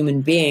 capable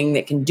human being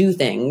that can do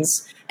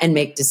things and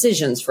make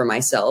decisions for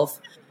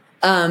myself.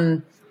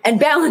 And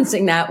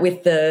balancing that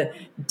with the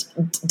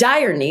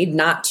dire need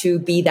not to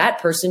be that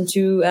person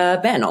to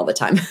Ben all the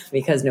time,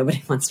 because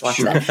nobody wants to watch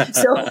that.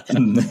 So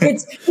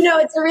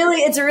it's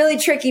a really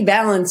tricky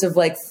balance of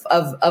like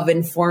of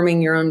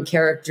informing your own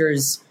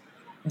character's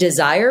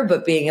desire,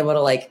 but being able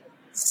to like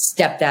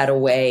step that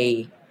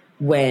away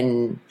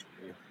when.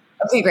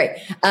 Okay, great.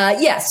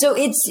 So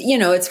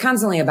it's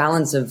constantly a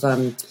balance of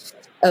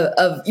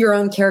your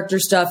own character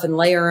stuff and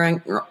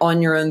layering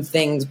on your own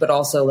things, but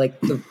also like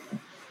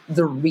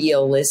the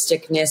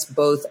realisticness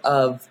both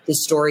of the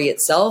story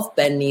itself.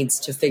 Ben needs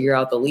to figure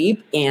out the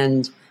leap,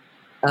 and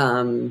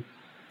the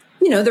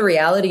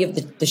reality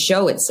of the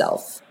show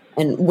itself,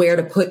 and where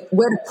to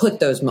put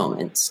those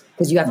moments,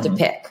 because you have to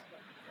pick.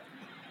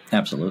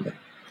 Absolutely.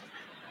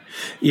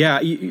 Yeah,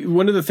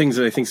 one of the things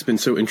that I think has been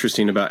so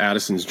interesting about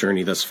Addison's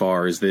journey thus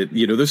far is that,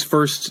 those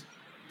first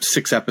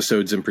 6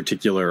 episodes in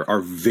particular are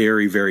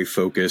very, very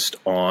focused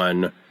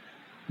on,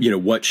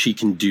 what she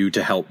can do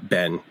to help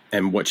Ben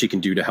and what she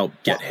can do to help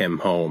get him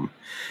home.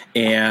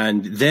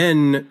 And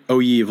then O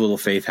Ye of Little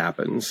Faith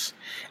happens,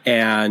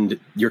 and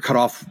you're cut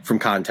off from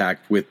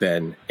contact with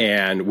Ben,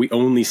 and we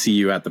only see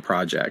you at the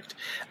project.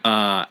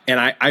 And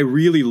I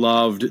really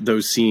loved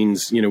those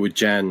scenes, with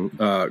Jen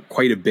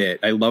quite a bit.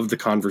 I loved the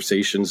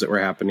conversations that were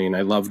happening.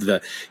 I loved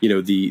the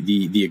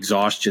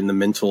exhaustion, the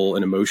mental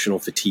and emotional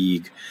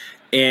fatigue.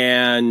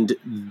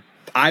 And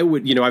I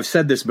would, I've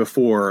said this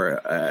before,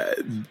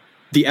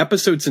 the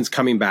episodes since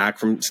coming back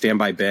from Stand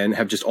By Ben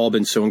have just all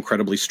been so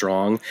incredibly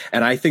strong.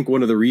 And I think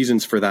one of the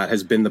reasons for that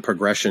has been the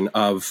progression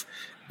of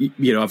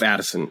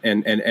Addison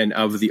and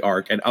of the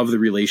arc and of the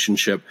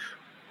relationship,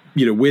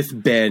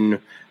 with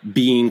Ben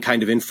being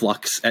kind of in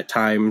flux at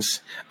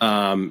times,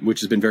 which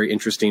has been very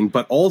interesting,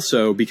 but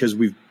also because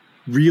we've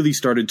really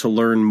started to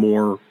learn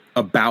more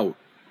about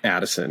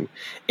Addison.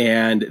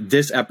 And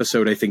this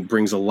episode, I think,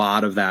 brings a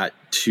lot of that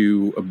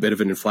to a bit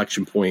of an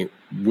inflection point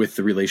with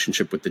the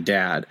relationship with the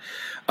dad.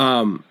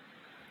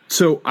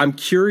 So I'm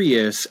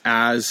curious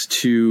as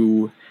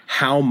to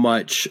how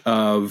much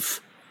of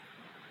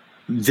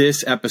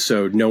this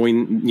episode,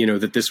 knowing,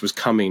 that this was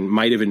coming,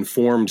 might have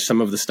informed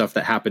some of the stuff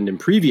that happened in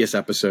previous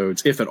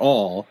episodes, if at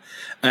all,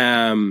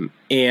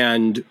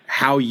 and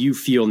how you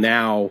feel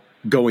now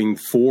going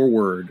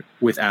forward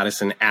with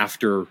Addison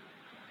after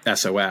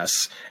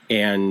SOS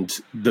and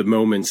the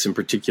moments in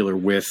particular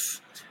with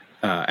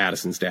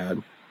Addison's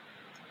dad.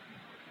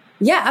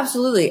 Yeah,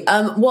 absolutely.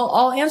 Well,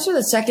 I'll answer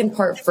the second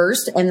part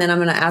first, and then I'm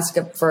going to ask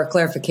for a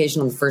clarification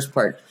on the first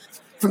part.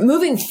 For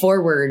moving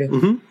forward,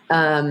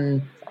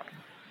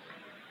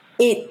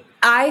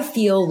 I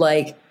feel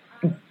like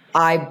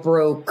I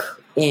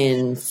broke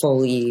in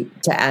fully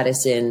to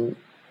Addison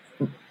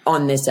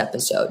on this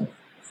episode.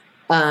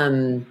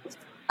 I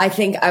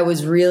think I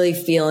was really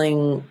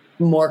feeling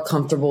more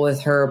comfortable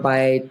with her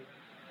by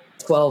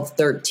 12,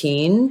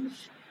 13,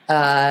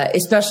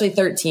 especially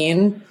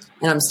 13.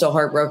 And I'm still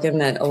heartbroken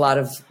that a lot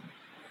of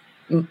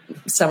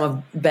some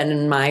of Ben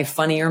and my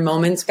funnier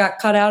moments got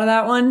cut out of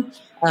that one,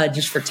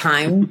 just for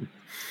time.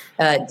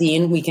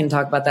 Dean, we can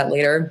talk about that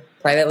later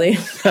privately.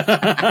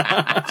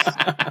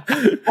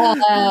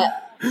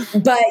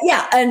 But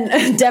yeah,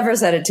 and Deborah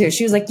said it too.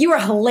 She was like, "You were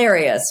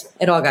hilarious."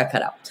 It all got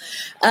cut out.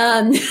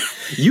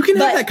 You can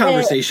have that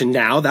conversation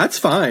now. That's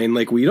fine.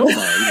 Like, we don't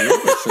mind.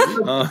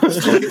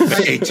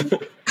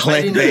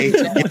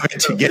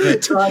 Clickbait. Give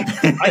it.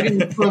 I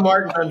didn't throw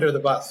Martin under the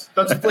bus.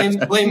 Let's blame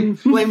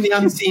the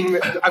unseen.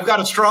 I've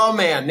got a straw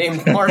man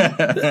named Martin.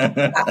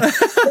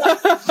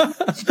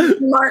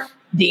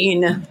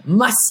 Dean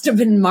must have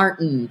been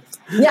Martin.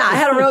 Yeah, I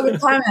had a real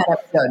good time that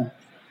episode.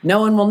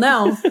 No one will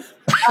know.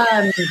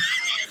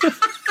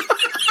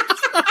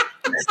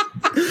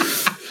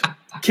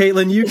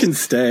 Caitlin, you can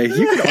stay.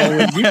 You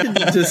can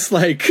just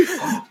like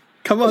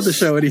come on the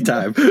show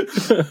anytime.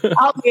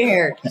 I'll be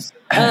here.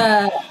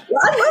 I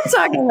love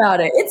talking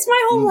about it. It's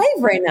my whole life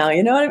right now.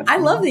 You know what I mean? I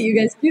love that you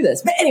guys do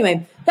this. But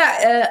anyway,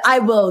 I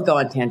will go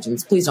on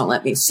tangents. Please don't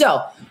let me.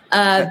 So,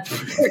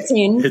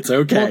 13. It's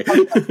okay.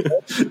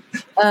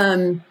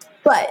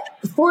 But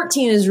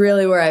 14 is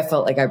really where I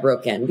felt like I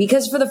broke in,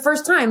 because for the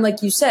first time,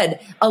 like you said,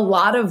 a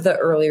lot of the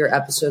earlier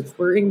episodes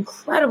were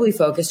incredibly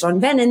focused on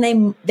Ben,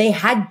 and they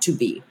had to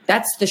be.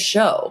 That's the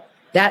show.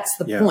 That's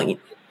the point.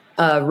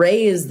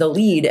 Ray is the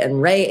lead,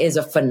 and Ray is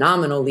a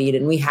phenomenal lead,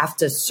 and we have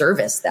to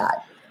service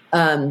that.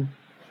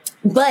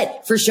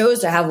 But for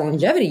shows to have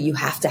longevity, you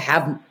have to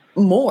have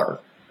more.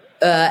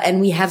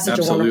 And we have such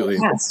a wonderful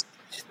cast.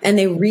 And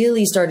they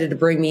really started to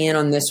bring me in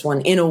on this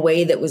one in a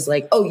way that was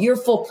like, oh, you're a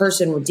full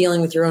person. We're dealing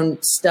with your own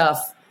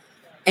stuff.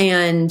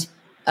 And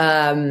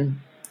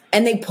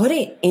they put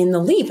it in the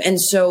leap.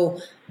 And so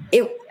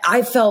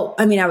I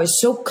was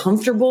so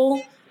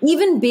comfortable,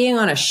 even being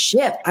on a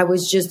ship. I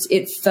was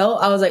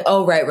like,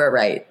 oh,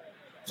 right.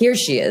 Here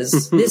she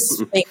is.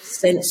 This makes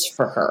sense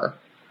for her.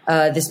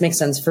 This makes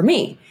sense for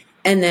me.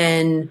 And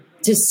then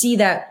to see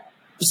that,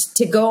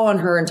 to go on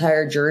her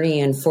entire journey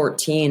in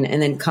 14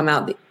 and then come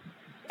out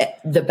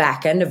the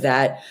back end of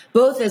that,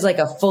 both as like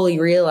a fully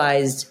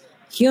realized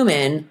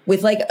human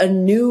with like a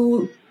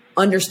new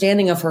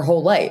understanding of her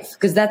whole life.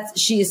 Because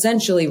she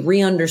essentially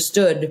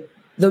re-understood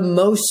the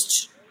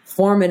most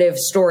formative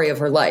story of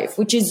her life,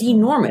 which is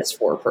enormous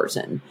for a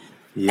person.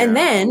 Yeah. And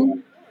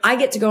then I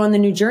get to go on the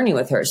new journey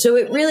with her. So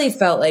it really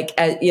felt like,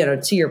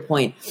 to your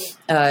point,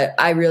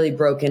 I really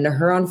broke into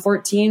her on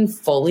 14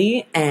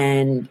 fully.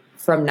 And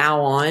from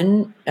now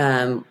on,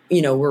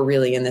 we're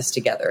really in this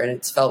together, and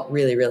it's felt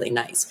really, really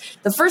nice.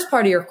 The first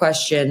part of your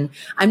question,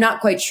 I'm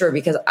not quite sure,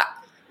 because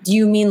do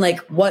you mean like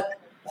what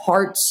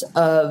parts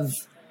of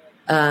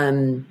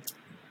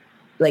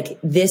like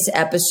this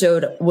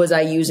episode was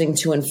I using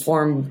to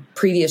inform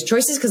previous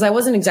choices? Because I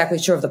wasn't exactly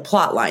sure of the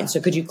plot line. So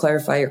could you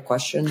clarify your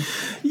question?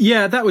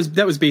 Yeah, that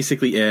was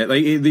basically it.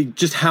 Like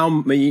just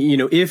how,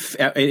 if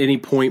at any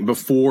point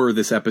before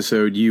this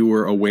episode you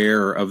were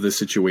aware of the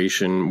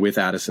situation with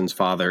Addison's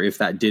father, if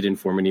that did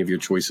inform any of your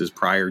choices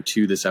prior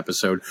to this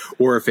episode,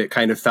 or if it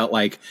kind of felt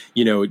like,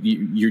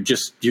 you're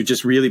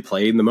just really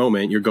playing the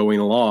moment, you're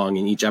going along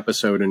in each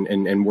episode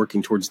and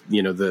working towards,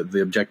 the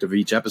objective of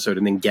each episode,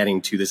 and then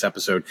getting to this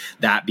episode,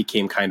 that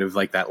became kind of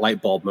like that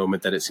light bulb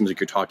moment that it seems like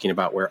you're talking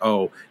about, where,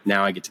 oh,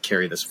 now I get to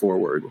carry this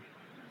forward.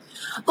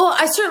 Well,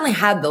 I certainly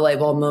had the light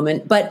bulb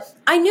moment, but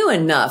I knew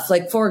enough.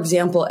 Like, for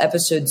example,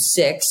 episode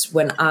 6,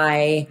 when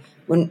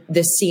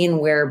the scene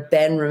where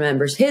Ben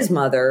remembers his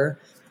mother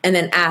and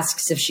then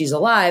asks if she's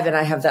alive, and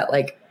I have that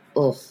like,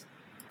 well,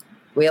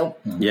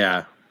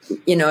 yeah,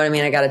 you know what I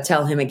mean? I got to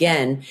tell him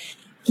again.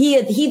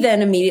 He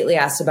then immediately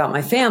asked about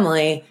my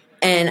family.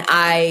 And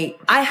I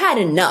had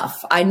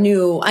enough. I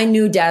knew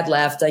Dad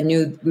left. I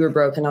knew we were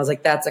broken. I was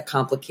like, that's a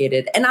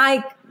complicated. And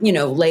I,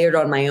 layered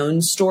on my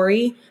own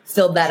story,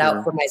 filled that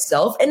out for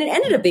myself. And it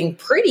ended up being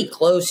pretty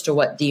close to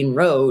what Dean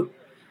wrote.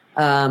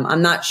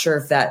 I'm not sure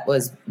if that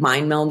was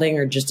mind melding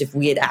or just if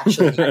we had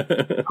actually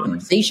had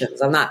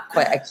conversations. I'm not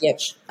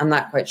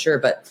quite sure.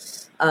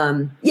 But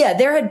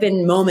there had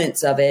been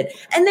moments of it.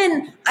 And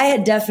then I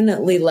had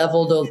definitely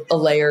leveled a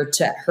layer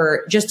to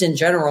her just in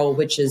general,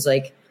 which is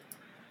like,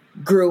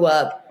 grew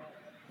up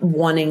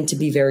wanting to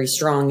be very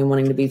strong and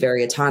wanting to be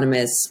very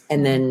autonomous.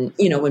 And then,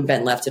 when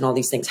Ben left and all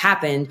these things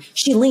happened,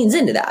 she leans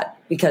into that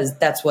because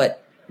that's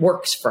what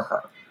works for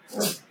her.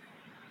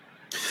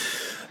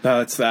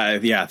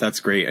 That's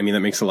great. I mean, that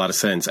makes a lot of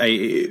sense.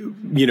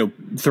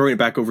 Throwing it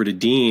back over to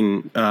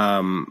Dean,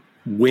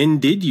 when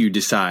did you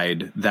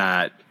decide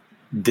that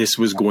this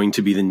was going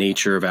to be the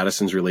nature of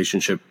Addison's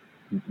relationship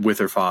with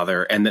her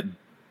father, and that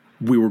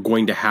we were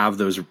going to have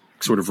those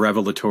sort of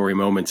revelatory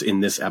moments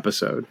in this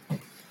episode?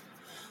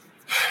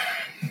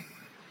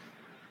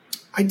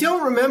 I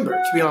don't remember,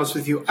 to be honest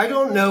with you. I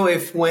don't know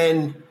if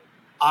when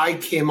I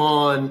came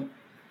on,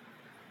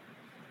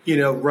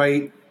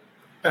 right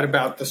at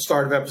about the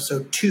start of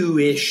episode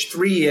 2-ish,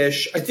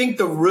 3-ish, I think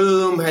the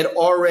room had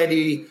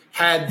already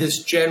had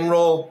this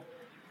general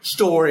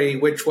story,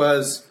 which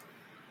was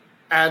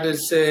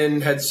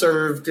Addison had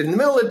served in the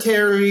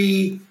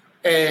military,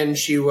 and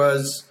she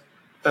was,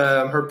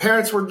 her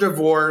parents were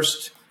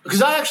divorced.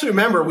 Because I actually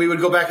remember we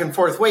would go back and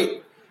forth.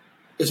 Wait,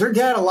 is her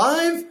dad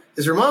alive?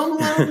 Is her mom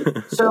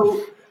alive?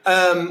 So,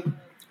 I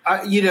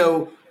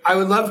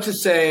would love to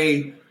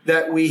say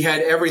that we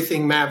had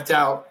everything mapped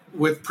out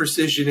with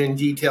precision and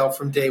detail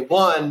from day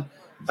one.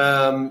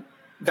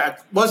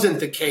 That wasn't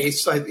the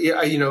case.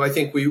 I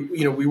think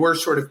we were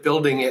sort of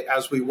building it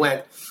as we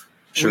went.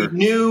 Sure.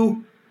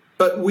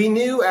 We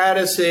knew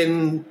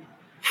Addison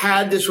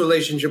had this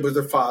relationship with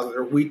her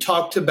father. We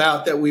talked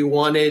about that we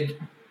wanted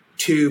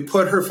to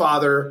put her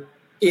father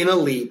in a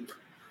leap.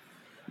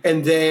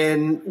 And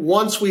then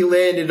once we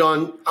landed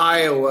on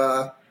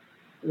Iowa,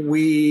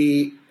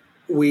 it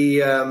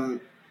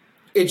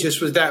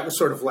just was, that was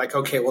sort of like,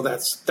 okay, well,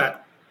 that's the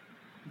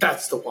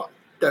one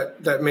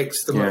that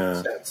makes the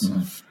most sense.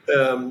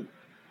 Mm-hmm.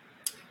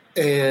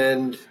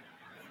 And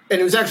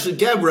it was actually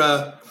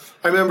Deborah.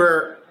 I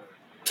remember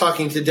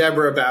talking to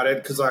Deborah about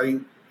it because I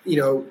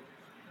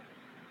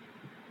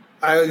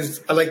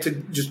like to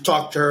just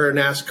talk to her and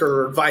ask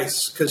her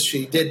advice because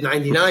she did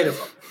 99 of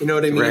them. You know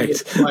what I mean? Right.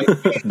 It's like,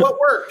 what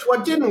worked,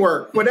 what didn't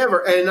work, whatever.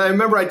 And I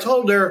remember I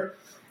told her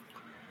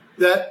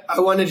that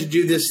I wanted to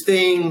do this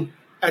thing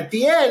at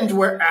the end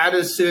where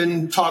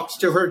Addison talks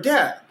to her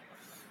dad.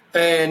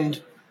 And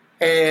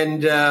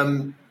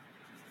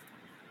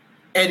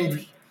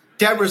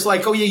Deborah's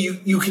like, oh, yeah,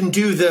 you can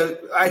do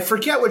I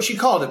forget what she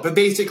called it, but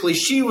basically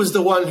she was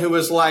the one who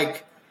was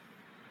like,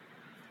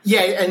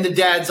 yeah, and the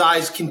dad's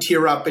eyes can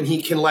tear up and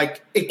he can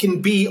it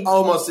can be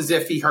almost as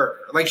if he heard her.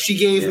 Like she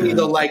gave me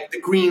the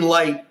green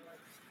light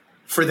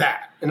for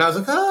that. And I was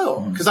like,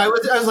 oh, because I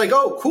was like,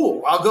 oh,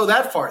 cool. I'll go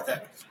that far then.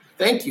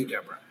 Thank you,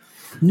 Deborah.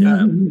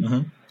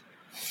 Mm-hmm.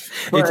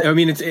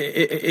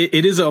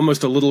 It is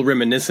almost a little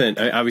reminiscent,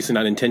 obviously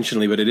not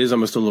intentionally, but it is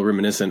almost a little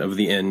reminiscent of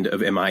the end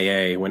of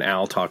MIA when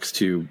Al talks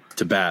to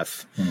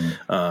Beth,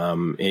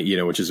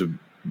 which is a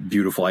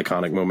beautiful,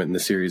 iconic moment in the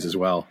series as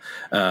well.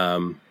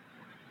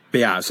 But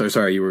yeah, so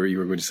sorry, you were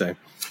going to say.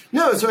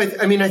 No, so I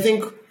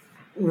think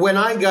when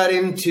I got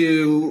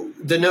into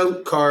the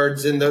note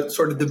cards and the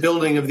sort of the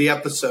building of the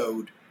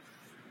episode,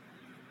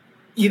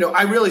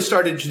 I really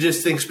started to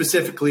just think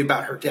specifically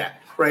about her dad,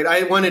 right?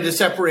 I wanted to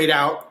separate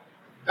out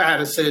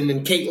Addison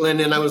and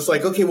Caitlin, and I was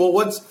like, okay, well,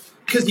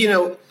 because,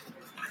 the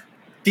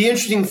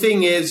interesting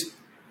thing is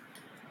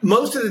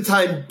most of the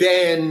time,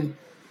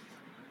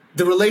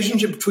 the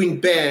relationship between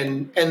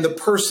Ben and the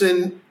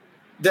person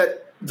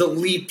that the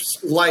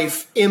leap's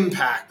life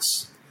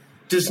impacts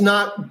does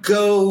not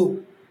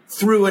go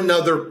through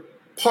another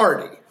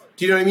party.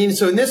 Do you know what I mean?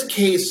 So in this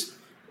case,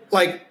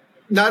 like,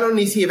 not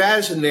only does he have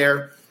Addison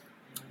there,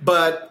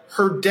 but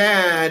her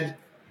dad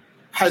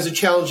has a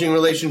challenging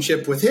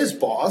relationship with his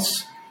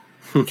boss,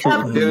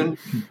 Captain,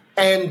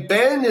 and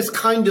Ben is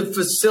kind of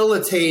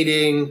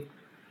facilitating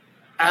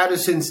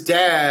Addison's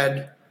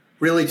dad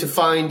really to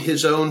find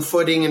his own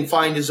footing and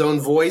find his own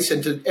voice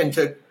and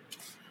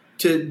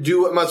to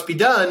do what must be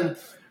done.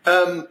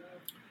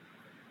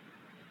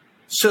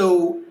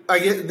 So I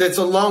guess that's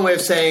a long way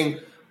of saying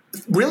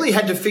really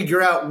had to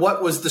figure out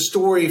what was the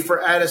story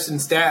for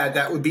Addison's dad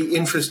that would be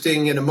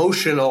interesting and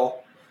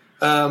emotional.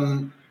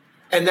 And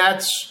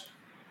that's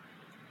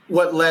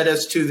what led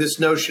us to this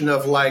notion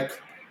of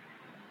like,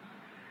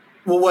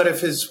 well, what if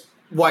his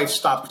wife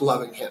stopped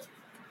loving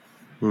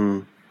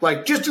him?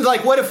 Like, just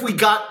like, what if we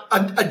got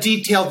a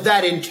detail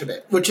that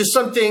intimate, which is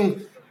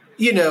something,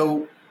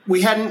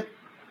 we hadn't,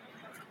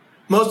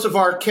 most of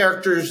our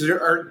characters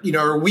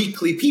are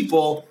weakly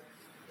people.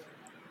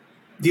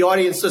 The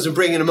audience doesn't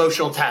bring an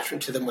emotional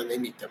attachment to them when they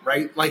meet them,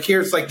 right? Like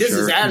here, it's like, this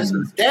is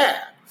Addison's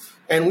dad,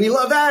 and we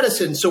love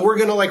Addison, so we're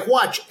going to like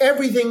watch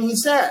everything he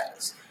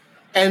says.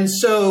 And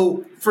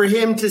so for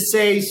him to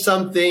say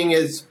something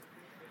as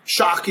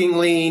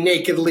shockingly,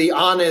 nakedly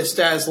honest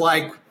as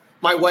like,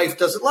 my wife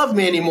doesn't love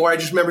me anymore, I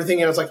just remember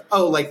thinking, I was like,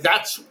 oh, like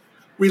that's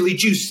really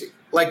juicy.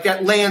 Like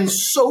that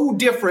lands so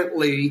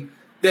differently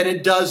than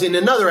it does in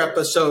another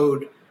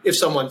episode if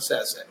someone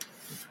says it.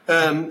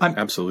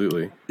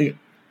 Absolutely.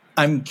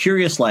 I'm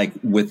curious, like,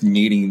 with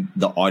needing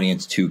the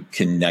audience to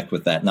connect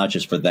with that, not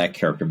just for that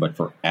character, but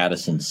for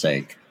Addison's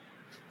sake,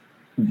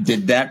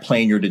 did that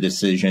play in your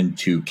decision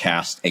to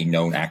cast a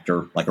known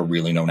actor, like a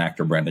really known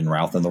actor, Brandon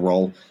Routh, in the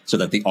role, so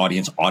that the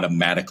audience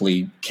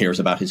automatically cares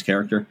about his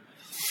character?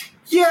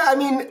 Yeah, I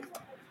mean,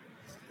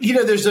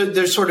 there's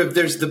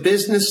the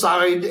business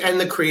side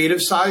and the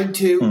creative side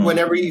too.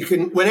 Whenever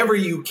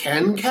you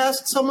can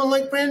cast someone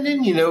like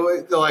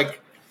Brandon, like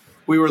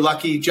we were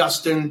lucky,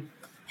 Justin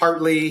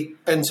Hartley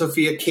and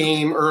Sophia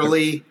came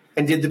early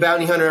and did the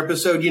Bounty Hunter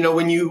episode.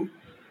 When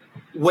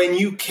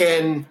you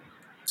can,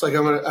 it's like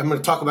I'm gonna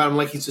talk about him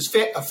like he's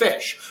a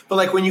fish, but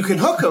like when you can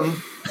hook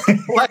him,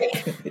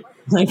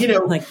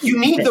 you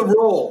need the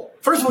role.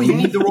 First of all, you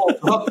need the role to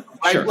hook him,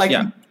 right? Sure,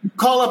 yeah.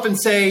 Call up and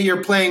say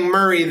you're playing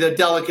Murray, the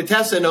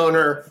delicatessen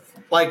owner.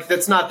 Like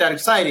that's not that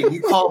exciting.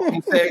 You call up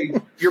and say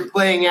you're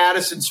playing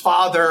Addison's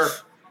father,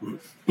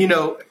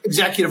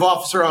 executive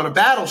officer on a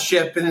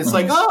battleship, and it's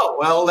like, oh,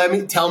 well,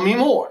 tell me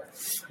more.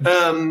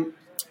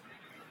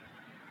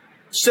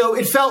 So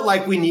it felt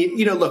like we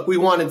we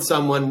wanted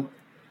someone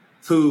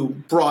who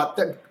brought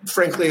that,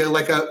 frankly,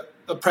 like a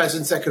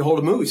presence that could hold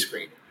a movie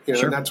screen.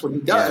 Sure. And that's what he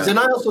does. Yeah, and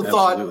I also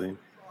thought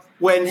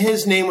when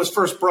his name was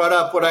first brought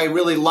up, what I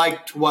really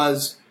liked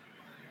was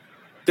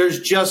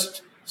there's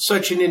just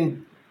such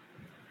an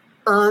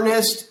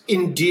earnest,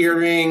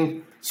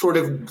 endearing sort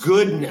of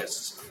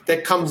goodness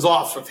that comes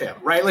off of him,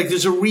 right? Like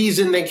there's a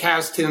reason they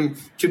cast him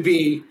to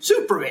be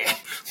Superman,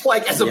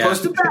 like as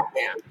opposed to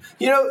Batman,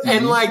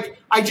 and like,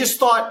 I just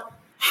thought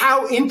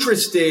how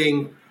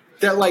interesting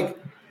that like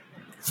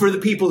for the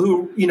people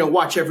who,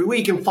 watch every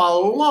week and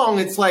follow along,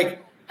 it's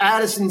like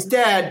Addison's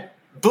dad,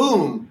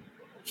 boom,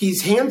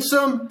 he's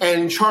handsome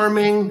and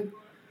charming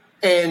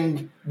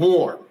and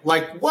warm.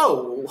 Like,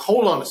 whoa,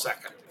 hold on a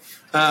second.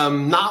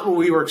 Not what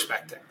we were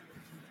expecting.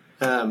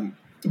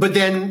 But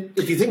then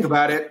if you think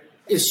about it,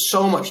 is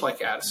so much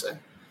like Addison.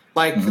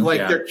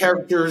 Their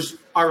characters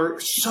are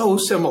so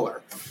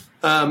similar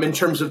in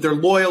terms of their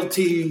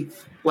loyalty,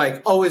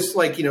 like always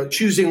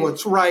choosing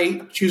what's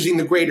right, choosing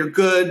the greater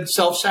good,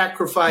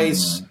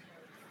 self-sacrifice,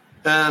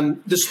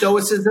 the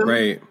stoicism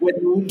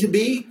would need to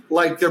be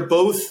like they're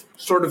both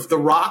sort of the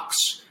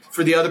rocks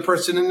for the other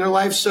person in their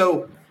life.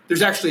 So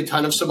there's actually a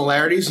ton of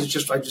similarities. It's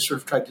just I just sort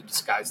of tried to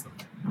disguise them.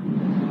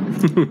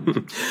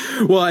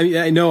 Well,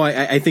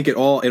 I think it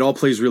all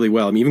plays really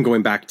well. I mean, even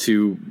going back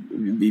to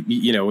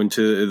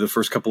into the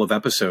first couple of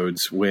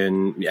episodes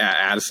when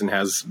Addison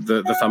has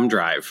the thumb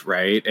drive,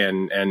 right,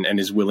 and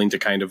is willing to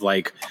kind of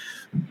like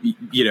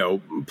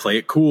play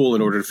it cool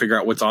in order to figure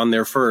out what's on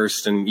there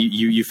first, and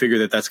you figure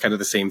that that's kind of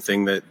the same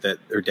thing that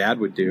her dad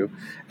would do.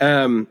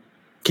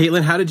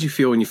 Caitlin, how did you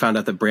feel when you found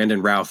out that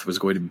Brandon Routh was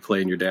going to be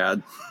playing your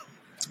dad?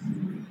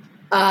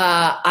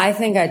 I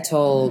think I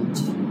told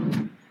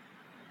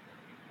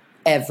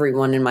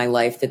everyone in my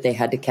life that they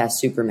had to cast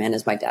Superman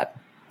as my dad.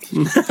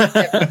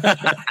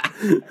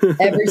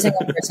 Every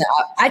single person.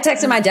 I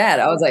texted my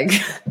dad. I was like,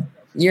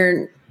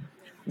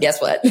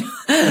 guess what?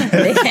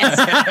 They can't.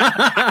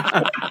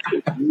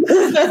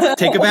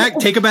 Take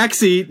a back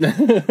seat.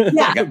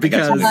 Yeah,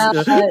 because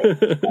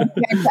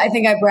I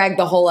think I bragged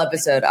the whole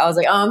episode. I was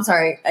like, "Oh, I'm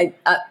sorry.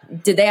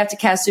 Did they have to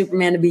cast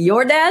Superman to be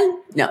your dad?"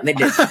 No, they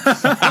didn't. It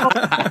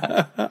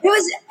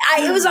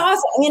was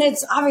awesome. I mean,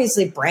 it's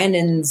obviously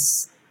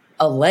Brandon's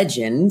a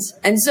legend,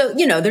 and so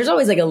there's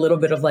always like a little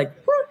bit of like,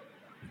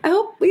 I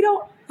hope we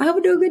do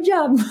a good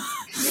job.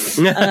 It's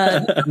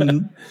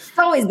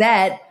always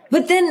that.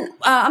 But then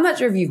I'm not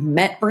sure if you've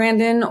met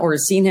Brandon or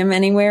seen him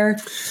anywhere.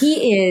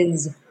 He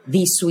is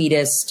the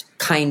sweetest,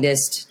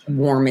 kindest,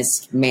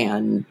 warmest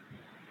man.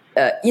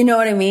 You know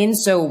what I mean?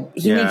 So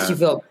he makes you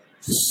feel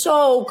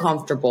so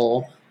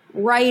comfortable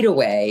right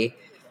away,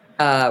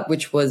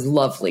 which was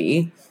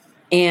lovely.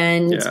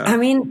 And I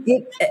mean,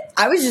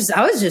 I was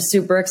just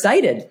super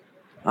excited.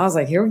 I was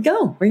like, here we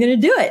go. We're going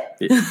to do it.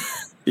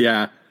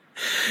 Yeah.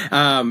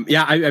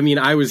 I mean,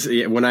 I was,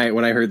 when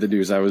I heard the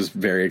news, I was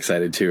very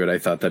excited too. And I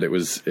thought that it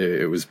was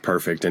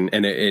perfect. And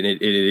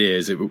it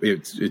is,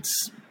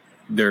 it's,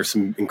 there are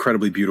some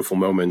incredibly beautiful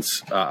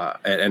moments.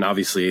 And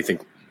obviously I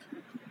think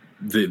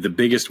the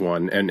biggest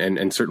one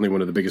and certainly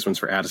one of the biggest ones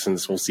for Addison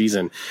this whole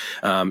season,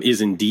 is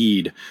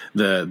indeed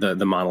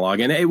the monologue.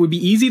 And it would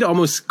be easy to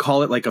almost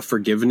call it like a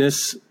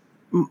forgiveness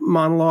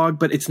monologue,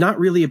 but it's not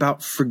really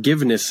about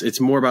forgiveness. It's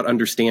more about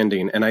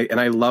understanding. And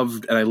I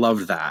loved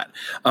that.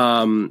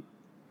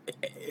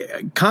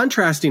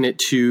 Contrasting it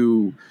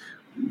to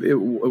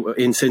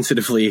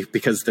insensitively,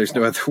 because there's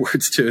no other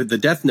words, to the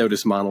Death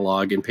Notice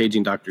monologue in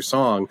Paging Dr.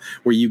 Song,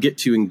 where you get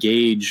to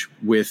engage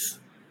with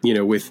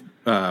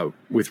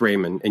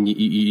Raymond, and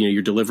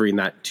you're delivering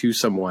that to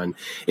someone.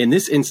 In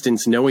this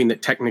instance, knowing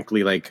that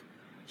technically, like,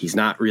 he's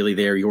not really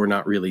there, you're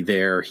not really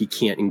there, he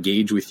can't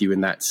engage with you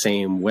in that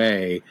same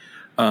way.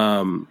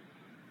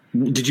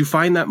 Did you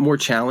find that more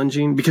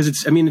challenging? Because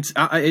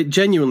it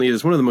genuinely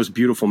is one of the most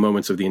beautiful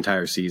moments of the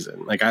entire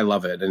season. Like, I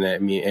love it. And I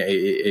mean,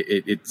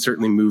 it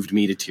certainly moved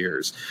me to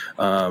tears.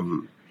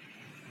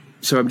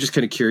 So I'm just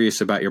kind of curious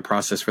about your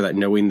process for that,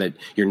 knowing that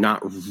you're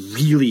not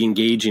really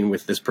engaging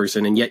with this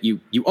person, and yet you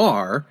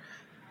are,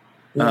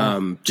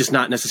 just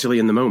not necessarily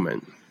in the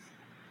moment.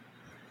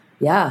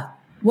 Yeah.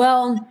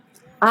 Well,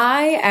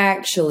 I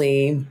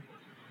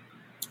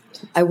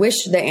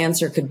wish the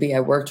answer could be I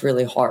worked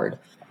really hard,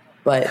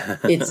 but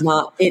it's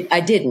not.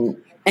 I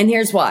didn't. And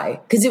here's why.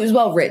 Because it was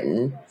well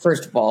written,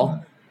 first of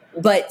all.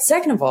 But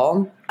second of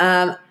all,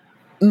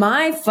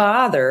 my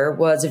father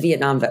was a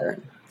Vietnam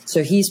veteran.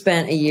 So he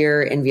spent a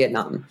year in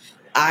Vietnam.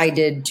 I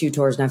did 2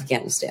 tours in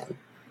Afghanistan.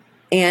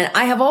 And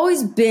I have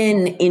always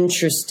been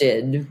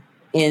interested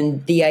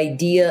in the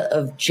idea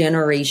of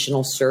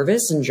generational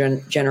service and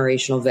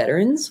generational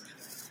veterans,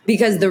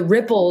 because the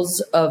ripples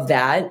of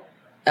that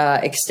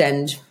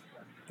extend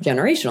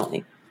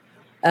generationally.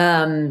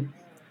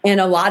 And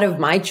a lot of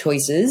my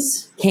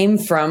choices came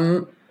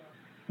from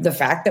the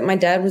fact that my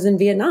dad was in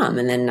Vietnam,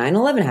 and then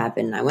 9/11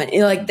 happened. I went,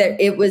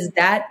 it was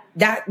that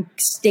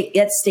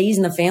stays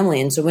in the family.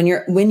 And so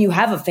when you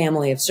have a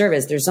family of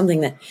service, there's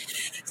something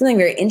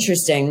very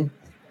interesting.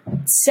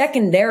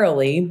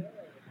 Secondarily,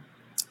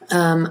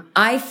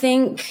 I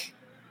think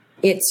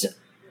it's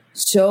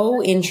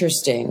so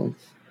interesting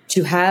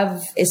to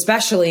have,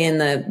 especially in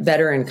the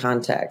veteran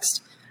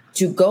context,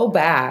 to go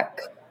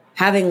back,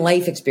 having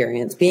life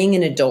experience, being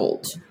an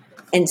adult,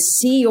 and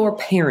see your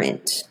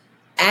parent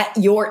at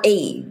your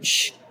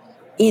age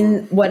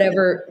in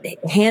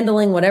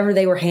handling whatever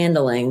they were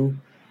handling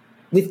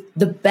with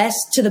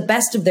to the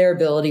best of their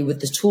ability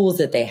with the tools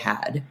that they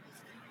had,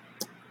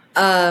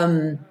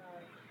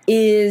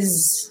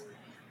 is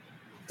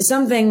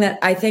something that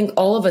I think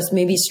all of us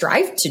maybe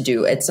strive to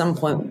do at some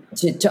point,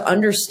 to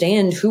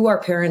understand who our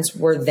parents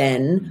were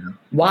then,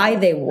 why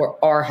they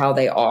are how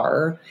they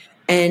are.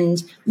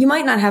 And you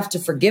might not have to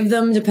forgive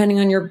them depending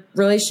on your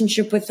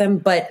relationship with them,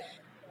 but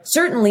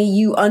certainly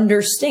you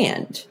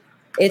understand.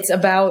 It's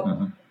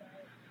about,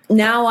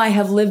 now I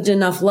have lived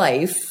enough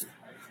life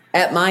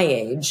at my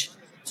age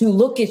to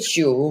look at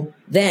you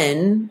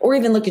then, or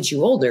even look at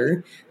you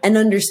older, and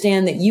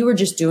understand that you were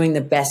just doing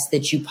the best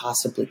that you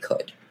possibly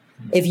could.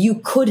 If you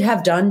could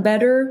have done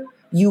better,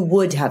 you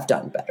would have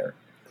done better.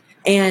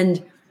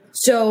 And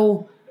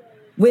so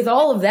with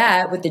all of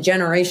that, with the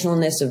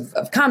generationalness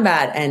of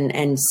combat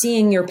and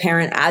seeing your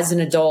parent as an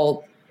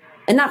adult,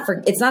 and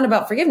it's not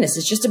about forgiveness,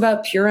 it's just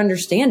about pure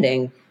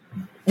understanding.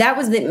 That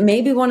was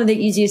maybe one of the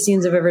easiest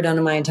scenes I've ever done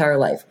in my entire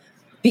life,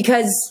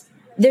 because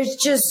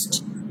it's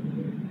just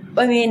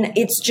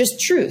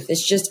truth.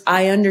 It's just,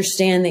 I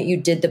understand that you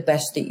did the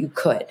best that you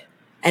could,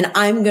 and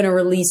I'm going to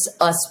release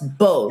us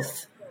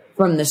both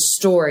from the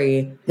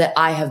story that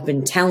I have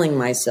been telling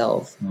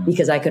myself,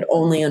 because I could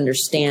only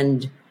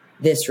understand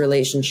this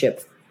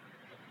relationship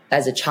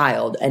as a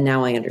child, and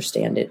now I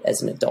understand it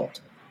as an adult.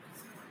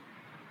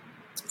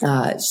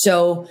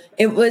 So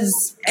it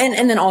was,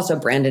 and then also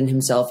Brandon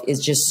himself is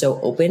just so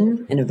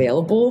open and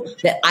available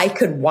that I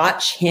could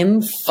watch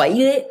him fight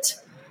it.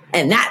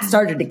 And that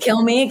started to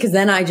kill me, because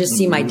then I just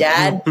see my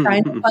dad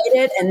trying to fight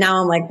it. And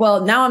now I'm like,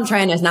 well, now I'm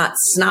trying to not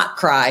snot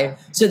cry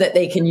so that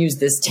they can use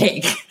this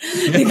take.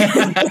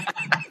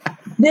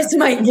 This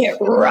might get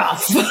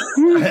rough.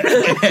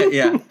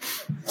 Yeah.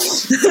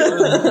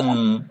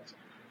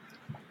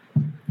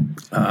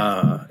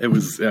 It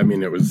was. I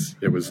mean, it was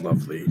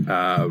lovely.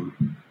 Thank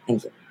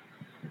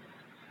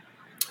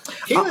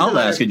you. I'll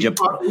ask you, Jim.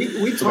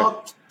 We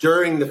talked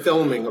during the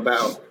filming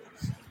about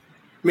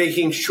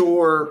making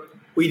sure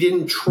we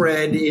didn't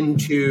tread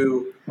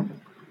into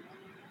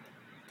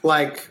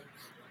like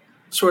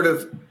sort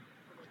of,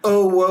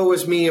 oh, woe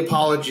is me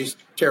apologies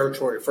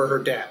territory for her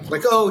dad.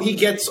 Like, oh, he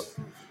gets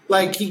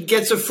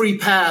a free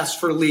pass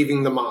for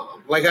leaving the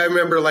mom. Like, I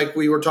remember, like,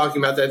 we were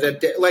talking about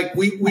that day. Like,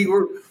 we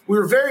were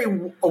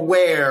very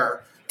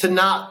aware to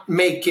not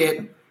make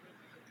it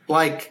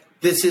like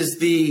this is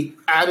the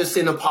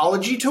Addison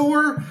apology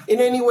tour in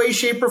any way,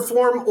 shape, or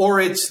form, or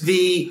it's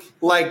the,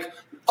 like,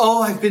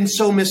 oh, I've been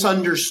so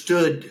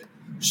misunderstood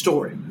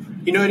story.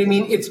 You know what I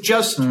mean? It's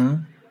just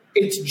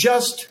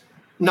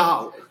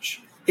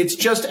knowledge. It's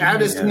just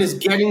Addison is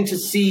getting to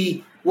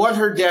see what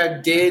her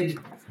dad did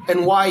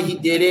and why he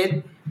did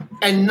it.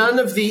 And none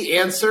of the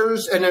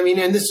answers, and I mean,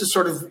 and this is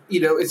sort of,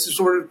 it's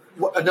sort of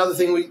another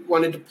thing we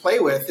wanted to play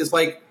with is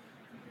like,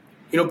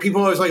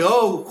 people are always like,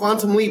 oh,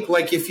 quantum leap,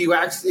 like if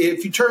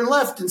you turn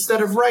left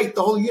instead of right,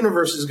 the whole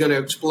universe is going to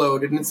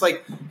explode. And it's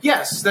like,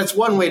 yes, that's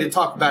one way to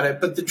talk about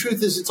it. But the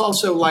truth is, it's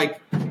also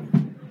like,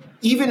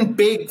 even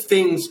big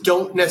things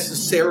don't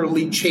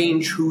necessarily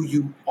change who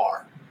you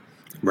are.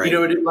 Right.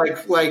 And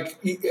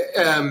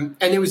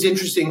it was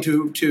interesting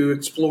to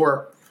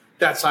explore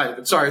that side of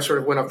it. Sorry, I sort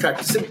of went off track.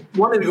 I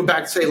wanted to go back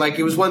and say, like,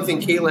 it was one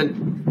thing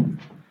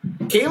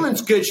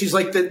Caitlin's good. She's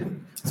like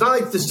it's not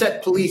like the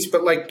set police,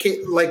 but like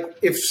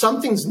if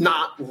something's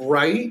not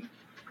right,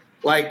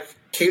 like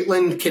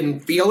Caitlin can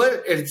feel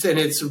it.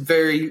 It's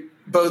very,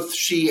 both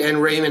she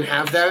and Raymond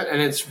have that. And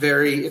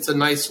it's a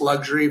nice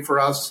luxury for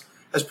us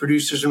as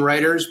producers and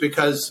writers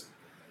because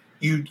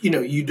you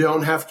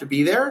don't have to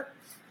be there.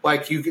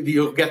 Like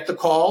you'll get the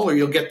call or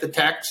you'll get the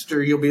text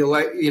or you'll be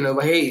like,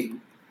 hey,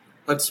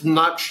 let's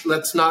not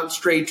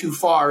stray too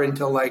far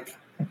into like,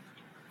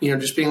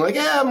 just being like,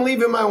 yeah, I'm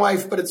leaving my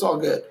wife, but it's all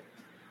good.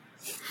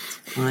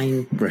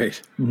 Fine.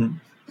 Right. Mm-hmm.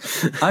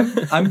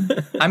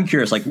 I'm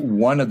curious, like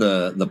one of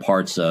the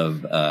parts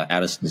of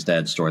Addison's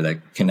dad's story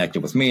that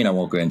connected with me, and I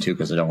won't go into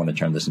because I don't want to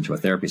turn this into a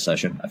therapy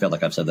session. I feel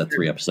like I've said that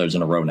 3 episodes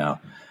in a row now.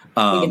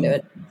 We can do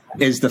it.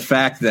 Is the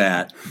fact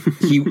that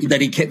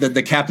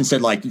the captain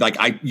said like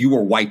you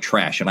were white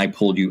trash and I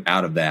pulled you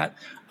out of that.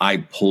 I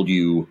pulled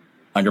you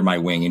under my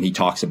wing, and he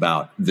talks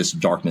about this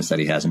darkness that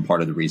he has, and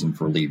part of the reason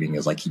for leaving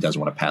is like he doesn't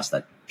want to pass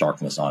that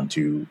darkness on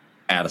to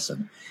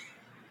Addison.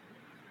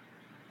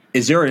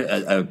 Is there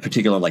a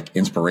particular like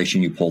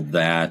inspiration you pulled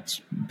that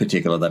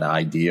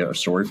idea or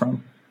story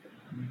from?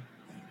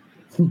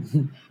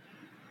 I'm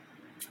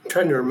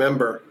trying to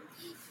remember.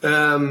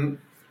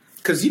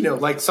 Because,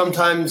 like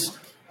sometimes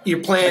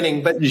you're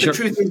planning, but the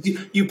truth is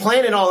you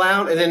plan it all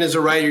out, and then as a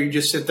writer, you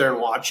just sit there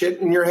and watch it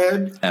in your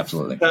head.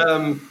 Absolutely.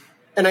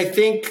 And I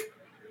think,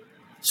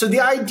 so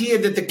the idea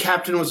that the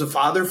captain was a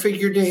father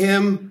figure to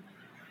him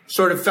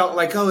sort of felt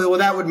like, oh, well,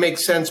 that would make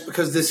sense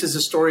because this is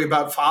a story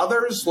about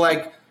fathers.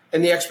 Like,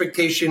 and the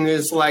expectation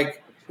is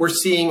like, we're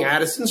seeing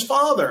Addison's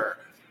father.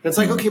 And it's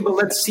like, okay, but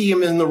let's see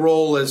him in the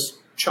role as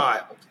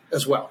child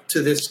as well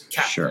to this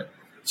captain. Sure.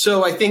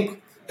 So I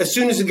think as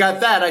soon as it got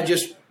that, I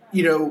just,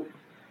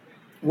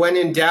 when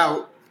in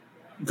doubt,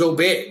 go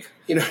big.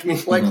 You know what I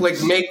mean? Like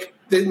make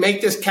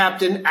this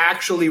captain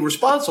actually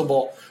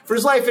responsible for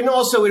his life. And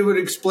also it would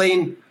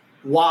explain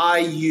why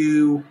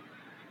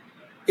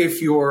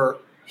if you're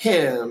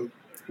him,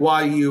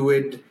 why you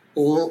would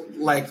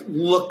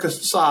look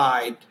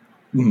aside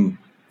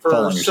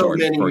for so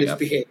many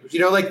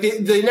misbehaviors. Like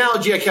the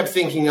analogy I kept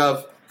thinking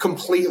of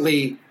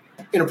completely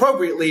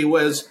inappropriately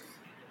was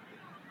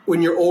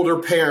when your older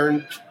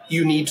parent,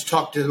 you need to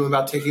talk to them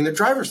about taking their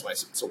driver's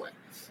license away.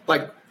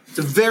 Like, it's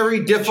a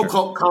very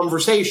difficult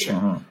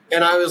conversation.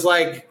 And I was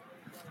like,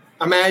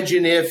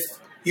 imagine if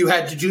you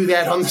had to do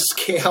that on the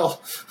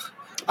scale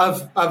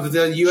of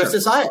the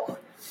USS Iowa.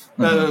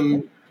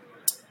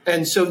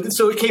 And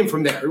so it came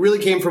from there. It really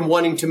came from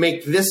wanting to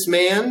make this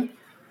man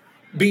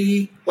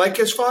be like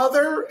his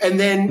father. And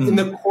then in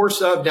the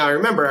course of, now I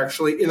remember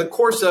actually,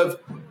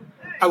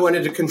 I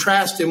wanted to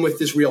contrast him with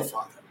his real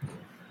father.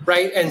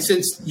 Right. And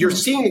since you're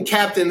seeing the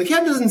captain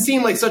doesn't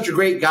seem like such a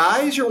great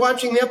guy as you're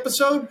watching the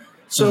episode.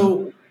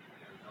 So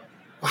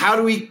how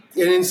do we,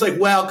 and it's like,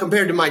 well,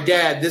 compared to my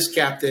dad, this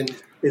captain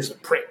is a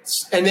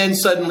prince. And then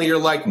suddenly you're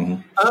like,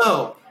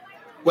 oh,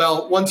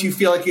 well, once you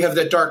feel like you have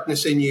that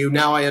darkness in you,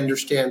 now I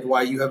understand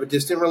why you have a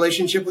distant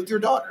relationship with your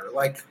daughter.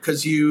 Like,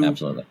 because you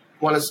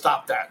want to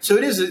stop that. So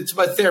it's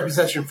about therapy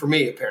session for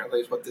me, apparently,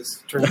 is what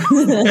this turned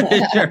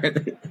out.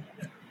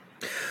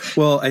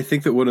 Well, I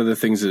think that one of the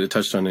things that it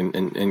touched on,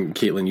 and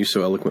Caitlin, you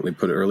so eloquently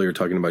put it earlier,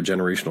 talking about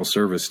generational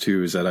service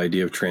too, is that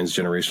idea of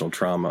transgenerational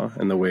trauma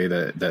and the way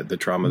that the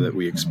trauma that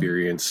we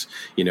experience,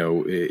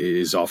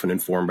 is often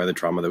informed by the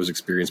trauma that was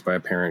experienced by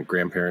a parent,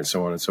 grandparent,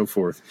 so on and so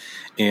forth.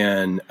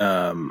 And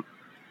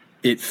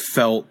it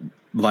felt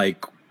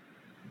like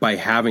by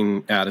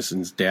having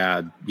Addison's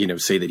dad,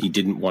 say that he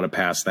didn't want to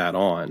pass that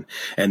on.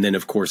 And then,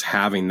 of course,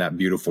 having that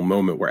beautiful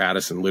moment where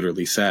Addison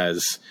literally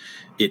says,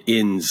 it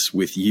ends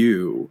with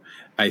you.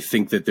 I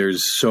think that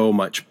there's so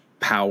much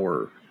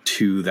power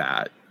to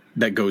that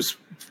goes,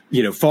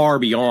 far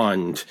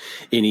beyond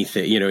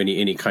anything,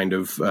 any kind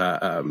of,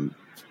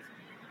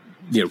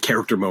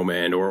 character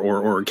moment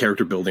or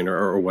character building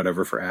or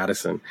whatever for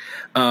Addison.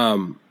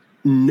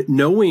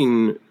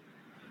 Knowing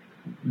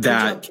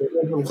that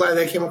I'm glad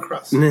that came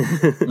across.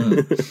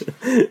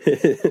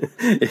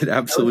 It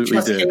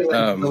absolutely did.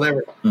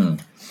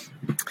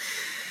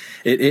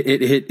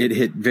 It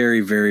hit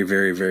very, very,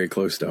 very, very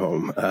close to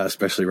home,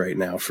 especially right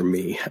now for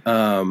me.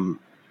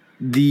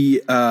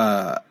 The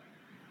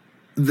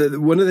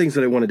one of the things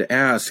that I wanted to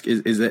ask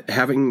is that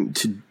having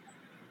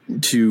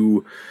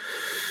to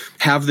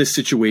have this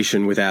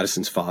situation with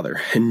Addison's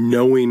father and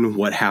knowing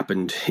what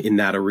happened in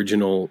that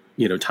original,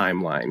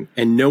 timeline,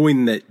 and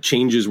knowing that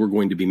changes were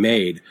going to be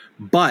made,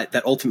 but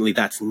that ultimately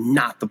that's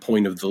not the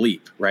point of the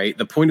leap, right?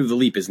 The point of the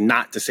leap is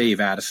not to save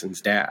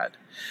Addison's dad.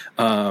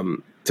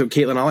 So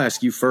Caitlin, I'll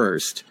ask you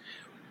first,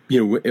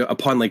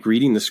 upon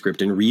reading the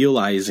script and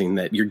realizing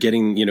that you're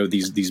getting,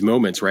 these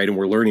moments, right? And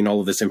we're learning all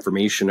of this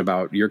information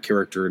about your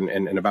character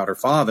and about her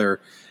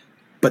father,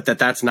 but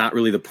that's not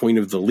really the point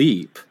of the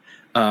leap.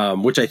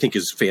 Which I think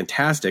is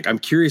fantastic. I'm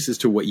curious as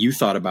to what you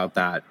thought about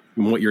that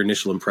and what your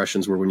initial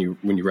impressions were when you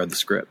read the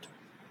script.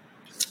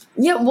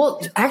 Yeah,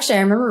 well, actually,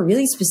 I remember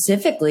really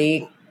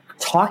specifically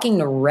talking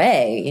to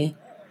Ray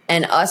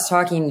and us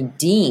talking to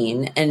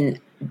Dean and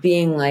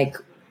being like,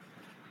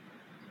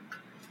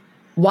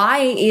 why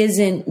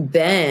isn't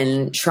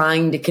Ben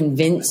trying to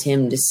convince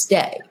him to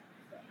stay?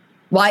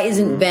 Why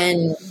isn't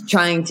Ben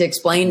trying to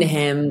explain to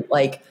him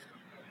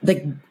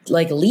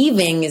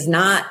leaving is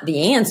not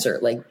the answer?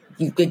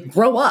 You could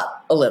grow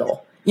up a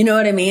little, you know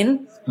what I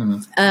mean?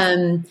 Mm-hmm.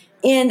 And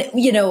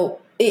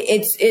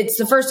it's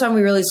the first time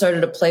we really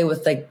started to play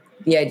with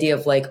the idea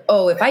of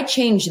if I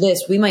change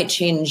this, we might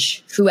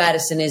change who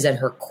Addison is at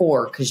her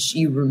core because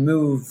you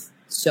remove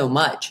so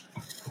much.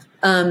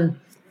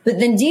 But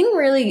then Dean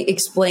really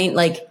explained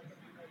that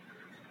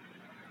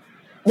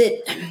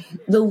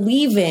the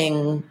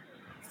leaving.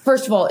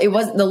 First of all,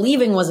 the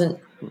leaving wasn't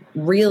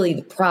really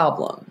the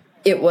problem.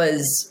 It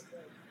was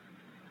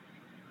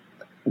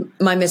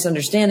my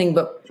misunderstanding,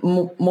 but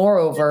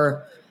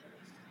moreover,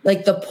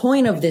 the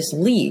point of this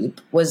leap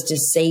was to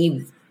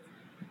save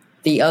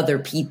the other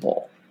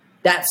people.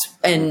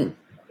 And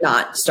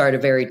not start a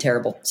very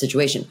terrible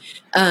situation.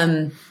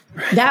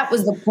 That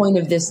was the point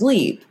of this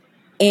leap.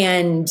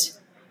 And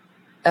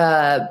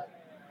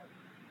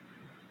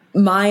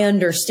my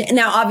understanding,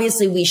 now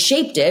obviously we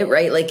shaped it,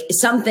 right?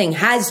 Something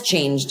has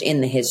changed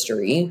in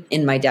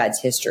my dad's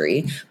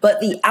history,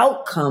 but the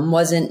outcome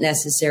wasn't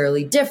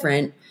necessarily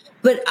different.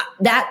 But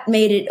that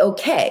made it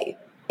okay.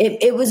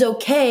 It was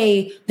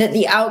okay that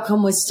the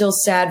outcome was still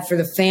sad for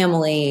the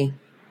family,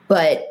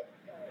 but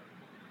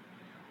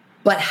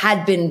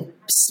had been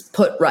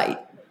put right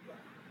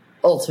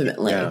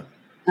ultimately. Yeah.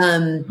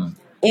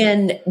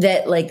 And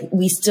that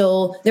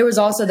there was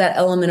also that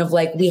element of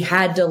we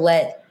had to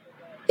let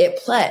it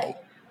play.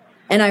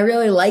 And I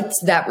really liked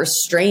that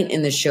restraint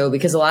in the show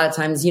because a lot of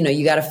times,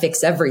 you got to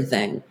fix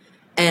everything.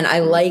 And I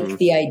like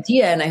the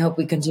idea, and I hope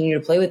we continue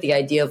to play with the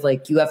idea of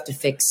you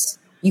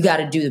got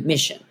to do the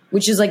mission,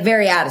 which is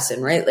very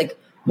Addison, right?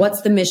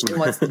 What's the mission?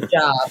 What's the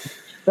job?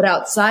 But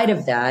outside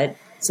of that,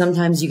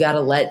 sometimes you got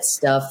to let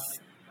stuff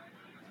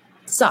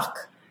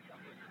suck.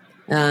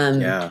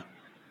 And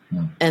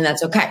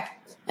that's okay.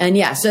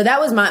 And so that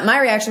was my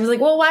reaction was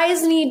well, why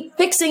isn't he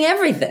fixing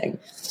everything?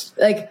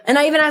 And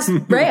I even asked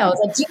Ray, I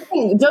was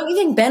don't you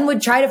think Ben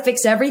would try to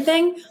fix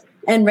everything?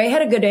 And Ray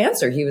had a good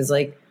answer. He was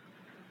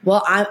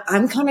well,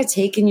 I'm kind of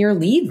taking your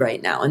lead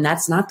right now, and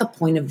that's not the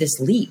point of this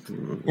leap.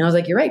 And I was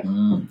you're right.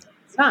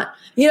 It's not.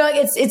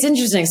 It's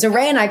interesting. So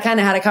Ray and I kind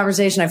of had a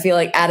conversation. I feel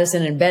like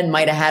Addison and Ben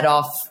might have had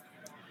off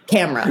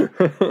camera.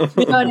 You know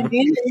what I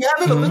mean? You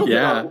have it a little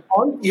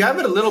bit you have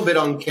it a little bit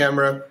on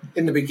camera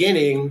in the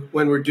beginning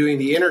when we're doing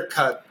the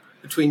intercut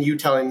between you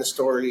telling the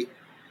story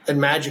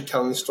and Magic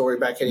telling the story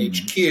back at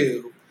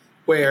HQ,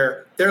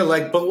 where they're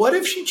but what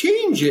if she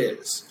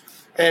changes?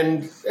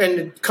 And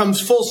it comes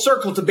full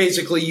circle to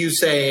basically you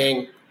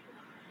saying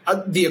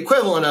the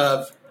equivalent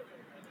of,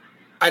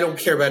 I don't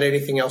care about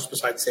anything else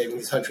besides saving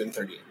these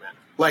 138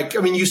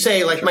 men. You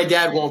say my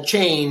dad won't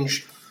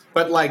change,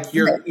 but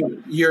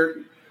you're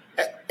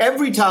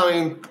every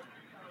time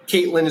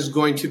Caitlin is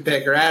going to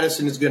pick or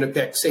Addison is going to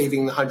pick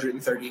saving the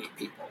 138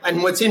 people.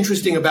 And what's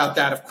interesting about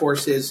that, of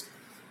course, is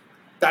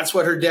that's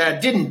what her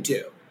dad didn't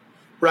do,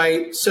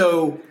 right?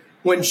 So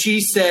when she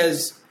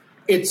says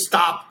it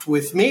stopped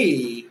with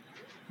me,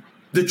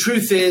 the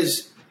truth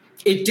is,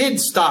 it did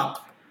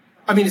stop.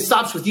 It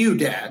stops with you,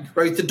 Dad,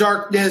 right? The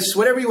darkness,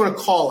 whatever you want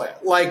to call it.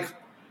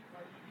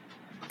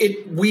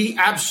 We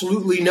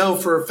absolutely know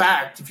for a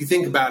fact, if you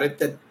think about it,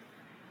 that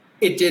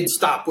it did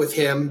stop with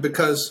him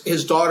because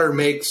his daughter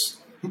makes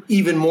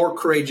even more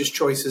courageous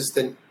choices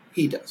than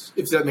he does,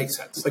 if that makes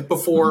sense.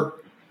 Before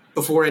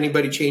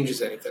anybody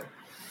changes anything.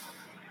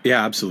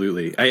 Yeah,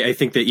 absolutely. I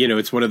think that,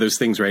 it's one of those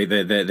things, right?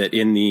 That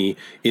in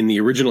the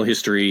original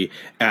history,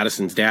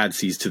 Addison's dad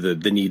sees to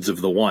the needs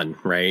of the one,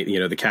 right?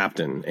 The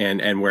captain.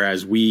 And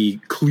whereas we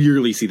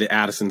clearly see that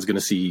Addison's going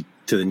to see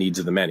to the needs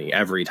of the many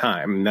every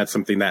time. And that's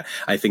something that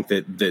I think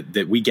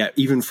that we get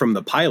even from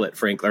the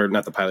pilot, or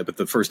not the pilot, but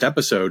the first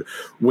episode,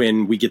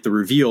 when we get the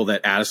reveal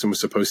that Addison was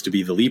supposed to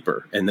be the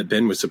leaper and that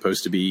Ben was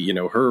supposed to be,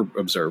 her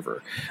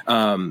observer.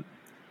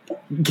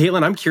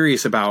 Caitlin, I'm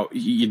curious about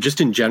just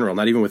in general,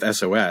 not even with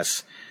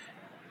SOS.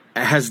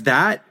 How has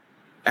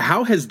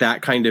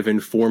that kind of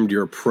informed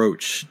your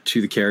approach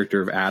to the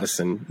character of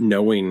Addison,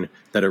 knowing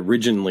that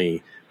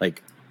originally,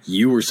 like,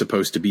 you were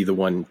supposed to be the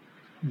one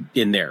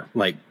in there,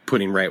 like,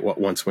 putting right what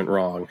once went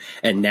wrong,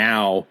 and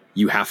now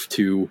you have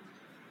to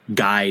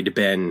guide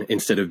Ben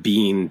instead of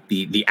being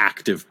the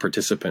active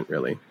participant,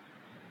 really?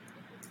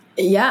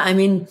 Yeah, I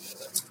mean,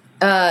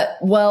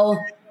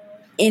 well,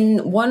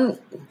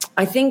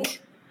 I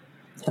think,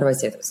 how do I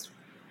say this?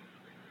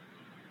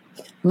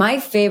 My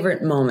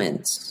favorite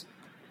moments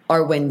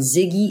are when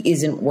Ziggy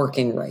isn't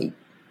working right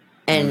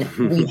and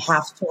we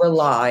have to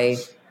rely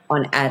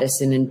on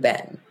Addison and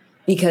Ben,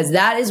 because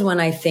that is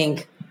when I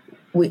think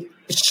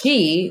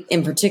she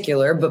in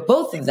particular, but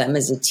both of them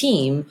as a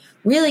team,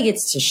 really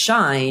gets to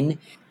shine,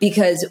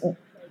 because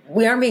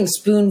we aren't being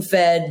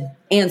spoon-fed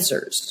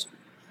answers.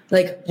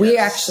 Like, we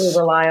actually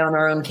rely on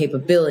our own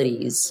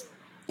capabilities.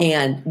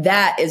 And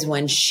that is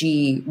when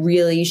she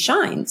really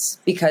shines,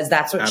 because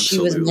that's what she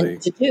was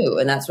meant to do.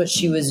 And that's what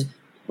she was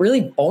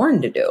really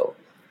born to do.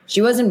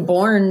 She wasn't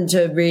born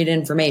to read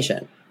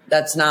information.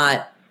 That's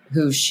not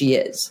who she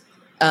is.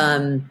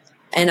 And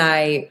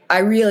I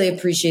really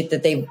appreciate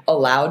that they've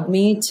allowed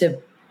me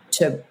to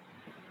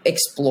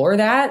explore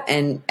that.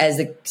 And as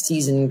the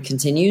season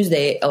continues,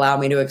 they allow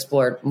me to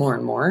explore it more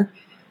and more.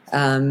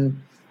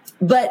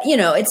 But,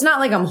 it's not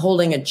like I'm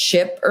holding a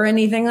chip or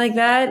anything like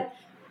that.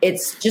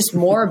 It's just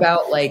more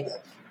about, like,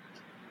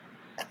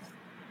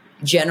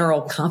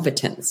 general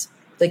competence.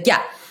 Like,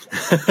 yeah, do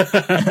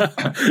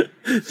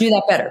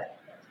that better.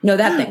 No,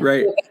 that thing.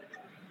 Right.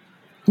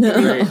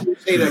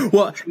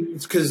 Well,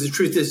 because the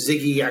truth is,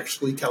 Ziggy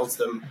actually tells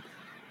them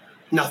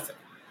nothing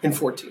in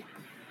 14.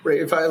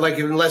 Right?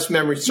 Unless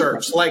memory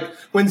serves. Like,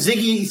 when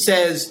Ziggy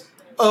says,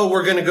 "Oh,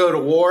 we're going to go to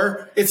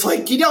war," it's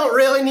like, you don't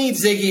really need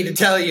Ziggy to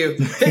tell you.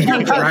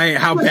 Right?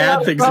 How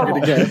bad things are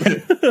going to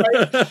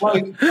get.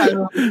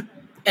 Right?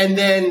 And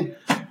then,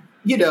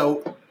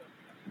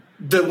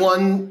 the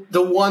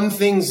one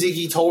thing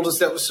Ziggy told us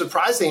that was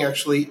surprising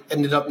actually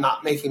ended up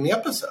not making the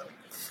episode,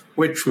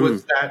 which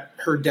was that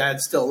her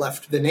dad still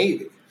left the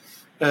Navy.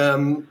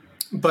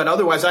 But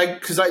otherwise,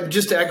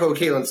 just to echo what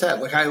Caitlin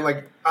said,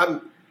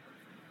 I'm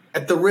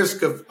at the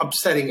risk of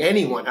upsetting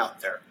anyone out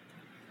there,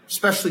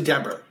 especially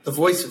Deborah, the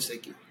voice of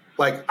Ziggy.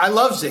 Like, I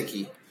love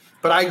Ziggy,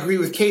 but I agree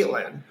with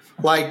Caitlin.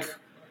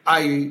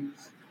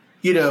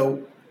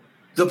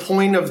 The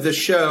point of the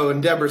show,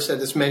 and Deborah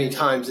said this many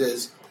times,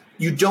 is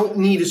you don't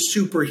need a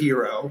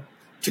superhero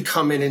to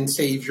come in and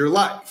save your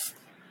life.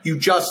 You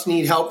just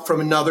need help from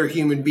another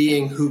human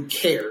being who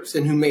cares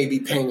and who may be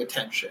paying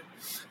attention.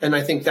 And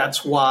I think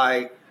that's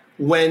why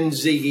when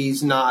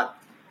Ziggy's not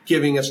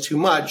giving us too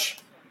much,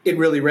 it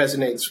really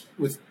resonates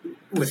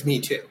with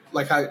me too.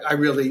 Like,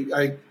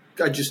 I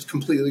just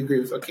completely agree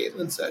with what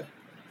Caitlin said.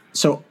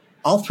 So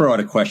I'll throw out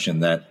a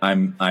question that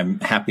I'm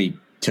happy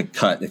to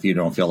cut if you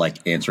don't feel like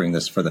answering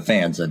this for the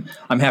fans, and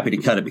I'm happy to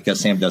cut it because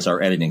Sam does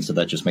our editing, so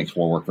that just makes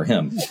more work for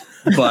him.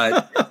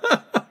 But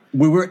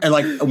we were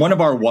like, one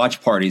of our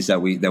watch parties that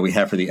we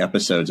had for the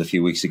episodes a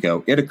few weeks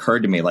ago, it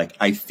occurred to me, like,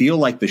 I feel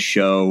like the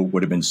show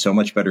would have been so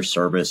much better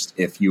serviced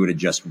if you would have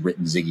just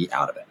written Ziggy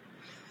out of it.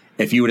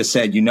 If you would have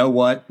said, you know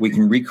what, we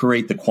can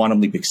recreate the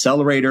quantum leap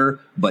accelerator,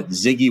 but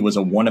Ziggy was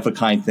a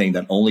one-of-a-kind thing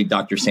that only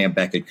Dr. Sam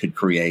Beckett could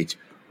create.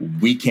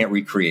 We can't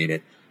recreate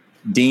it.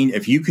 Dean,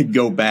 if you could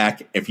go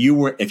back, if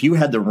you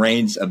had the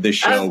reins of this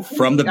show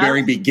from the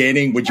very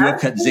beginning, would you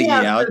have cut Ziggy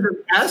out?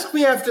 Ask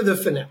me after the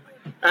finale.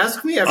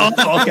 Ask me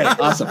after. Oh, okay,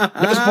 awesome.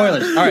 No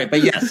spoilers. All right,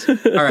 but yes. All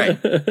right.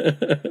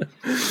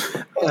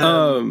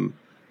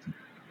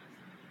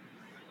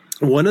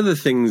 One of the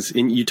things,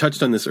 and you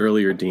touched on this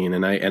earlier, Dean,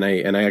 and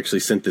I actually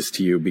sent this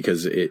to you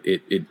because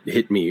it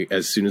hit me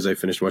as soon as I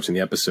finished watching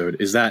the episode,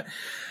 is that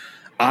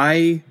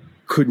I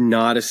could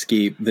not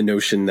escape the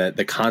notion that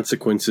the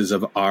consequences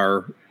of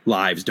our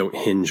lives don't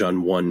hinge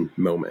on one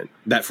moment.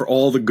 That for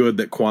all the good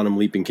that quantum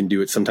leaping can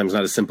do, it's sometimes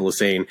not as simple as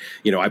saying,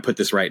 I put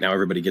this right, now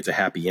everybody gets a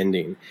happy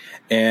ending.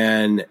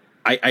 And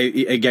I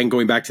again,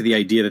 going back to the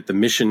idea that the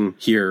mission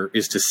here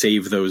is to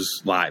save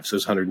those lives,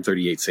 those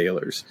 138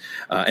 sailors,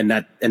 and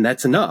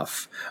that's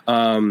enough.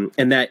 And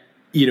that,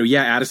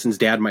 Addison's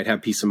dad might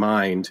have peace of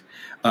mind,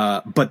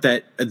 but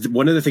that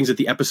one of the things that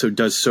the episode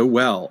does so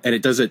well, and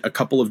it does it a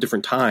couple of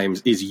different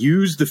times, is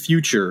use the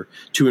future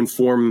to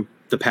inform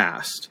the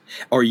past,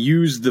 or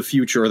use the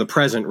future, or the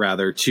present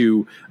rather,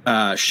 to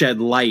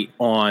shed light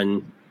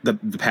on the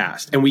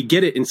past. And we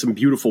get it in some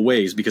beautiful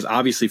ways, because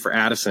obviously for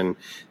Addison,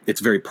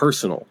 it's very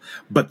personal.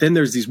 But then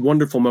there's these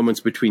wonderful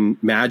moments between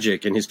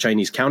Magic and his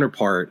Chinese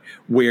counterpart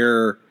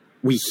where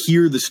we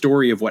hear the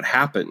story of what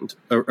happened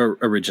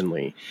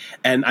originally.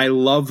 And I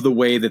love the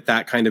way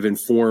that kind of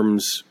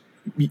informs,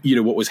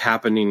 what was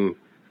happening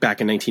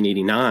back in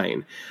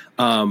 1989.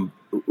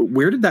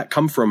 Where did that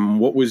come from?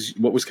 What was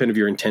kind of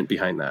your intent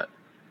behind that?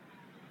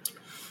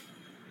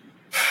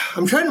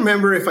 I'm trying to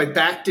remember if I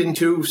backed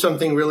into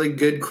something really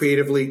good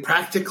creatively,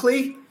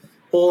 practically,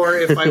 or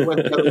if I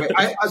went the other way.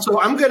 So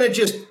I'm going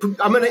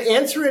to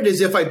answer it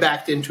as if I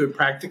backed into it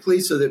practically,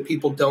 so that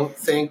people don't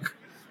think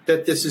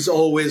that this is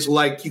always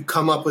like you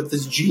come up with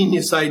this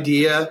genius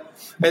idea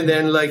and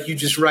then like you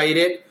just write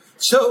it.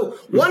 So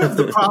one of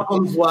the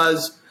problems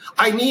was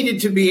I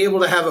needed to be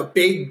able to have a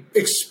big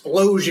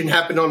explosion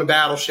happen on a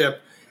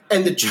battleship.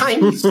 And the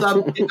Chinese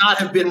sub did not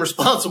have been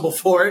responsible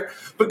for it,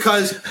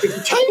 because if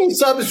the Chinese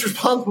sub is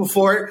responsible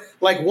for it,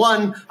 like,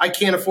 one, I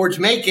can't afford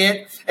to make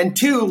it, and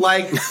two,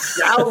 like,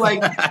 now,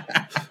 like,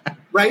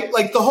 right?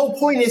 Like, the whole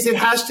point is it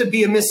has to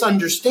be a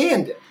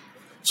misunderstanding.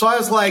 So I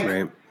was like,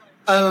 right.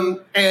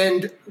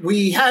 And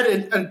we had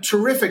a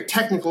terrific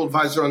technical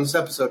advisor on this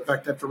episode. In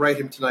fact, I have to write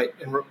him tonight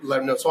and let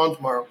him know it's on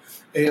tomorrow,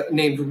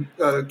 named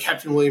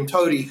Captain William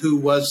Tody, who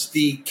was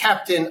the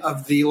captain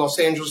of the Los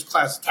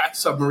Angeles-class attack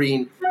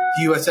submarine,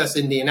 the USS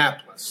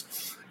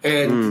Indianapolis.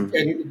 And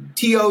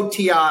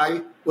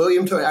TOTI,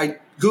 William Tody, I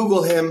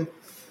Google him.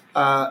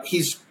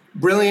 He's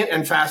brilliant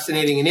and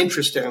fascinating and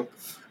interesting.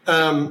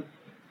 And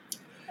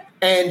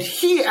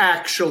he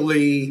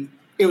actually,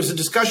 it was a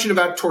discussion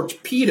about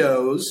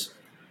torpedoes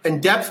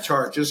and depth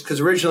charges, because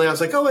originally I was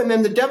like, oh, and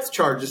then the depth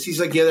charges. He's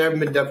like, yeah, there haven't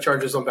been depth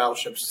charges on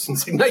battleships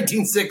since like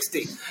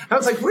 1960. I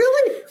was like,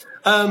 really?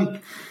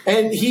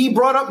 And he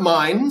brought up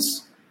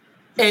mines.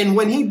 And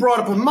when he brought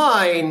up a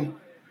mine,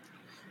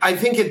 I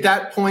think at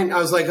that point I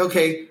was like,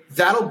 okay,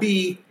 that'll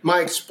be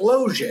my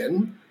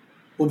explosion,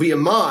 will be a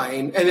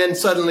mine. And then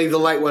suddenly the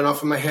light went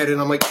off in my head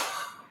and I'm like,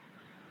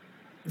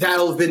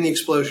 that'll have been the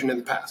explosion in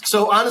the past.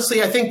 So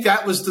honestly, I think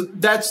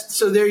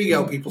so there you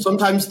go, people.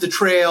 Sometimes the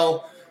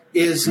trail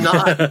is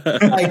not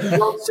like, you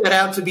don't set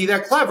out to be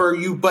that clever,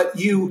 but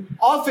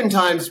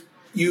oftentimes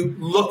you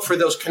look for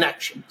those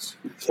connections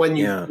when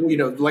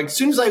like as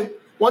soon as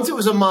once it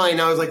was a mine,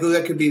 I was like, oh,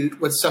 that could be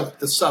what sunk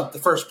the sub the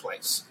first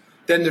place.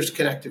 Then there's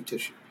connective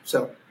tissue.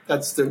 So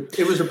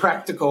it was a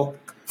practical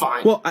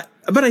fine. Well,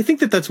 but I think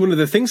that's one of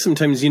the things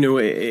sometimes,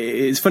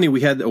 it's funny.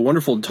 We had a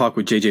wonderful talk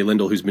with JJ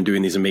Lindell, who's been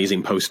doing these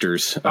amazing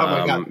posters, for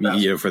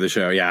the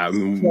show. Yeah.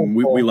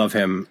 We love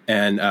him,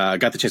 and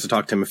got the chance to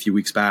talk to him a few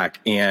weeks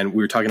back, and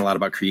we were talking a lot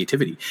about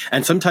creativity.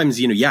 And sometimes,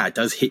 it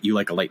does hit you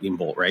like a lightning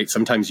bolt, right?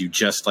 Sometimes you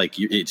just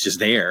it's just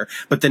there.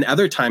 But then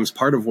other times,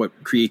 part of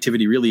what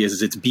creativity really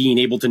is it's being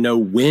able to know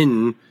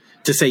when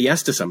to say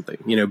yes to something,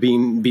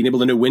 being able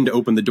to know when to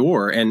open the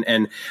door.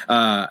 And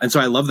so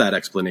I love that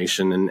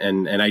explanation.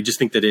 And I just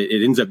think that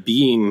it ends up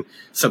being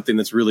something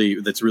that's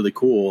really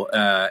cool.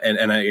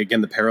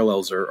 Again, the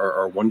parallels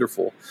are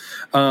wonderful.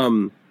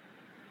 I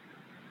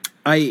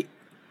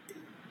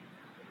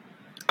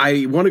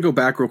want to go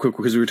back real quick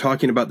because we were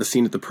talking about the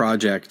scene at the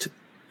project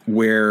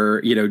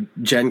where,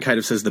 Jen kind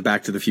of says the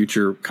Back to the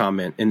Future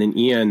comment, and then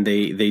Ian,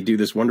 they do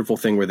this wonderful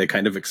thing where they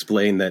kind of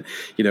explain that,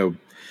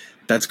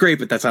 that's great,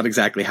 but that's not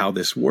exactly how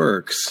this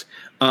works.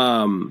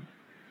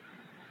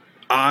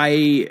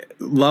 I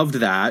loved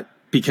that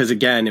because,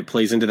 again, it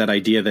plays into that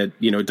idea that,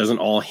 it doesn't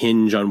all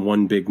hinge on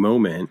one big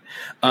moment.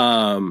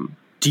 Do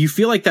you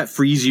feel like that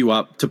frees you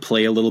up to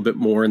play a little bit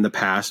more in the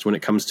past when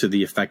it comes to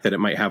the effect that it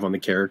might have on the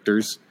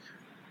characters?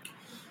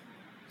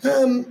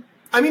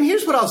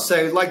 Here's what I'll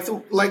say.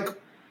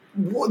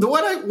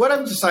 What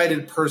I've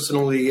decided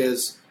personally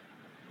is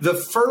the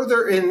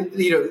further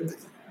in,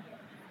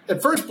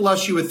 at first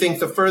blush, you would think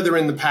the further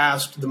in the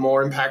past, the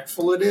more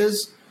impactful it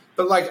is.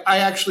 But I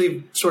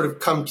actually sort of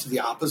come to the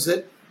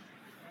opposite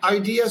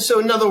idea. So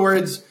in other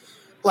words,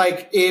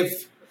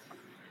 if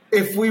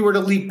we were to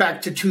leap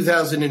back to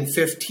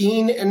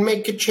 2015 and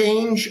make a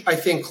change, I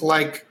think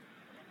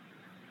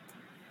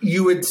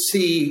you would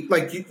see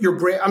your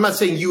brain. I'm not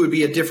saying you would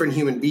be a different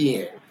human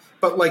being,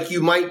 but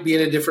you might be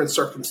in a different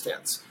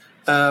circumstance.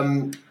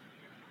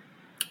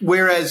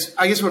 Whereas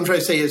I guess what I'm trying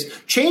to say is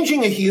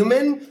changing a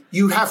human,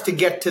 you have to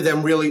get to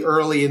them really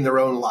early in their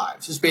own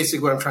lives is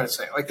basically what I'm trying to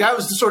say. That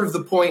was sort of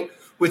the point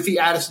with the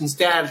Addison's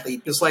dad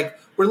leap. It's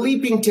we're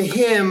leaping to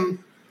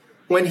him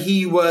when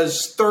he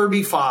was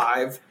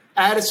 35.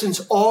 Addison's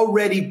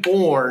already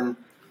born.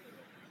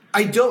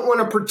 I don't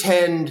want to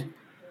pretend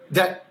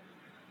that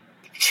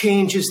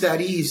change is that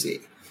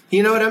easy.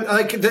 You know what I'm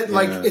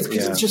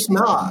it's just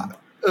not.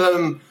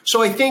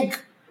 So I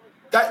think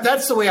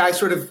that's the way I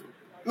sort of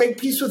make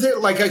peace with it.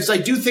 I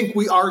do think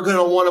we are going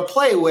to want to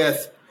play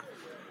with,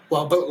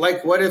 well, but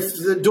what if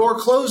the door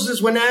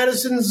closes when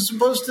Addison's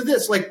supposed to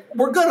this?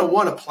 We're going to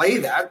want to play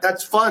that.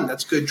 That's fun.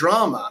 That's good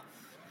drama.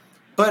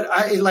 But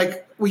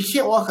we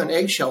can't walk on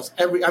eggshells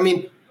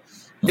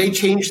they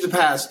change the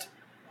past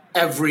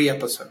every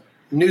episode.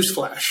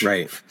 Newsflash.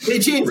 Right. They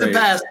change the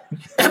past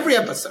every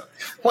episode.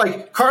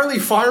 Carly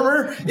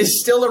Farmer is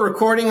still a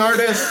recording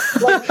artist.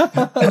 For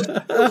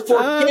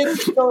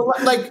kids. So,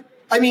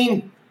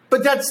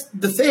 but that's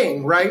the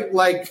thing, right?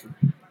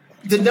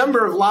 the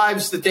number of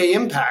lives that they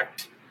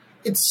impact,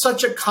 it's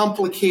such a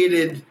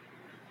complicated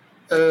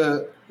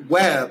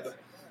web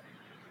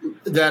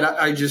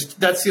that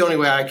that's the only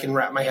way I can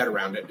wrap my head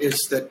around it,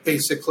 is that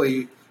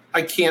basically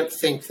I can't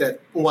think that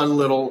one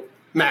little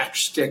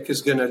matchstick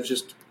is going to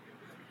just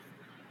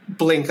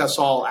blink us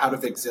all out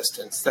of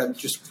existence. That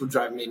just would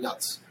drive me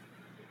nuts.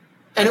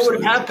 And it would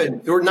have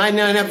happened. There were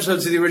 99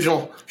 episodes of the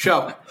original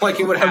show. Like,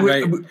 it would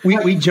happen.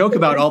 We joke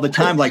about all the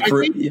time. Like, I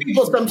think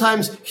people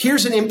sometimes,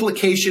 here's an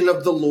implication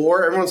of the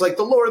lore. Everyone's like,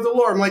 the lore.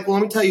 I'm like, well,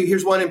 let me tell you,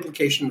 here's one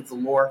implication of the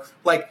lore.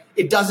 Like,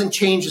 it doesn't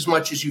change as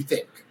much as you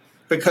think.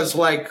 Because,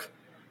 like,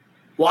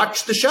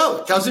 watch the show.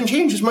 It doesn't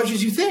change as much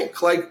as you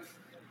think. Like,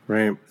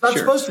 right. It's not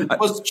supposed to.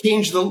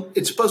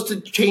 It's supposed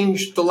to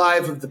change the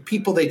life of the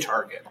people they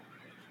target.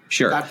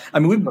 Sure. I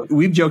mean,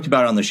 we've joked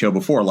about it on the show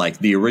before, like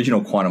the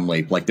original Quantum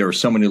Leap, like there were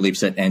so many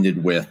leaps that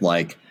ended with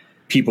like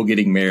people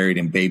getting married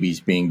and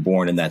babies being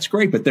born, and that's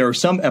great. But there are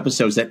some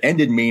episodes that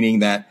ended meaning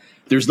that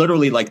there's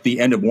literally like the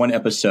end of one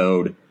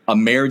episode, a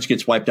marriage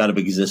gets wiped out of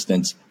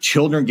existence,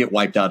 children get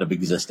wiped out of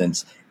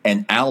existence,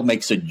 and Al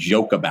makes a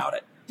joke about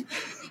it.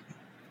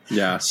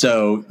 Yeah.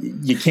 So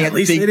you can't. At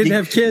least they didn't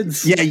have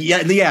kids.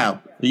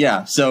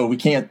 Yeah. So you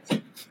can't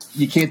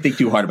think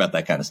too hard about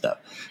that kind of stuff.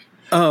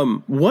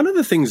 One of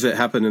the things that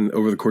happened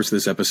over the course of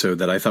this episode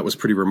that I thought was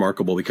pretty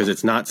remarkable, because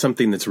it's not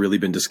something that's really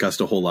been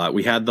discussed a whole lot.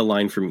 We had the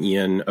line from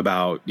Ian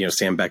about,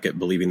 Sam Beckett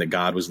believing that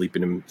God was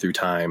leaping him through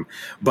time,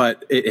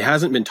 but it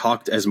hasn't been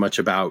talked as much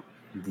about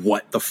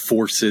what the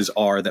forces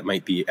are that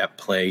might be at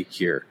play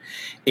here.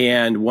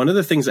 And one of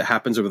the things that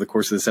happens over the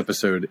course of this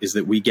episode is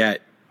that we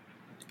get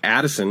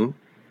Addison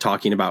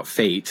talking about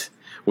fate,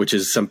 which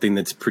is something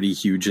that's pretty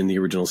huge in the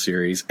original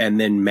series, and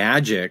then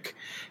Magic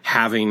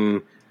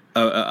having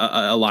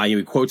a line.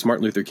 He quotes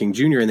Martin Luther King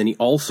Jr., and then he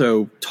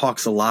also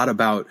talks a lot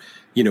about,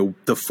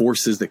 the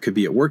forces that could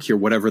be at work here,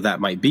 whatever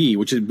that might be,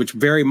 which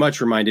very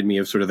much reminded me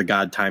of sort of the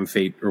God, time,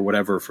 fate, or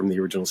whatever from the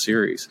original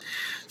series.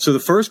 So the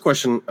first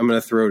question I'm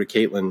going to throw to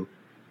Caitlin: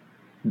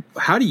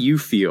 how do you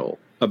feel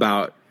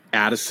about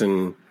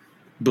Addison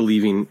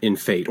believing in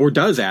fate, or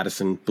does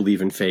Addison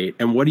believe in fate?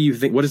 And what do you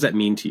think? What does that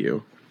mean to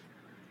you?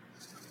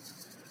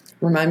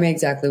 Remind me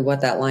exactly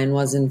what that line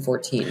was in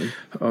 14.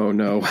 Oh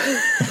no,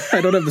 I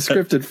don't have the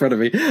script in front of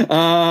me.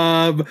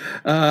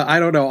 I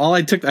don't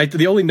know.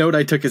 The only note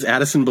I took is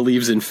Addison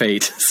believes in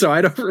fate. So I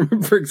don't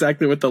remember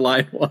exactly what the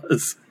line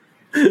was.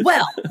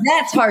 Well,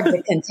 that's hard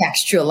to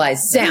contextualize,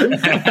 Sam.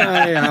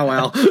 Yeah,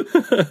 well.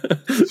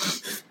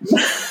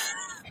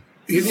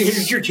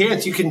 Here's your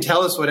chance. You can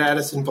tell us what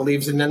Addison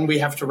believes, and then we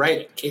have to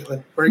write it,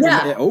 Caitlin.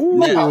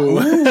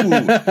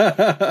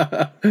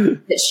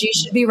 That she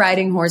should be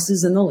riding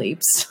horses in the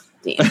leaps.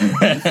 I'm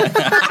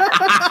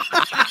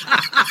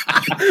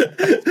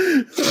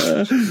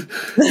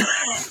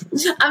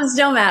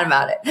still mad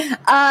about it.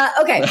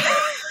 Okay.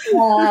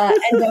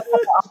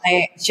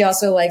 And she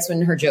also likes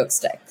when her jokes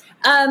stay.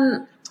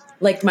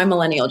 Like my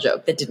millennial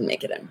joke that didn't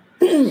make it in.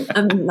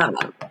 I'm not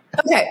mad.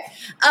 Okay.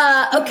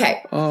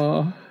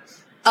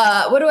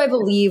 What do I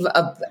believe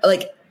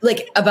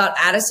about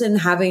Addison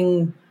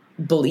having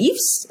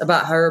beliefs,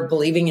 about her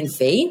believing in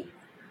fate?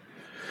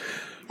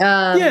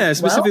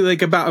 Specifically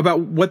about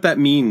what that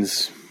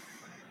means.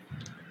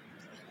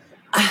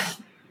 I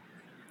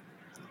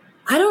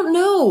don't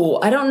know.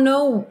 I don't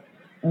know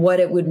what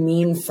it would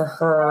mean for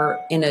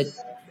her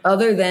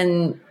other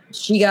than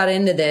she got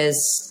into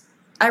this.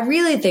 I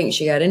really think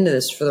she got into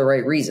this for the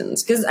right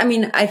reasons. Because,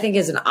 I think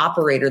as an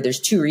operator,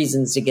 there's two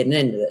reasons to get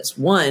into this.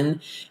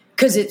 One,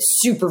 because it's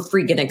super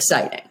freaking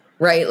exciting,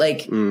 right?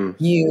 Like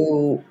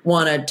you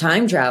want to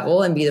time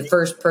travel and be the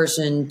first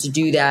person to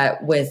do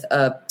that with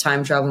a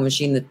time travel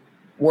machine that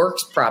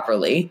works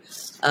properly,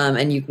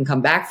 and you can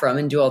come back from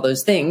and do all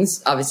those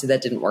things. Obviously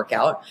that didn't work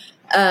out.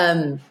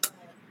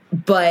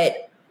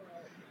 But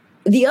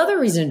the other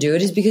reason to do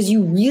it is because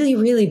you really,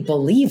 really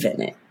believe in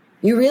it.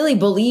 You really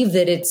believe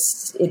that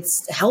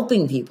it's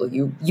helping people.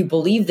 You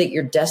believe that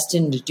you're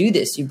destined to do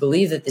this. You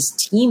believe that this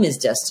team is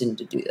destined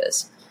to do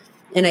this.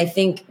 And I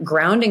think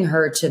grounding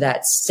her to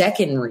that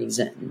second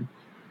reason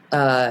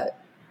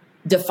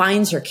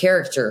defines her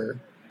character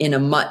in a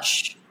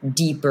much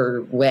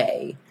deeper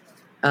way.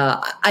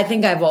 I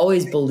think I've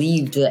always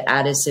believed that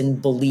Addison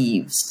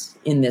believes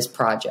in this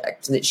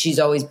project, that she's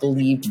always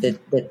believed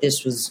that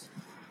this was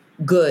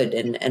good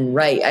and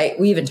right.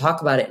 We even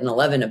talk about it in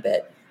 11 a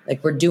bit.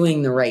 Like, we're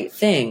doing the right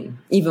thing,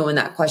 even when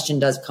that question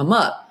does come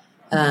up.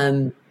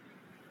 And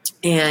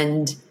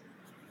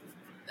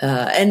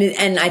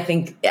I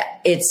think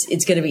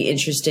it's going to be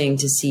interesting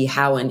to see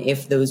how and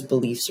if those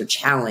beliefs are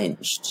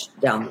challenged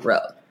down the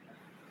road.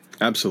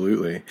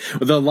 Absolutely.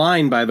 The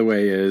line, by the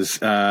way, is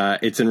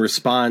it's in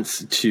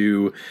response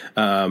to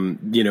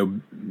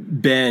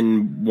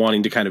Ben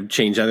wanting to kind of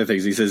change other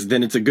things. He says,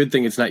 then it's a good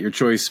thing it's not your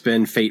choice,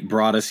 Ben. Fate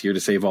brought us here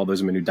to save all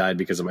those men who died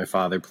because of my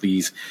father.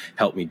 Please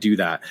help me do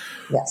that.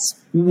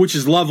 Yes. Which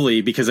is lovely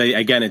because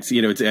I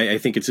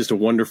think it's just a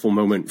wonderful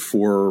moment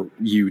for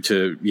you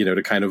to,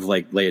 to kind of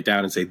like lay it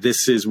down and say,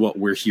 this is what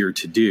we're here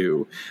to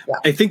do. Yeah.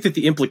 I think that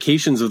the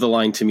implications of the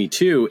line to me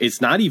too,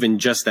 it's not even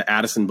just that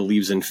Addison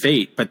believes in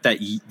fate, but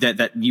that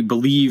you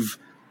believe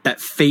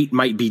that fate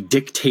might be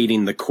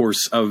dictating the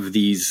course of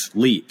these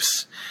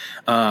leaps.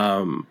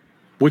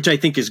 Which I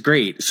think is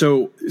great.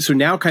 So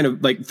now kind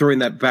of like throwing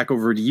that back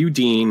over to you,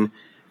 Dean,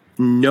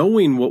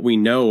 knowing what we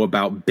know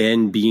about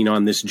Ben being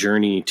on this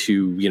journey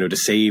to, to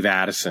save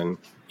Addison,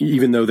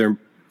 even though there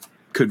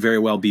could very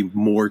well be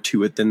more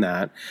to it than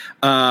that.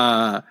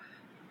 How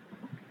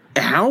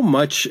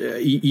much,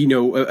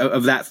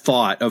 of that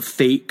thought of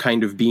fate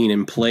kind of being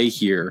in play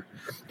here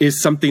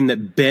is something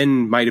that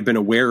Ben might have been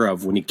aware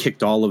of when he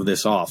kicked all of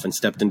this off and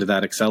stepped into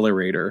that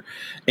accelerator.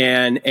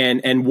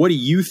 And what do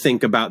you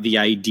think about the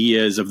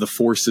ideas of the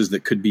forces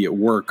that could be at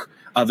work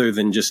other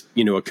than just,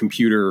 a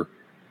computer,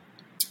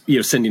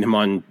 sending him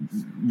on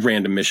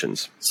random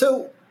missions?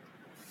 So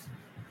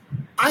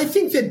I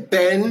think that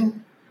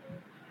Ben,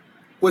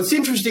 what's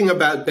interesting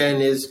about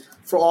Ben is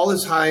for all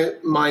his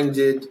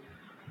high-minded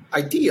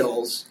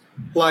ideals,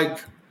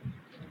 like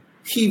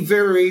he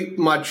very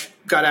much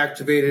got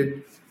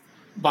activated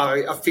by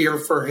a fear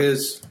for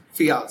his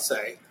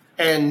fiance,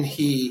 and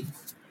he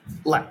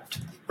left,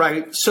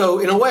 right? So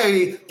in a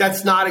way,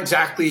 that's not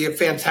exactly a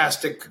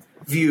fantastic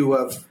view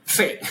of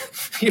fate.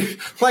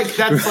 Like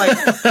that's like,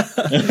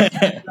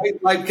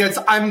 like that's,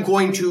 I'm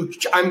going to,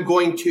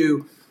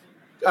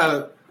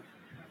 I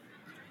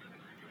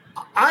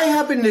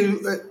happen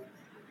to,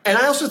 and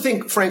I also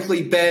think,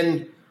 frankly,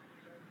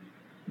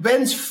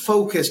 Ben's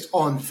focused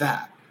on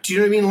that. Do you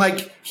know what I mean?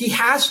 Like he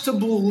has to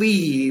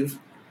believe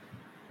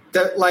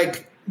that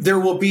like there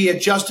will be a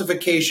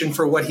justification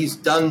for what he's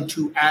done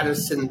to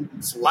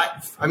Addison's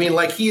life. I mean,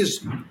 like he's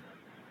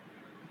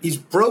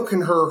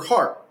broken her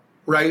heart,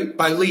 right,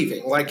 by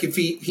leaving. Like if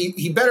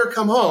he better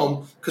come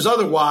home because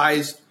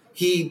otherwise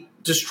he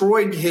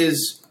destroyed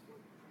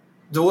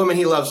the woman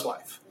he loves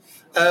life.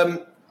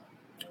 So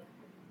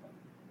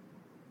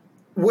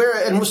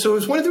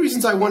it's one of the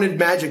reasons I wanted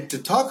Magic to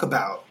talk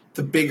about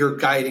the bigger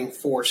guiding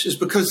force is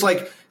because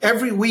like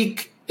every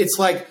week it's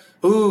like,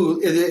 ooh,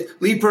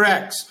 Leaper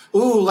X.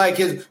 Ooh, like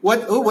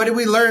what did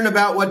we learn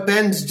about what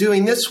Ben's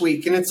doing this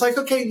week? And it's like,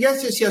 okay,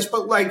 yes,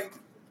 but like,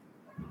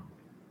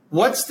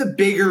 what's the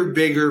bigger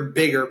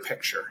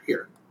picture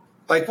here?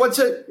 Like, what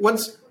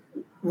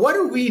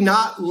are we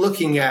not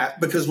looking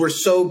at because we're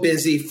so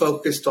busy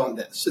focused on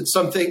this? It's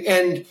something,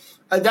 and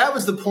that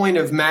was the point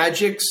of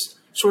Magic's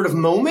sort of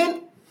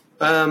moment.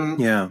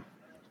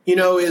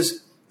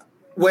 Is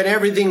when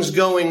everything's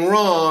going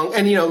wrong,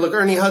 and look,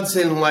 Ernie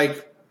Hudson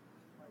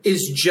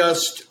is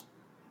just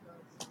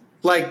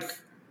like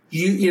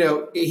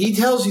he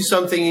tells you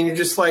something and you're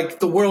just like,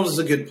 the world is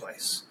a good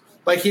place.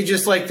 Like he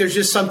just like there's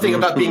just something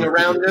about being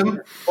around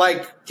him.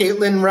 Like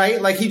Caitlin,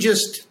 right? Like he's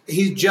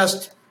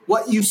just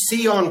what you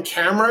see on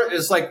camera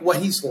is like what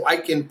he's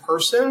like in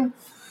person.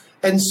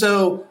 And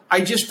so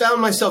I just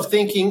found myself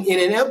thinking in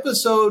an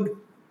episode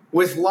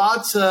with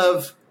lots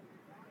of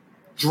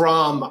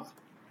drama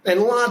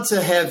and lots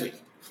of heavy,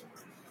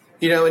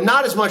 and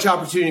not as much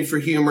opportunity for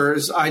humor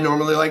as I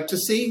normally like to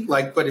see,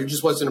 but it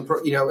just wasn't,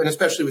 and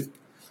especially with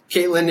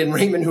Caitlin and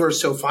Raymond, who are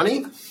so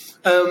funny.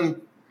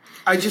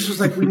 I just was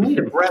like, we need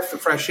a breath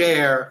of fresh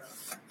air.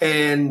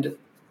 And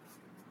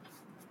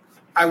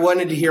I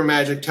wanted to hear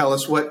Magic tell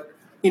us what,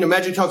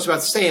 Magic talks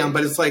about Sam,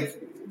 but it's like,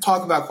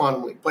 talk about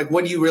Quantum Leap. Like,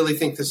 what do you really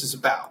think this is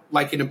about?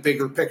 Like in a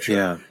bigger picture.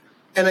 Yeah.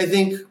 And I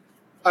think,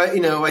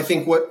 I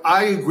think what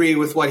I agree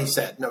with what he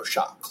said, no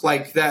shock.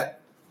 Like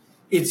that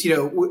it's,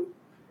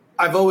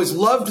 I've always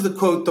loved the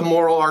quote, the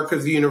moral arc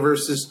of the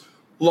universe is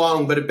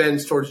long, but it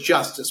bends towards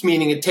justice,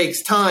 meaning it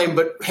takes time,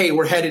 but hey,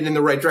 we're headed in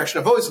the right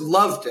direction. I've always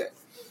loved it.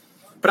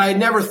 But I had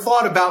never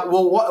thought about,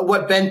 well,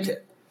 what bent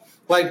it?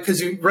 Like,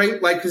 cause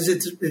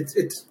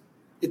it's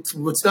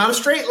not a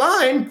straight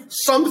line.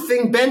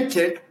 Something bent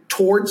it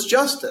towards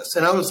justice.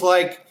 And I was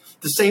like,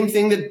 the same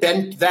thing that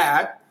bent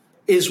that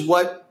is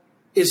what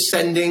is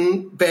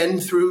sending Ben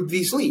through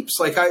these leaps.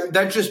 Like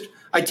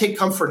I take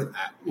comfort in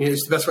that.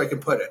 It's the best way I can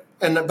put it.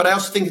 But I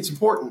also think it's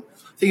important.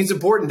 I think it's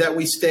important that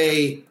we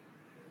stay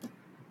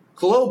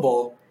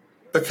global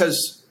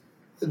because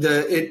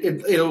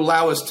it'll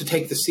allow us to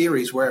take the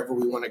series wherever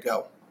we want to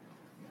go.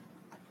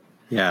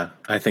 Yeah,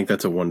 I think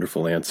that's a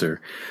wonderful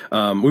answer.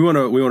 We want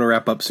to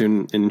wrap up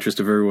soon in interest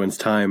of everyone's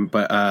time,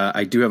 but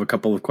I do have a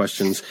couple of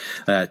questions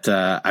that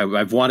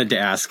I've wanted to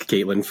ask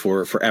Caitlin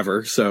for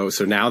forever. So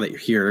now that you're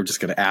here, I'm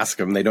just going to ask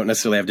them. They don't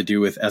necessarily have to do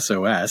with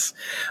SOS.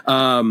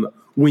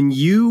 When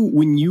you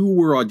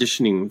were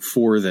auditioning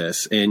for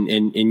this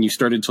and you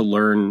started to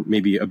learn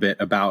maybe a bit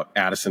about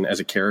Addison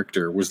as a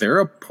character, was there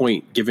a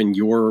point, given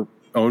your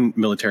own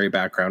military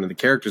background and the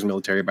character's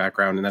military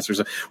background and that sort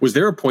of stuff, was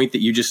there a point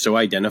that you just so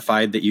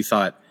identified that you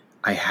thought,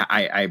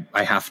 I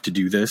have to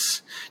do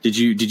this? Did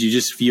you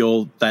just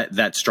feel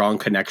that strong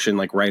connection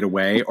like right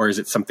away, or is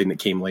it something that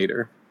came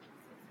later?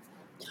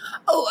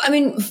 Oh, I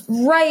mean,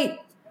 right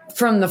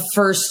from the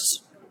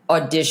first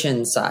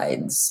audition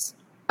sides,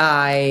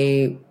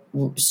 I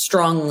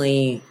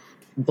strongly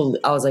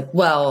I was like,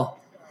 well,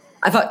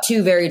 I thought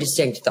two very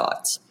distinct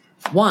thoughts.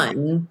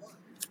 One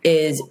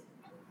is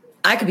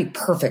I could be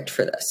perfect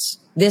for this.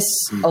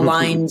 This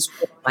aligns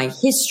with my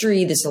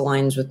history. This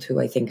aligns with who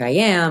I think I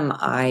am.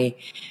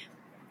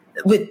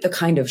 With the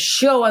kind of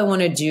show I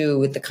want to do,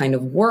 with the kind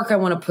of work I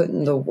want to put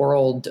in the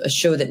world, a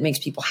show that makes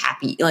people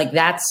happy. Like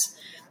that's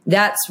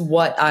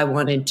what I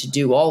wanted to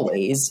do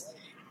always.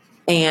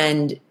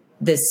 And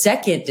the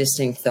second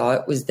distinct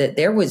thought was that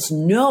there was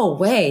no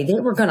way they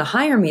were going to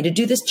hire me to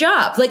do this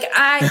job. Like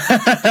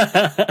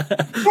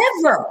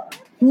never.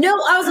 No,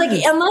 I was like,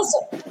 unless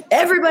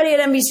everybody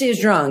at NBC is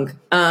drunk,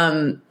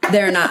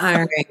 they're not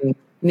hiring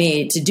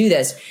me to do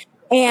this.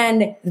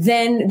 And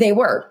then they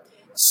were.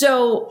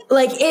 So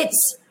like it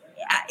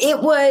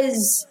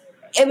was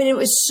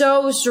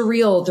so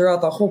surreal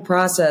throughout the whole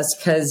process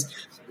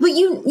but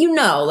you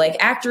know, like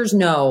actors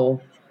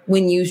know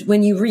when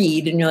you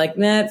read and you're like,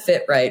 nah, it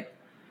fit right.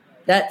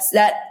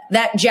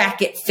 That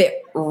jacket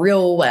fit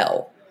real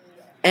well.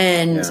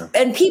 And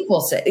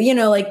people say, you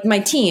know, like my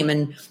team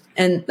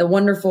and the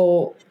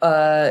wonderful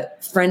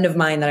friend of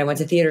mine that I went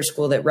to theater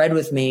school that read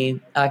with me,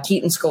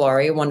 Keaton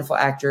Scolari, a wonderful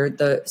actor,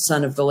 the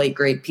son of the late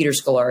great Peter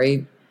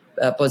Scolari,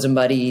 bosom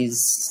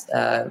buddies,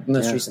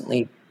 most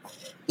recently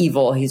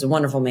Evil. He's a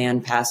wonderful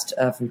man, passed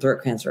from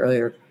throat cancer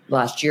earlier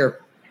last year.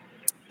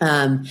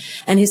 And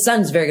his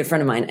son's a very good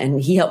friend of mine,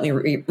 and he helped me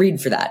read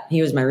for that.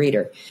 He was my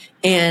reader.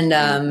 And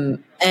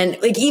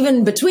like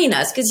even between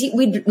us, because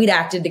we'd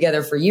acted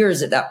together for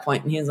years at that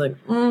point, and he was like,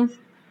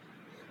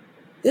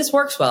 this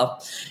works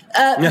well.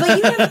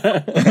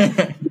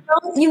 But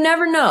you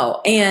never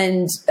know.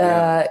 And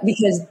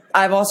because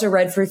I've also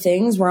read for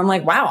things where I'm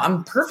like, wow,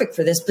 I'm perfect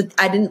for this, but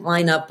I didn't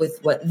line up with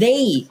what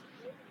they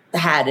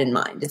had in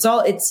mind.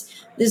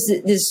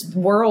 This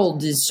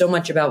world is so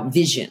much about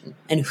vision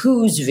and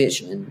whose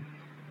vision.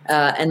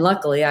 And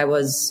luckily I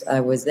was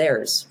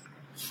theirs.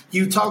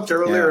 You talked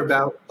earlier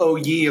about O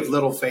Ye of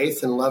Little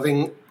Faith and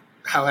loving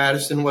how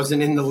Addison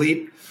wasn't in the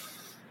leap.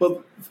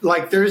 Well,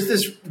 like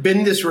there's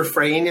been this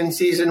refrain in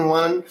season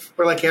 1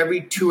 where like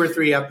every 2 or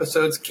 3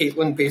 episodes,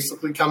 Caitlin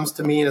basically comes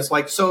to me and it's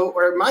like, so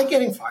or am I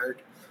getting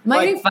fired? Am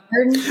I getting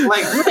fired?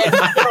 Like,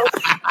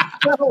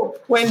 so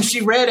when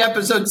she read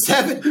episode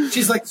 7,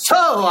 she's like, so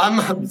I'm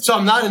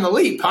not in the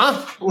leap,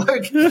 huh?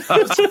 Like,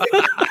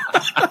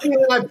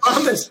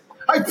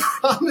 I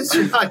promise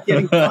you're not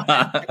getting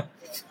fired.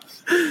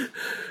 That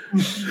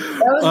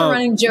was a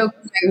running joke.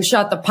 I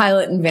shot the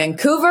pilot in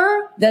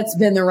Vancouver. That's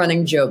been the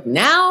running joke.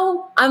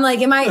 Now I'm like,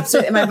 am I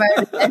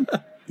fired again?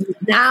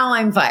 Now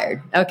I'm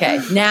fired. Okay.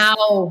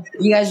 Now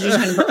you guys are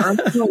just going to burn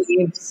the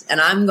leaves and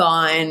I'm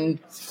gone.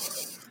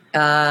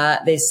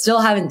 They still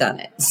haven't done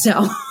it.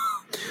 So.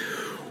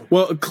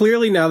 Well,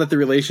 clearly now that the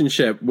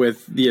relationship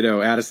with,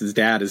 Addison's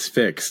dad is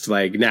fixed,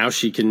 like now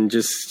she can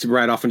just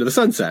ride off into the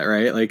sunset,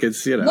 right? Like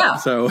it's,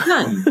 so.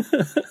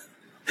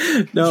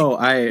 No,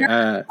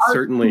 I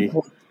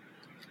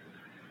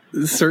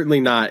certainly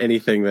not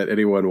anything that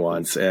anyone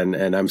wants.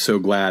 And I'm so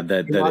glad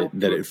that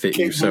it fit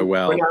you so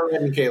well. We're not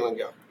letting Caitlin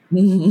go.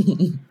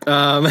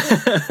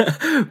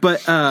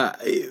 But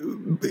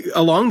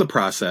along the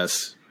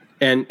process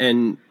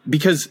and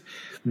because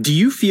do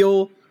you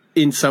feel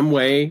in some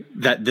way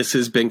that this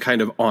has been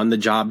kind of on the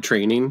job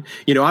training?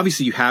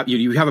 Obviously you have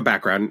a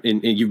background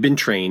and you've been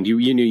trained,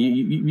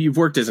 you've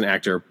worked as an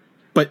actor,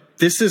 but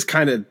this is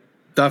kind of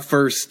the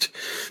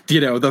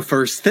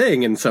first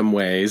thing in some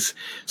ways.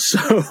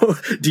 So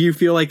do you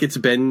feel like it's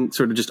been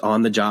sort of just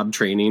on the job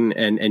training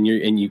and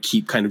you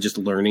keep kind of just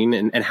learning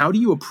and how do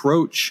you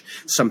approach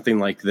something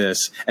like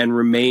this and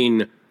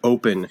remain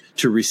open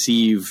to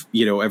receive,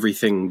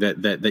 everything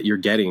that you're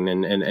getting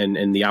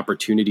and the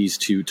opportunities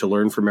to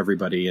learn from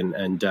everybody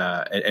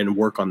and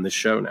work on this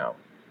show now?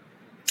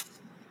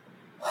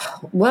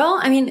 Well,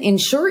 I mean, in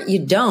short, you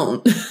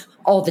don't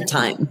all the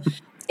time.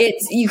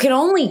 You can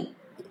only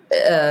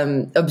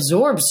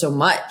absorb so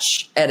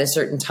much at a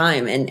certain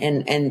time.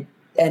 And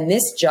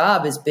this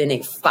job has been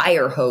a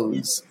fire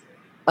hose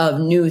of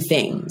new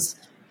things.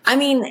 I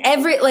mean,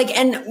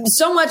 and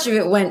so much of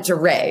it went to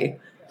Ray.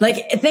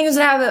 Like things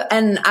would happen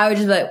and I would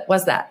just be like,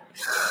 what's that?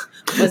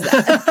 What's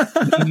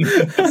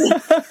that?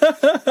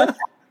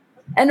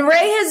 And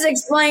Ray has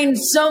explained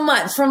so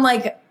much from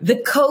like the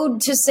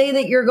code to say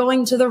that you're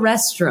going to the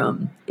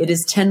restroom. It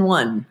is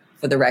 10-1.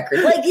 For the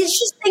record, like it's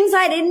just things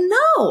I didn't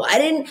know.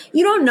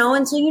 You don't know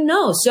until you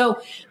know. So,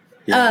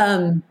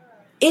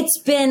 it's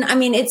been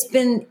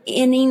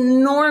an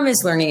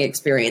enormous learning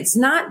experience,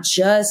 not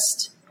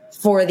just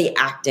for the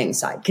acting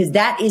side, because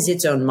that is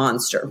its own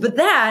monster, but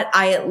that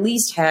I at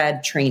least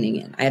had training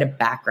in, I had a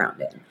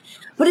background in,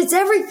 but it's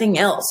everything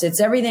else.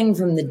 It's everything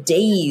from the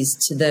days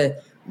to the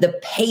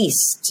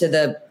pace, to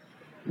the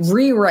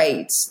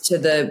rewrites, to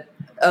the,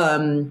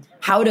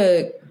 how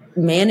to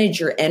manage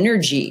your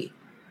energy.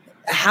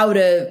 how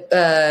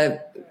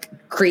to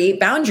create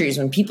boundaries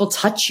when people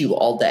touch you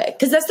all day,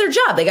 because that's their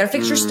job. They got to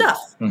fix your stuff.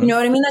 You know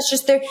what I mean? That's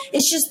just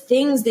it's just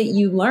things that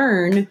you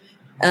learn.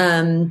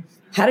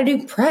 How to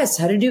do press,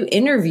 how to do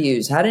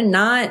interviews, how to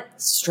not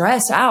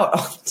stress out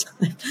all the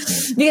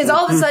time, because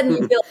all of a sudden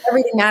you feel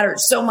everything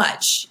matters so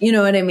much. You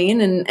know what I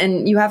mean?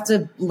 And you have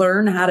to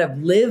learn how to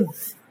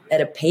live at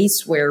a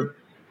pace where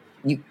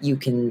you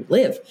can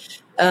live.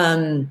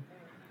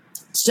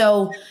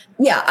 So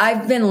yeah,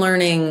 I've been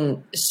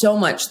learning so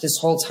much this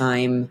whole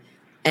time,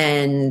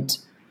 and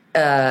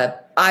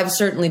I've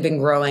certainly been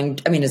growing.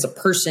 I mean, as a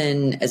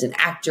person, as an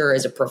actor,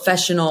 as a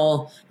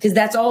professional, because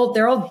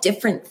they're all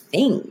different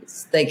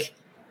things. Like,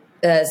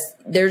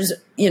 there's,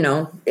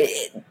 a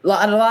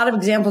lot of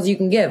examples you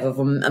can give of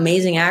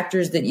amazing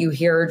actors that you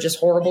hear are just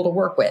horrible to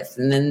work with.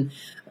 And then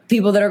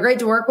people that are great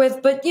to work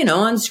with, but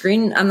on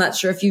screen, I'm not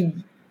sure if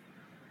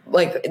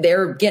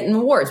they're getting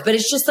awards, but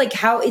it's just like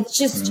how it's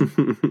just,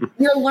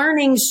 you're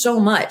learning so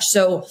much.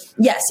 So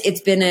yes,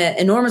 it's been an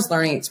enormous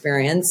learning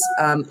experience.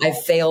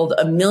 I've failed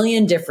a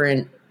million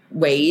different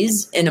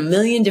ways in a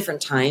million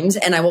different times,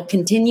 and I will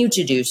continue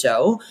to do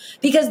so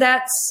because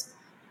that's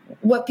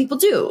what people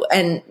do.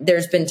 And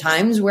there's been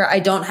times where I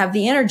don't have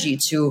the energy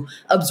to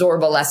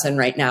absorb a lesson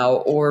right now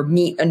or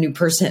meet a new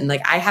person.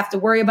 Like, I have to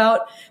worry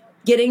about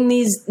getting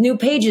these new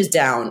pages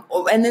down.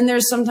 And then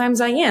there's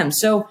sometimes I am.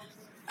 So,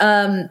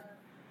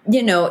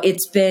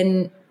 it's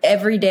been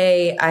every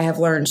day I have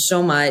learned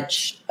so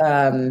much.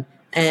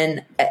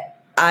 And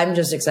I'm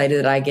just excited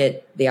that I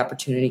get the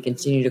opportunity to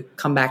continue to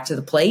come back to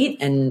the plate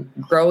and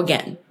grow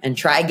again and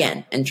try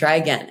again and try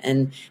again.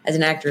 And as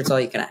an actor, it's all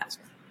you can ask.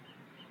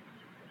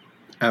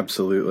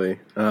 Absolutely.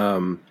 I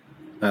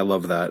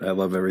love that. I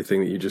love everything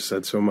that you just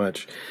said so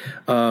much.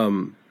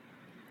 Do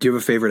you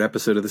have a favorite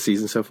episode of the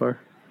season so far?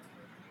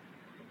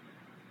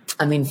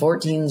 I mean,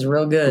 14's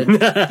real good. Like,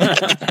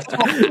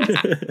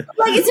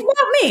 it's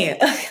about me.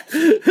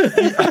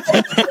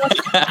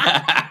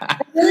 I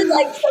really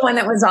liked the one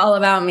that was all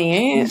about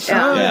me.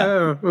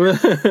 Yeah.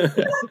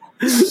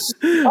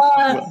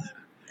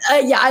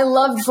 I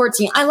loved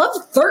 14. I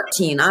loved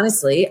 13,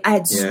 honestly.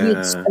 I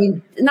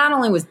mean, not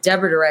only was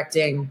Deborah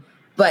directing,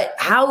 but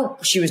how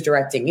she was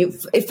directing.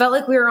 It felt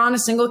like we were on a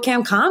single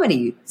cam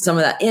comedy, some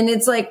of that. And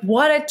it's like,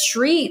 what a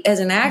treat as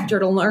an actor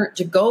to learn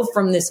to go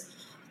from this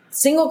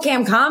single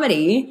cam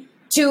comedy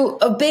to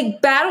a big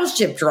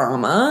battleship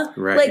drama.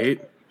 Right.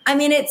 Like, I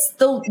mean, it's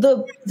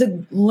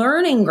the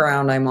learning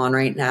ground I'm on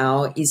right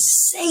now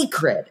is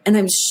sacred. And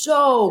I'm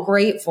so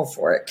grateful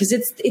for it because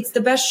it's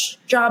the best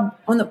job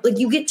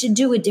you get to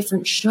do a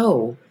different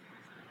show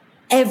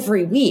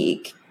every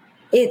week.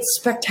 It's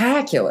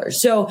spectacular.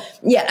 So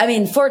yeah, I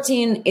mean,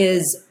 14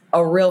 is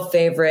a real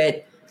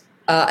favorite.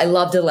 I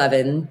loved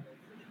 11.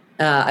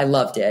 I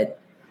loved it.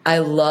 I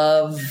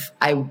love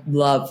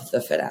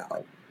the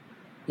finale.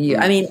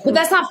 I mean, but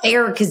that's not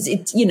fair because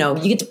it's, you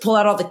get to pull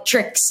out all the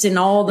tricks and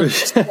all the,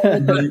 it's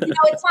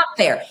not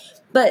fair,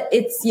 but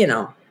it's,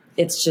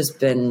 it's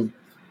been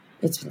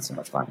so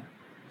much fun.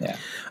 Yeah.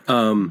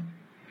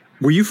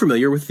 Were you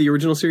familiar with the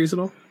original series at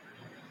all?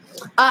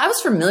 I was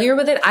familiar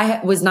with it.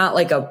 I was not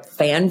like a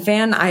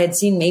fan. I had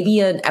seen maybe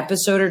an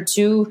episode or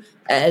two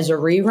as a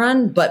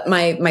rerun, but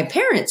my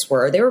parents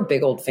were. They were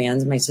big old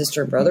fans. My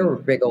sister and brother were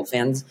big old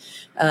fans.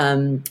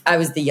 I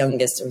was the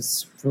youngest. It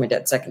was from my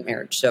dad's second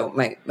marriage, so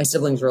my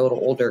siblings were a little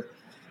older.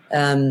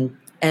 And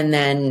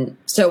then,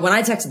 so when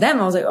I texted them,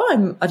 I was like, "Oh,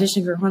 I'm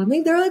auditioning for Quantum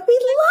League." They were like, "We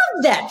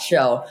love that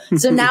show."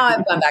 So now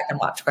I've gone back and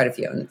watched quite a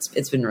few, and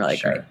it's been really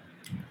great.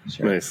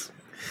 Sure. Nice.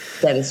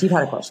 Dennis, you've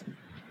had a question.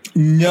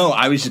 No,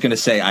 I was just going to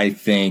say, I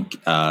think,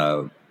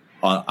 I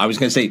was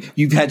going to say,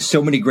 you've had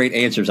so many great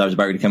answers. I was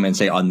about to come in and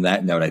say, on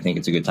that note, I think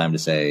it's a good time to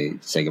say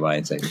goodbye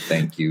and say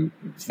thank you.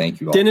 Thank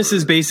you all. Dennis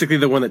is basically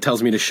the one that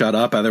tells me to shut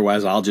up.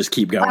 Otherwise, I'll just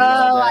keep going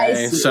all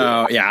day.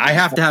 So, yeah, I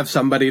have to have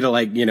somebody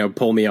to,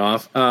 pull me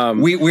off.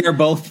 We are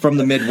both from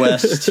the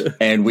Midwest,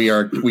 and we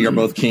are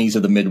both kings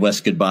of the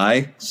Midwest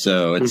goodbye.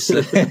 So it's...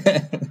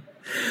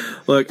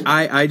 Look,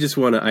 I just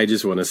want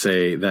to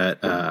say that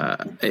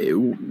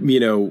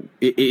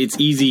it's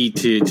easy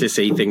to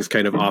say things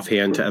kind of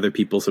offhand to other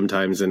people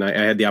sometimes, and I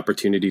had the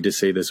opportunity to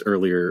say this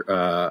earlier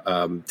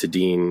to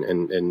Dean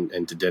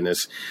and to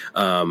Dennis,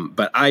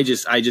 but I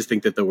just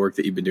think that the work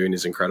that you've been doing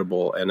is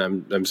incredible, and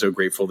I'm so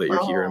grateful that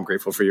you're here. I'm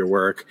grateful for your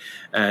work,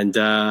 and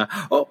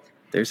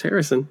there's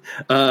Harrison,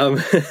 and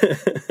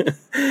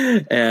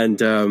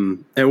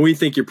we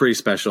think you're pretty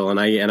special, and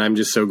I'm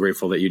just so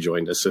grateful that you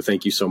joined us. So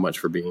thank you so much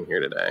for being here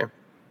today.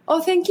 Oh,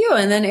 thank you.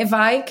 And then if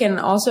I can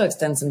also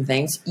extend some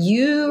thanks,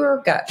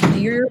 your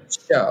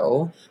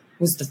show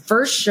was the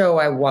first show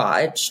I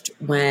watched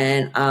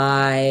when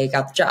I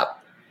got the job.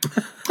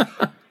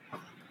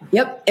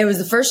 Yep, it was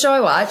the first show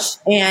I watched,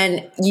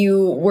 and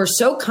you were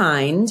so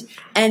kind.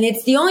 And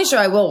it's the only show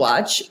I will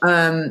watch.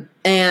 My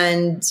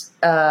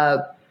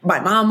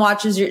mom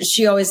watches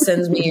she always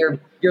sends me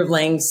your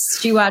links.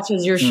 She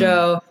watches your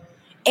show.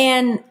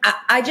 And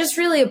I just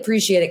really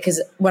appreciate it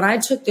because when I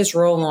took this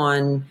role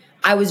on,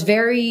 I was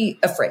very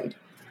afraid.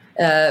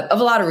 of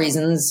a lot of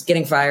reasons,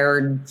 getting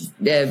fired,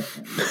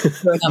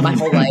 growing up my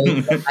whole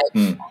life,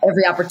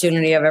 every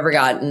opportunity I've ever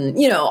gotten,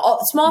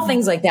 all small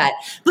things like that.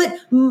 But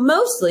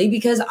mostly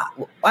because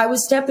I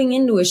was stepping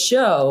into a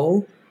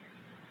show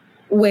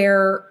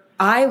where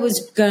I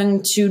was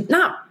going to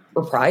not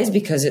reprise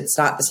because it's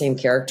not the same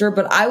character,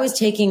 but I was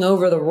taking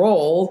over the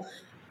role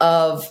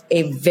of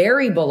a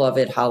very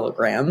beloved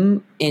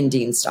hologram in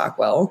Dean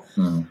Stockwell,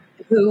 and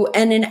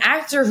an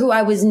actor who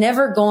I was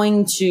never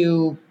going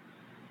to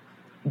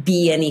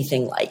be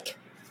anything like.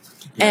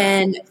 Yeah.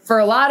 And for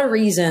a lot of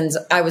reasons,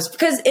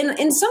 because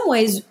in some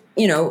ways,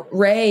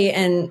 Ray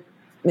and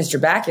Mr.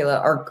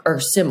 Bakula are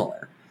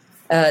similar.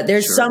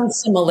 There's some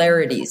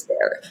similarities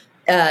there.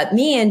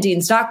 Me and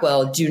Dean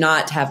Stockwell do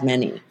not have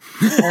many.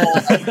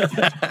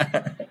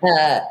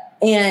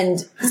 And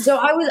so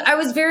I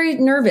was very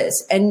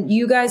nervous, and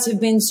you guys have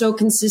been so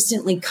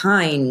consistently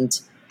kind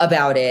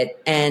about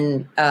it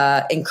and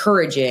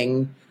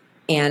encouraging.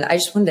 And I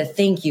just wanted to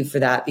thank you for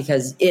that,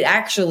 because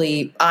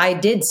I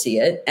did see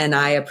it and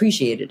I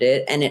appreciated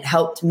it, and it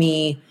helped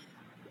me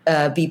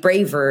be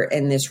braver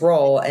in this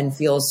role and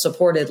feel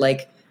supported.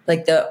 Like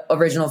the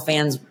original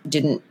fans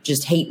didn't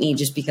just hate me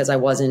just because I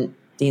wasn't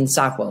Dean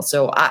Stockwell.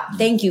 So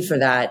thank you for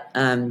that,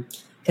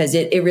 because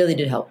it really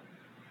did help.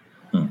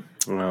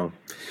 Well,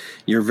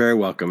 you're very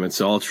welcome.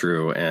 It's all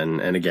true.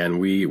 And again,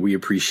 we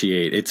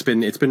appreciate it's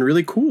been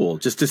really cool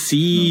just to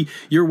see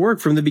your work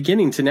from the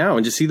beginning to now,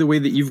 and just see the way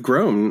that you've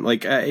grown,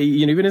 like,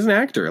 even as an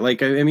actor.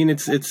 Like, I mean,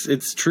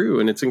 it's true,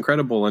 and it's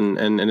incredible,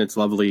 and it's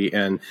lovely.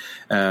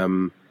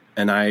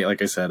 And I,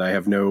 like I said, I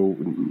have no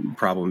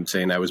problem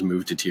saying I was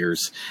moved to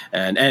tears,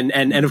 and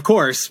of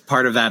course,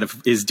 part of that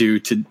is due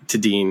to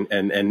Dean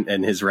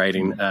and his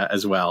writing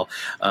as well.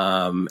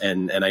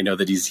 And I know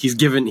that he's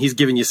given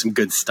you some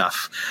good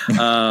stuff.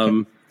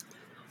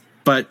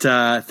 But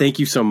thank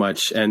you so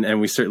much,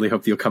 and we certainly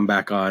hope that you'll come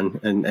back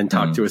on and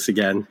talk to us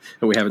again,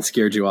 and we haven't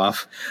scared you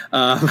off.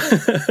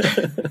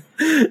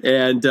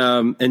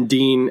 And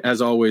Dean,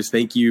 as always,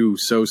 thank you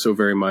so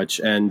very much,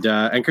 and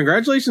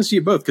congratulations to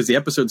you both, because the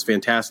episode's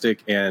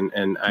fantastic,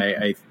 and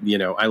I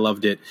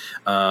loved it.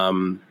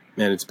 And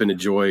it's been a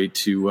joy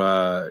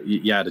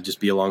to just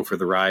be along for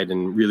the ride,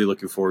 and really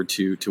looking forward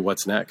to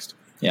what's next.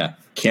 Yeah,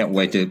 can't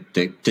wait to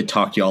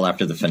talk to y'all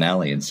after the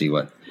finale and see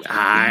what.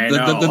 I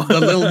know. The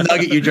little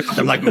nugget you dropped.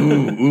 I'm like,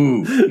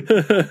 ooh.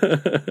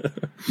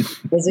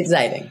 It's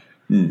exciting.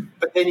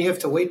 But then you have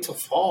to wait till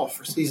fall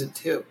for season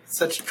 2. It's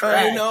such a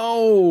drag. I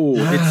know.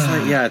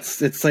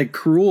 It's like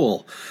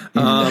cruel.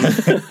 Well,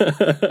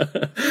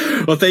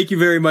 thank you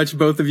very much,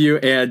 both of you.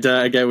 And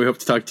again, we hope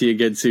to talk to you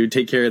again soon.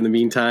 Take care in the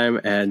meantime.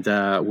 And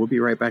we'll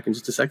be right back in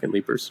just a second,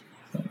 Leapers.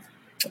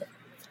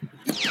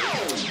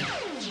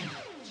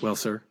 Well,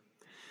 sir,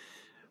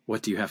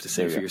 what do you have to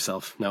say for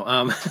yourself? No.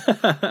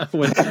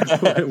 What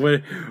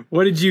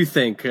did you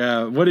think?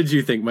 What did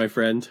you think, my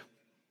friend?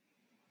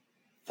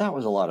 That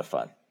was a lot of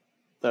fun.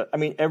 Like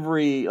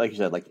you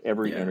said,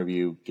 every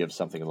interview gives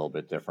something a little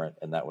bit different,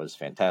 and that was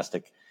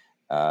fantastic.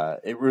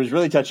 It was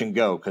really touch and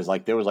go, because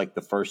there was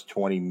the first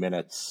 20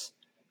 minutes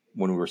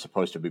when we were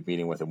supposed to be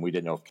meeting with him, we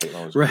didn't know if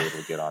Caitlin was going to be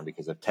able to get on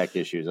because of tech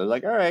issues. I was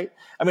like, all right.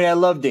 I mean, I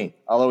love Dean.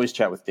 I'll always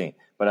chat with Dean,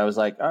 but I was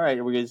like, all right,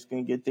 are we just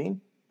going to get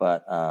Dean?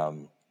 But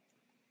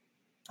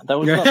that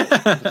was lovely.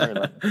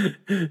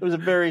 It was a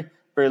very,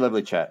 very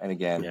lovely chat. And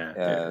again,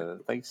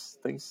 thanks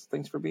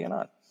for being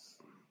on.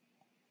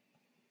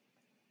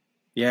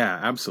 Yeah,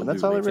 absolutely.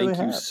 That's all I really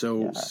Thank you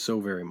so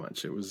very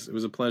much. It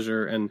was a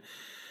pleasure. And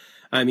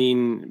I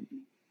mean,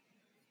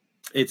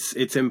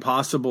 it's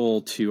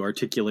impossible to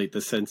articulate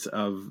the sense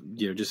of,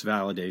 just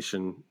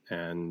validation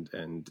and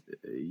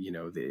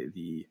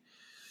the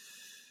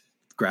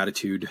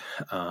gratitude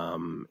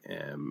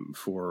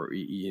for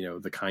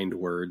the kind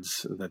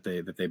words that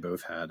they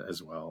both had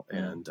as well.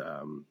 And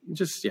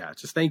just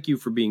thank you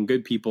for being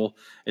good people.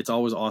 It's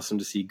always awesome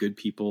to see good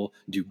people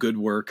do good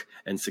work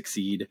and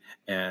succeed,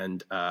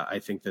 and I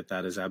think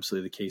that is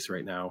absolutely the case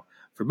right now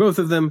for both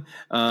of them.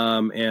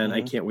 And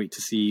I can't wait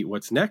to see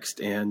what's next,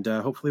 and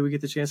hopefully we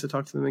get the chance to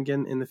talk to them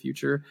again in the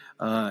future,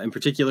 in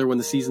particular when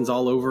the season's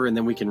all over, and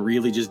then we can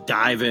really just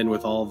dive in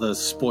with all the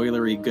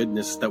spoilery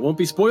goodness that won't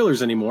be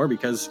spoilers anymore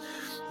because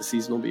the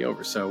season will be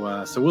over.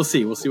 So we'll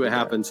see what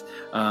happens.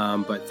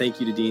 But thank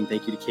you to Dean,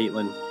 thank you to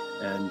Caitlin,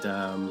 and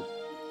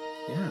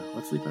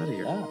let's leave out of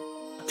here. Yeah.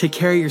 Take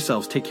care of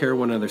yourselves, take care of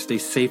one another, stay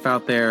safe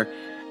out there,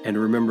 and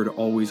remember to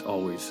always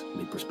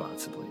leap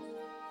responsibly.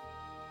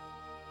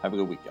 Have a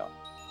good week, y'all.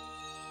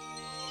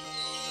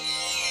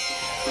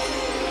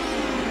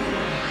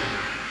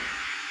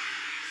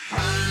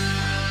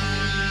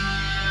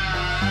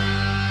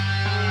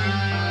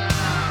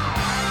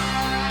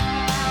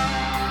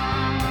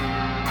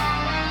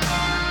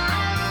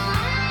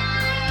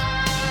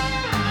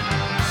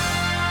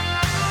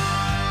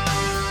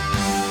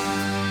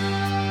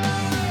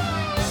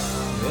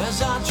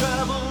 As I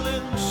travel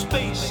in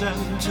space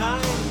and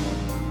time,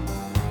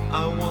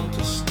 I want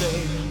to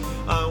stay,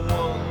 I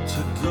want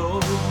to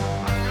go.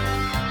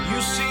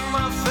 You see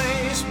my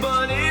face,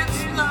 but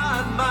it's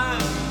not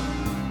mine,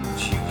 but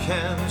you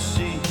can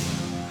see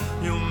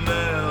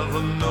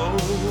never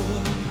know.